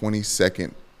my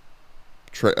 22nd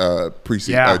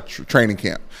preseason training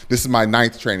camp. This is my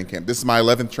 9th training camp. This is my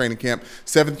 11th training camp,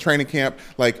 7th training camp.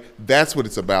 Like, that's what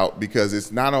it's about, because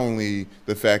it's not only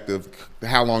the fact of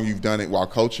how long you've done it while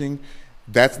coaching.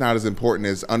 That's not as important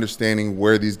as understanding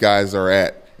where these guys are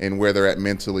at and where they're at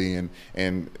mentally.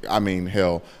 And I mean,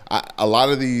 hell, a lot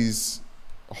of these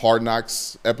Hard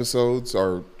Knocks episodes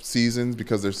or seasons,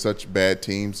 because they're such bad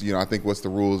teams. You know, I think what's the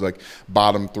rules, like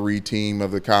bottom 3 team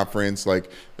of the conference, like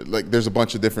there's a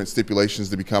bunch of different stipulations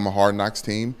to become a Hard Knocks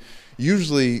team.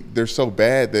 Usually they're so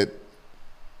bad that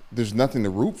there's nothing to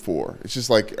root for. It's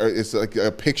like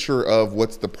a picture of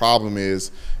what's the problem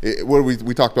is. What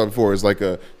we talked about before is like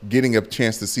getting a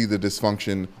chance to see the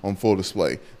dysfunction on full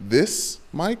display. This,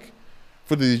 Mike,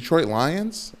 for the Detroit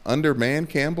Lions under Man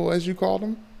Campbell, as you called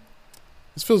him,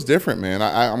 this feels different, man.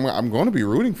 I'm going to be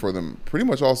rooting for them pretty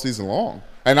much all season long.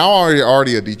 And I'm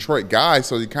already a Detroit guy,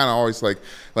 so you kind of always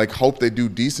like hope they do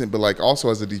decent. But like also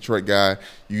as a Detroit guy,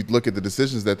 you look at the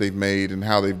decisions that they've made and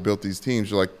how they've built these teams.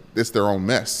 You're like, it's their own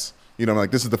mess. You know,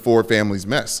 like this is the Ford family's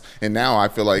mess. And now I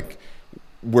feel like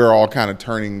we're all kind of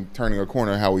turning a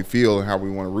corner how we feel and how we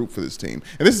want to root for this team.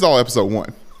 And this is all episode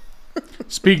 1.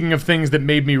 Speaking of things that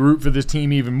made me root for this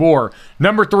team even more,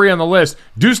 number 3 on the list,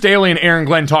 Deuce Staley and Aaron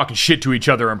Glenn talking shit to each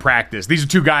other in practice. These are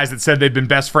 2 guys that said they've been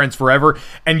best friends forever,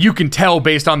 and you can tell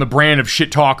based on the brand of shit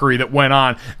talkery that went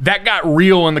on, that got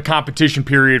real in the competition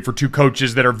period for 2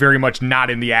 coaches that are very much not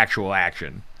in the actual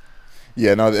action.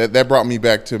 Yeah, no, that brought me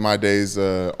back to my days,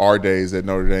 our days at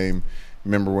Notre Dame.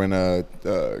 Remember when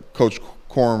Coach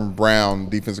Corum Brown,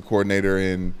 defensive coordinator,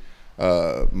 and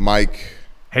Mike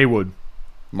Haywood,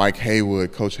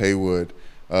 Coach Haywood,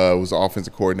 was the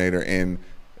offensive coordinator, and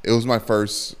it was my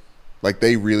first, like,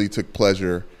 they really took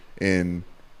pleasure in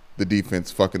the defense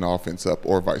fucking the offense up,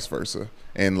 or vice versa.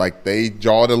 And, like, they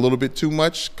jawed a little bit too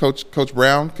much, Coach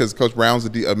Brown, because Coach Brown's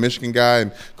a Michigan guy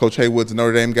and Coach Haywood's a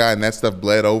Notre Dame guy, and that stuff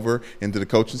bled over into the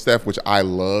coaching staff, which I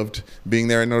loved being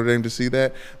there at Notre Dame to see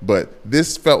that. But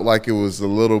this felt like it was a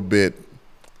little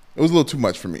too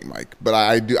much for me, Mike. But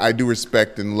I do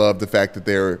respect and love the fact that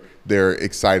they're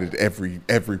excited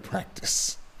every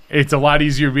practice. It's a lot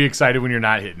easier to be excited when you're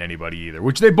not hitting anybody either,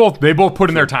 which they both put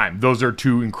in their time. Those are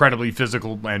 2 incredibly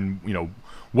physical and, you know,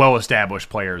 well-established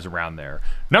players around there.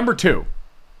 Number 2,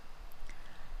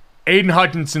 Aiden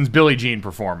Hutchinson's Billie Jean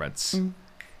performance.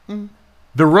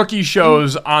 The rookie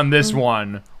shows on this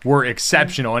one were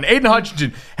exceptional, and Aiden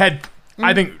Hutchinson had,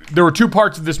 I think there were 2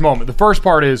 parts of this moment. The first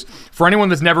part is, for anyone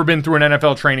that's never been through an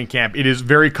NFL training camp, it is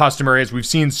very customary, as we've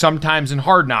seen sometimes in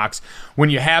Hard Knocks, when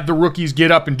you have the rookies get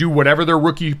up and do whatever their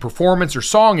rookie performance or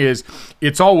song is,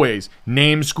 it's always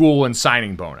name, school, and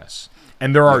signing bonus.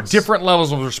 And there are different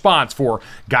levels of response for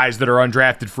guys that are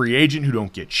undrafted free agent who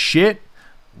don't get shit,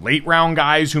 late round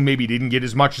guys who maybe didn't get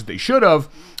as much as they should have,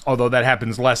 although that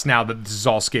happens less now that this is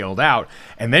all scaled out.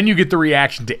 And then you get the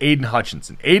reaction to Aiden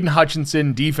Hutchinson. Aiden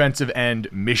Hutchinson, defensive end,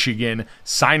 Michigan,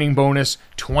 signing bonus,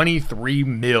 $23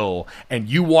 million. And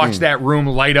you watch that room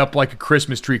light up like a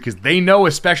Christmas tree, because they know,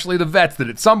 especially the vets, that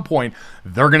at some point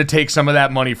they're going to take some of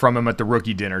that money from him at the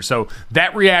rookie dinner. So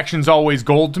that reaction's always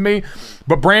gold to me.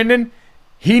 But Brandon,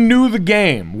 he knew the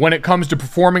game when it comes to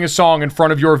performing a song in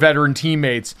front of your veteran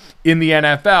teammates in the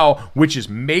NFL, which is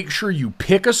make sure you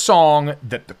pick a song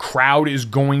that the crowd is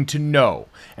going to know.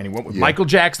 And he went with Michael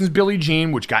Jackson's Billie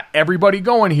Jean, which got everybody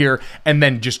going here, and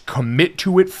then just commit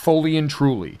to it fully and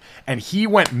truly. And he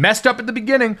went messed up at the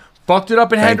beginning, fucked it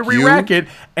up and had to re-rack it,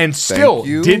 and still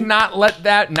did not let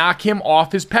that knock him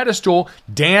off his pedestal,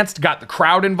 danced, got the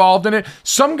crowd involved in it.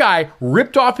 Some guy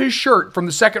ripped off his shirt from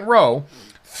the second row,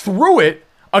 threw it.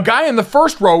 A guy in the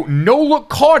first row, no look,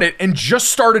 caught it and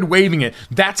just started waving it.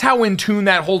 That's how in tune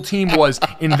that whole team was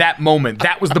in that moment.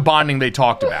 That was the bonding they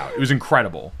talked about. It was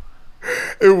incredible.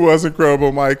 It was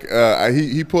incredible, Mike.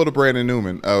 He pulled a Brandon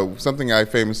Newman. Something I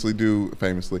famously do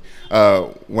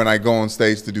when I go on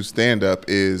stage to do stand-up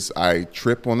is I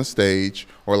trip on the stage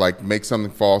or like make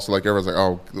something fall. So like everyone's like,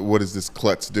 oh, what is this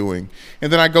klutz doing?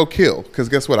 And then I go kill, because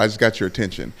guess what? I just got your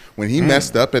attention. When he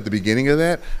messed up at the beginning of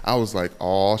that, I was like,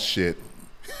 oh, shit.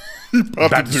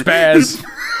 About to spaz.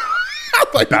 I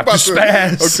like about to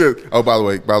spaz. Okay. Oh, by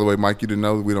the way, Mike, you didn't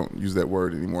know we don't use that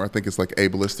word anymore. I think it's like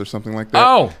ableist or something like that.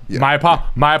 Oh, yeah.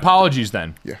 my apologies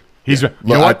then. Yeah. You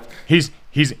know what?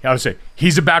 I would say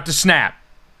he's about to snap.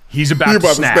 He's about to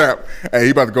snap. Hey, he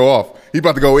about to go off. He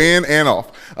about to go in and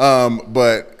off.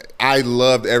 But I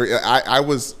loved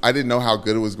I didn't know how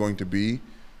good it was going to be,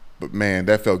 but man,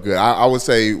 that felt good. I would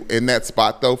say in that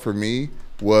spot though, for me,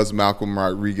 was Malcolm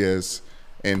Rodriguez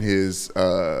and his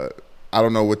I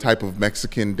don't know what type of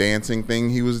Mexican dancing thing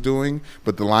he was doing,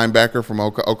 but the linebacker from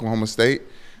Oklahoma State,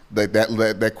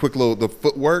 that quick little the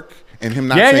footwork and him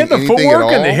not saying the anything footwork at all.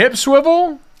 And the hip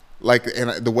swivel. Like, and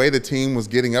the way the team was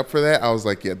getting up for that, I was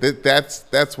like, yeah,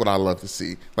 that's what I love to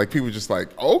see. Like, people just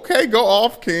like, okay, go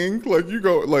off, King. Like, you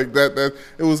go like that.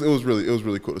 It was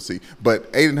really cool to see.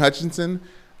 But Aiden Hutchinson,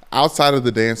 outside of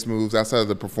the dance moves, outside of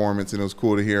the performance, and it was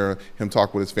cool to hear him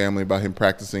talk with his family about him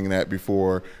practicing that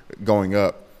before going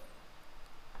up.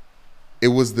 It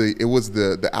was the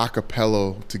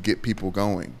acapella to get people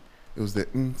going. It was the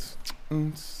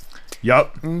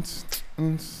Yup.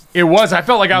 It was. I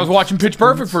felt like I was watching Pitch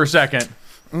Perfect for a second.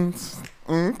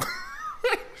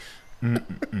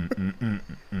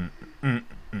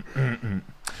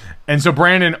 And so,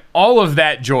 Brandon, all of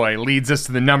that joy leads us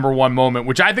to the number one moment,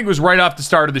 which I think was right off the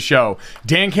start of the show.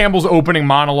 Dan Campbell's opening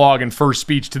monologue and first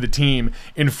speech to the team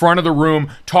in front of the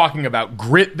room, talking about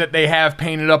grit that they have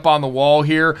painted up on the wall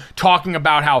here, talking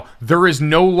about how there is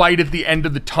no light at the end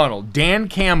of the tunnel. Dan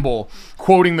Campbell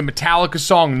quoting the Metallica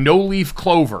song No Leaf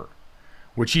Clover,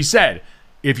 which he said,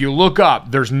 if you look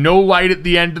up, there's no light at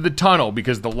the end of the tunnel,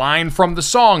 because the line from the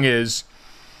song is,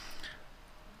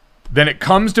 then it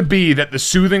comes to be that the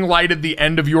soothing light at the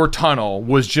end of your tunnel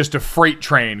was just a freight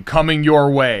train coming your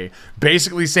way.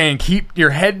 Basically saying, keep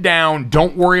your head down,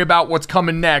 don't worry about what's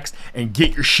coming next, and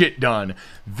get your shit done.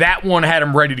 That one had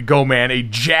him ready to go, man. A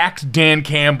jacked Dan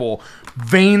Campbell,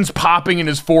 veins popping in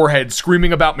his forehead,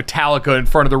 screaming about Metallica in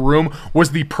front of the room,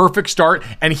 was the perfect start,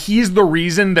 and he's the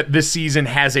reason that this season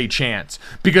has a chance.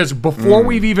 Because before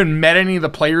we've even met any of the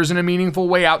players in a meaningful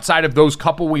way outside of those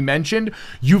couple we mentioned,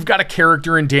 you've got a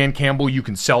character in Dan Campbell you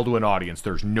can sell to an audience.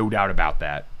 There's no doubt about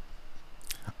that.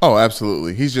 Oh,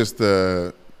 absolutely. He's just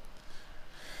the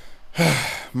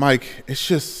Mike, it's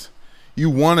just, you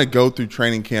want to go through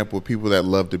training camp with people that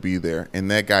love to be there, and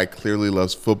that guy clearly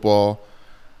loves football.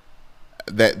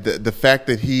 That the fact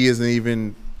that he isn't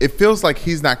even, it feels like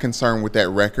he's not concerned with that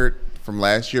record from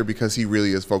last year, because he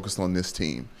really is focused on this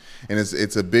team. And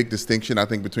it's a big distinction, I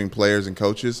think, between players and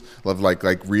coaches of like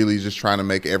really just trying to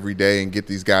make every day and get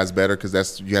these guys better, because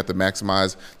that's, you have to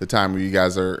maximize the time where you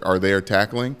guys are there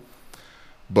tackling.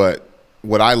 But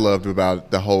what I loved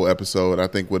about the whole episode, I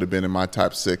think would have been in my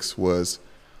top 6, was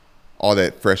all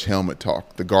that fresh helmet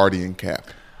talk, the Guardian cap.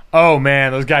 Oh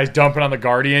man, those guys dumping on the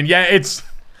Guardian. Yeah, it's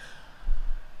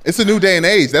a new day and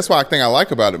age. That's why I think I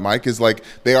like about it, Mike, is like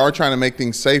they are trying to make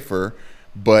things safer,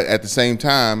 but at the same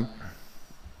time,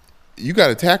 you got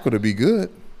to tackle to be good.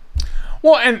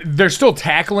 Well, and they're still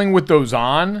tackling with those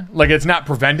on. Like, it's not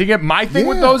preventing it. My thing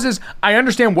with those is I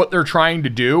understand what they're trying to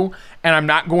do, and I'm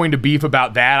not going to beef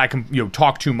about that. I can,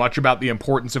 talk too much about the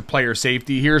importance of player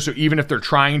safety here. So even if they're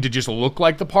trying to just look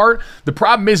like the part, the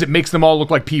problem is it makes them all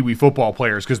look like peewee football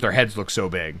players because their heads look so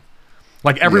big.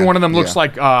 Like every one of them looks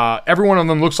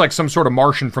like some sort of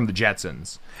Martian from the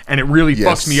Jetsons, and it really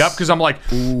fucks me up because I'm like,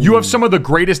 you have some of the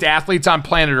greatest athletes on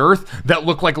planet Earth that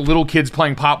look like little kids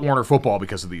playing Pop Warner football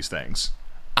because of these things.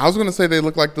 I was gonna say they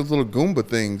look like those little Goomba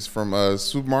things from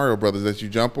Super Mario Brothers that you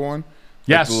jump on.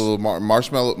 Yes, like the little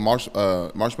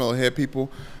marshmallow head people.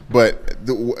 But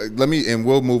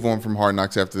we'll move on from Hard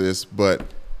Knocks after this. But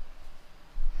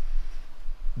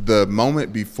the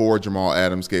moment before Jamal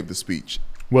Adams gave the speech,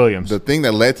 Williams. The thing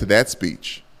that led to that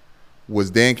speech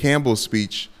was Dan Campbell's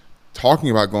speech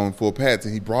talking about going full pads,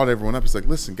 and he brought everyone up. He's like,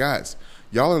 listen, guys,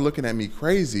 y'all are looking at me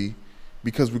crazy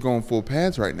because we're going full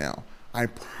pads right now. I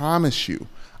promise you,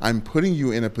 I'm putting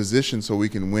you in a position so we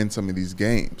can win some of these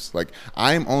games. Like,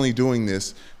 I'm only doing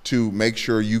this to make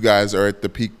sure you guys are at the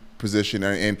peak position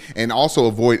and also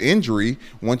avoid injury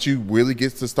once you really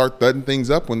get to start thudding things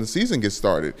up when the season gets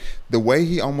started. The way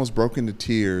he almost broke into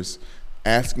tears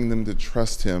asking them to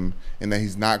trust him and that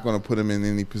he's not going to put him in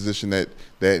any position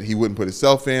that he wouldn't put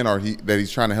himself in, or that he's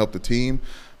trying to help the team.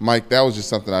 Mike, that was just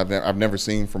something I've never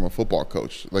seen from a football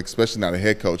coach, like especially not a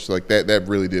head coach. Like that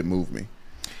really did move me.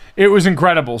 It was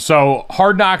incredible. So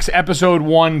Hard Knocks episode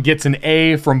 1 gets an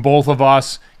A from both of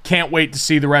us. Can't wait to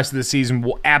see the rest of the season.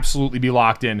 We'll absolutely be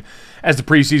locked in as the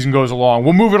preseason goes along.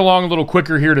 We'll move it along a little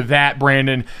quicker here to that,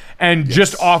 Brandon, and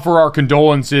just offer our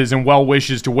condolences and well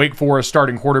wishes to Wake Forest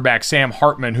starting quarterback Sam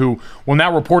Hartman, who will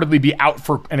now reportedly be out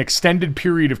for an extended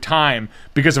period of time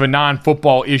because of a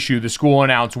non-football issue, the school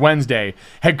announced Wednesday.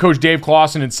 Head coach Dave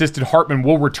Clawson insisted Hartman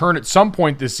will return at some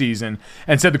point this season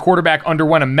and said the quarterback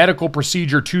underwent a medical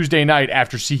procedure Tuesday night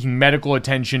after seeking medical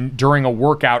attention during a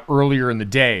workout earlier in the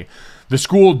day. The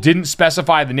school didn't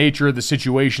specify the nature of the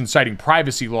situation, citing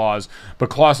privacy laws, but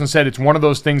Clawson said it's one of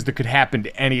those things that could happen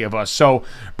to any of us. So,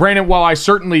 Brandon, while I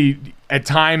certainly at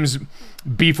times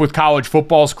beef with college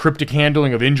football's cryptic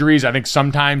handling of injuries, I think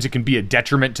sometimes it can be a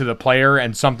detriment to the player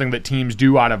and something that teams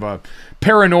do out of a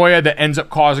paranoia that ends up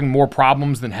causing more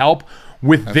problems than help.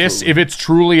 With Absolutely. This, if it's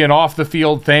truly an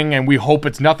off-the-field thing, and we hope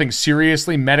it's nothing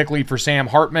seriously medically for Sam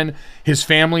Hartman, his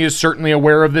family is certainly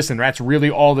aware of this, and that's really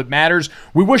all that matters.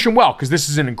 We wish him well, because this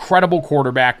is an incredible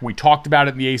quarterback. We talked about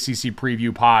it in the ACC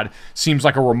preview pod. Seems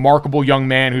like a remarkable young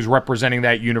man who's representing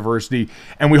that university,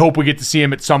 and we hope we get to see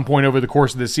him at some point over the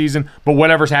course of the season. But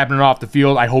whatever's happening off the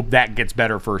field, I hope that gets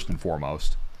better first and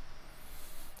foremost.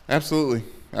 Absolutely.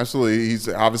 He's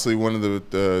obviously one of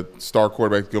the star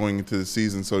quarterbacks going into the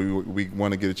season, so we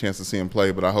want to get a chance to see him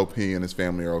play. But I hope he and his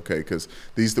family are okay, because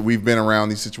we've been around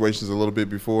these situations a little bit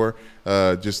before,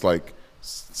 just like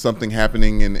something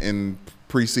happening in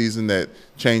preseason that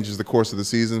changes the course of the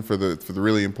season for the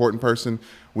really important person.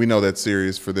 We know that's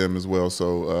serious for them as well.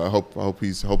 So I hope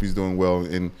he's doing well,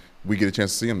 and we get a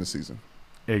chance to see him this season.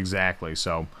 Exactly.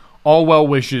 So all well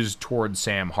wishes towards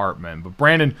Sam Hartman. But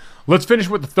Brandon, let's finish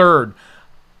with the third.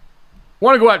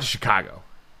 Want to go out to Chicago.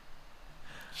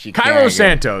 Cairo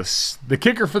Santos, the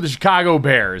kicker for the Chicago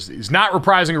Bears, is not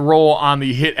reprising a role on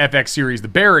the hit FX series The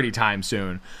Bear anytime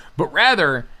soon, but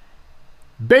rather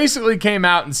basically came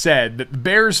out and said that the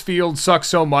Bears field sucks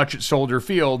so much at Soldier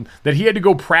Field that he had to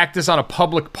go practice on a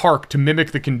public park to mimic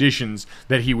the conditions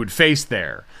that he would face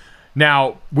there.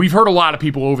 Now, we've heard a lot of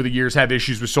people over the years have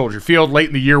issues with Soldier Field. Late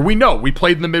in the year, we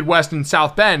played in the Midwest and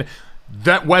South Bend.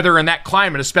 That weather and that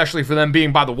climate, especially for them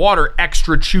being by the water,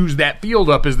 extra chews that field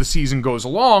up as the season goes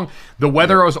along. The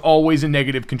weather is always a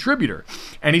negative contributor.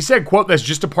 And he said, quote, that's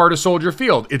just a part of Soldier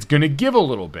Field. It's going to give a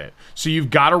little bit. So you've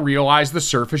got to realize the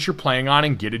surface you're playing on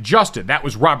and get adjusted. That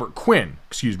was Robert Quinn,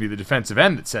 the defensive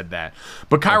end that said that.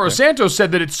 But Cairo Santos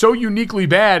said that it's so uniquely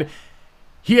bad,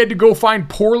 he had to go find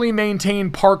poorly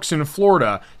maintained parks in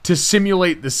Florida to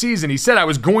simulate the season. He said, I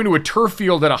was going to a turf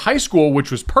field at a high school, which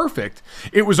was perfect.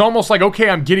 It was almost like, okay,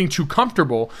 I'm getting too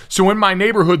comfortable. So in my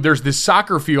neighborhood, there's this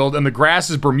soccer field, and the grass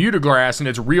is Bermuda grass, and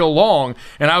it's real long.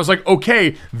 And I was like,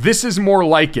 okay, this is more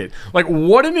like it. Like,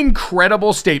 what an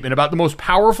incredible statement about the most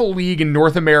powerful league in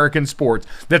North American sports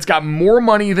that's got more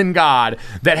money than God,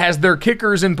 that has their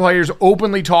kickers and players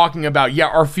openly talking about, yeah,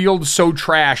 our field's so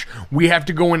trash, we have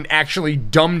to go and actually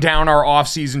dumb down our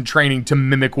offseason training to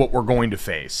mimic what we're going to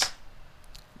face.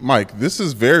 Mike, this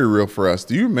is very real for us.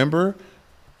 Do you remember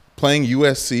playing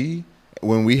USC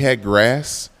when we had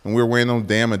grass and we were wearing those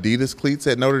damn Adidas cleats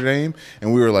at Notre Dame?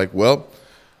 And we were like, well,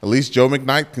 at least Joe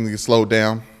McKnight can get slowed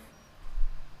down.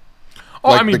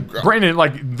 Oh,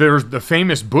 Brandon, there's the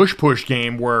famous Bush Push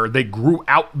game where they grew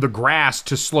out the grass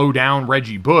to slow down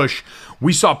Reggie Bush.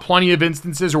 We saw plenty of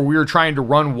instances where we were trying to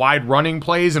run wide running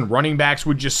plays and running backs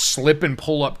would just slip and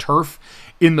pull up turf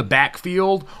in the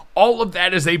backfield. All of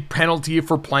that is a penalty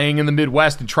for playing in the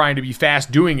Midwest and trying to be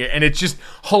fast doing it. And it's just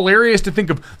hilarious to think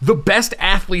of the best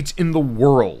athletes in the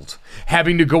world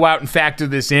having to go out and factor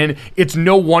this in. It's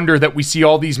no wonder that we see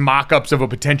all these mock-ups of a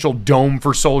potential dome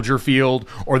for Soldier Field,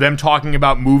 or them talking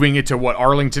about moving it to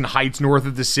Arlington Heights north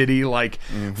of the city.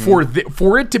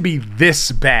 For it to be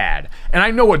this bad. And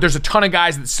I know there's a ton of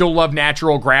guys that still love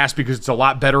natural grass because it's a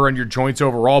lot better on your joints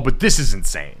overall, but this is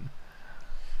insane.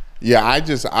 Yeah, I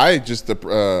just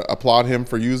applaud him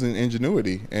for using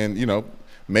ingenuity, and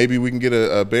maybe we can get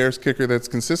a Bears kicker that's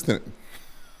consistent.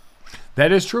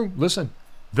 That is true. Listen,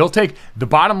 the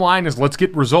bottom line is let's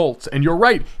get results, and you're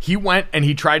right. He went and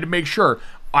he tried to make sure.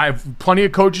 I have plenty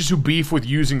of coaches who beef with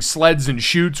using sleds and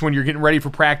chutes when you're getting ready for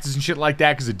practice and shit like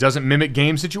that because it doesn't mimic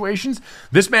game situations.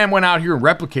 This man went out here and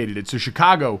replicated it. So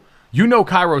Chicago,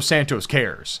 Cairo Santos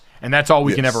cares, and that's all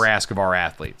we can ever ask of our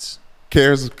athletes.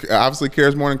 Obviously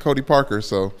cares more than Cody Parker,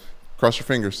 so cross your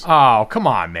fingers. Oh, come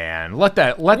on, man. Let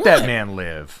that man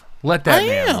live. Let that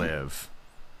man live.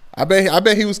 I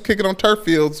bet he was kicking on turf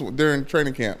fields during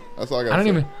training camp. That's all I got to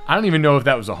say. I don't even know if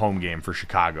that was a home game for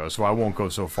Chicago, so I won't go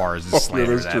so far as to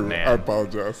slander that's that true. man. I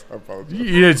apologize.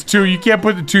 It's true. You can't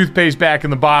put the toothpaste back in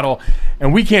the bottle,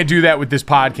 and we can't do that with this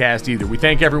podcast either. We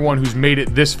thank everyone who's made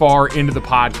it this far into the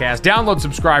podcast. Download,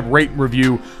 subscribe, rate, and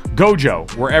review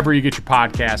Gojo wherever you get your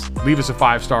podcast. Leave us a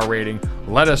 5-star rating.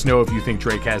 Let us know if you think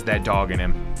Drake has that dog in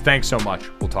him. Thanks so much.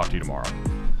 We'll talk to you tomorrow.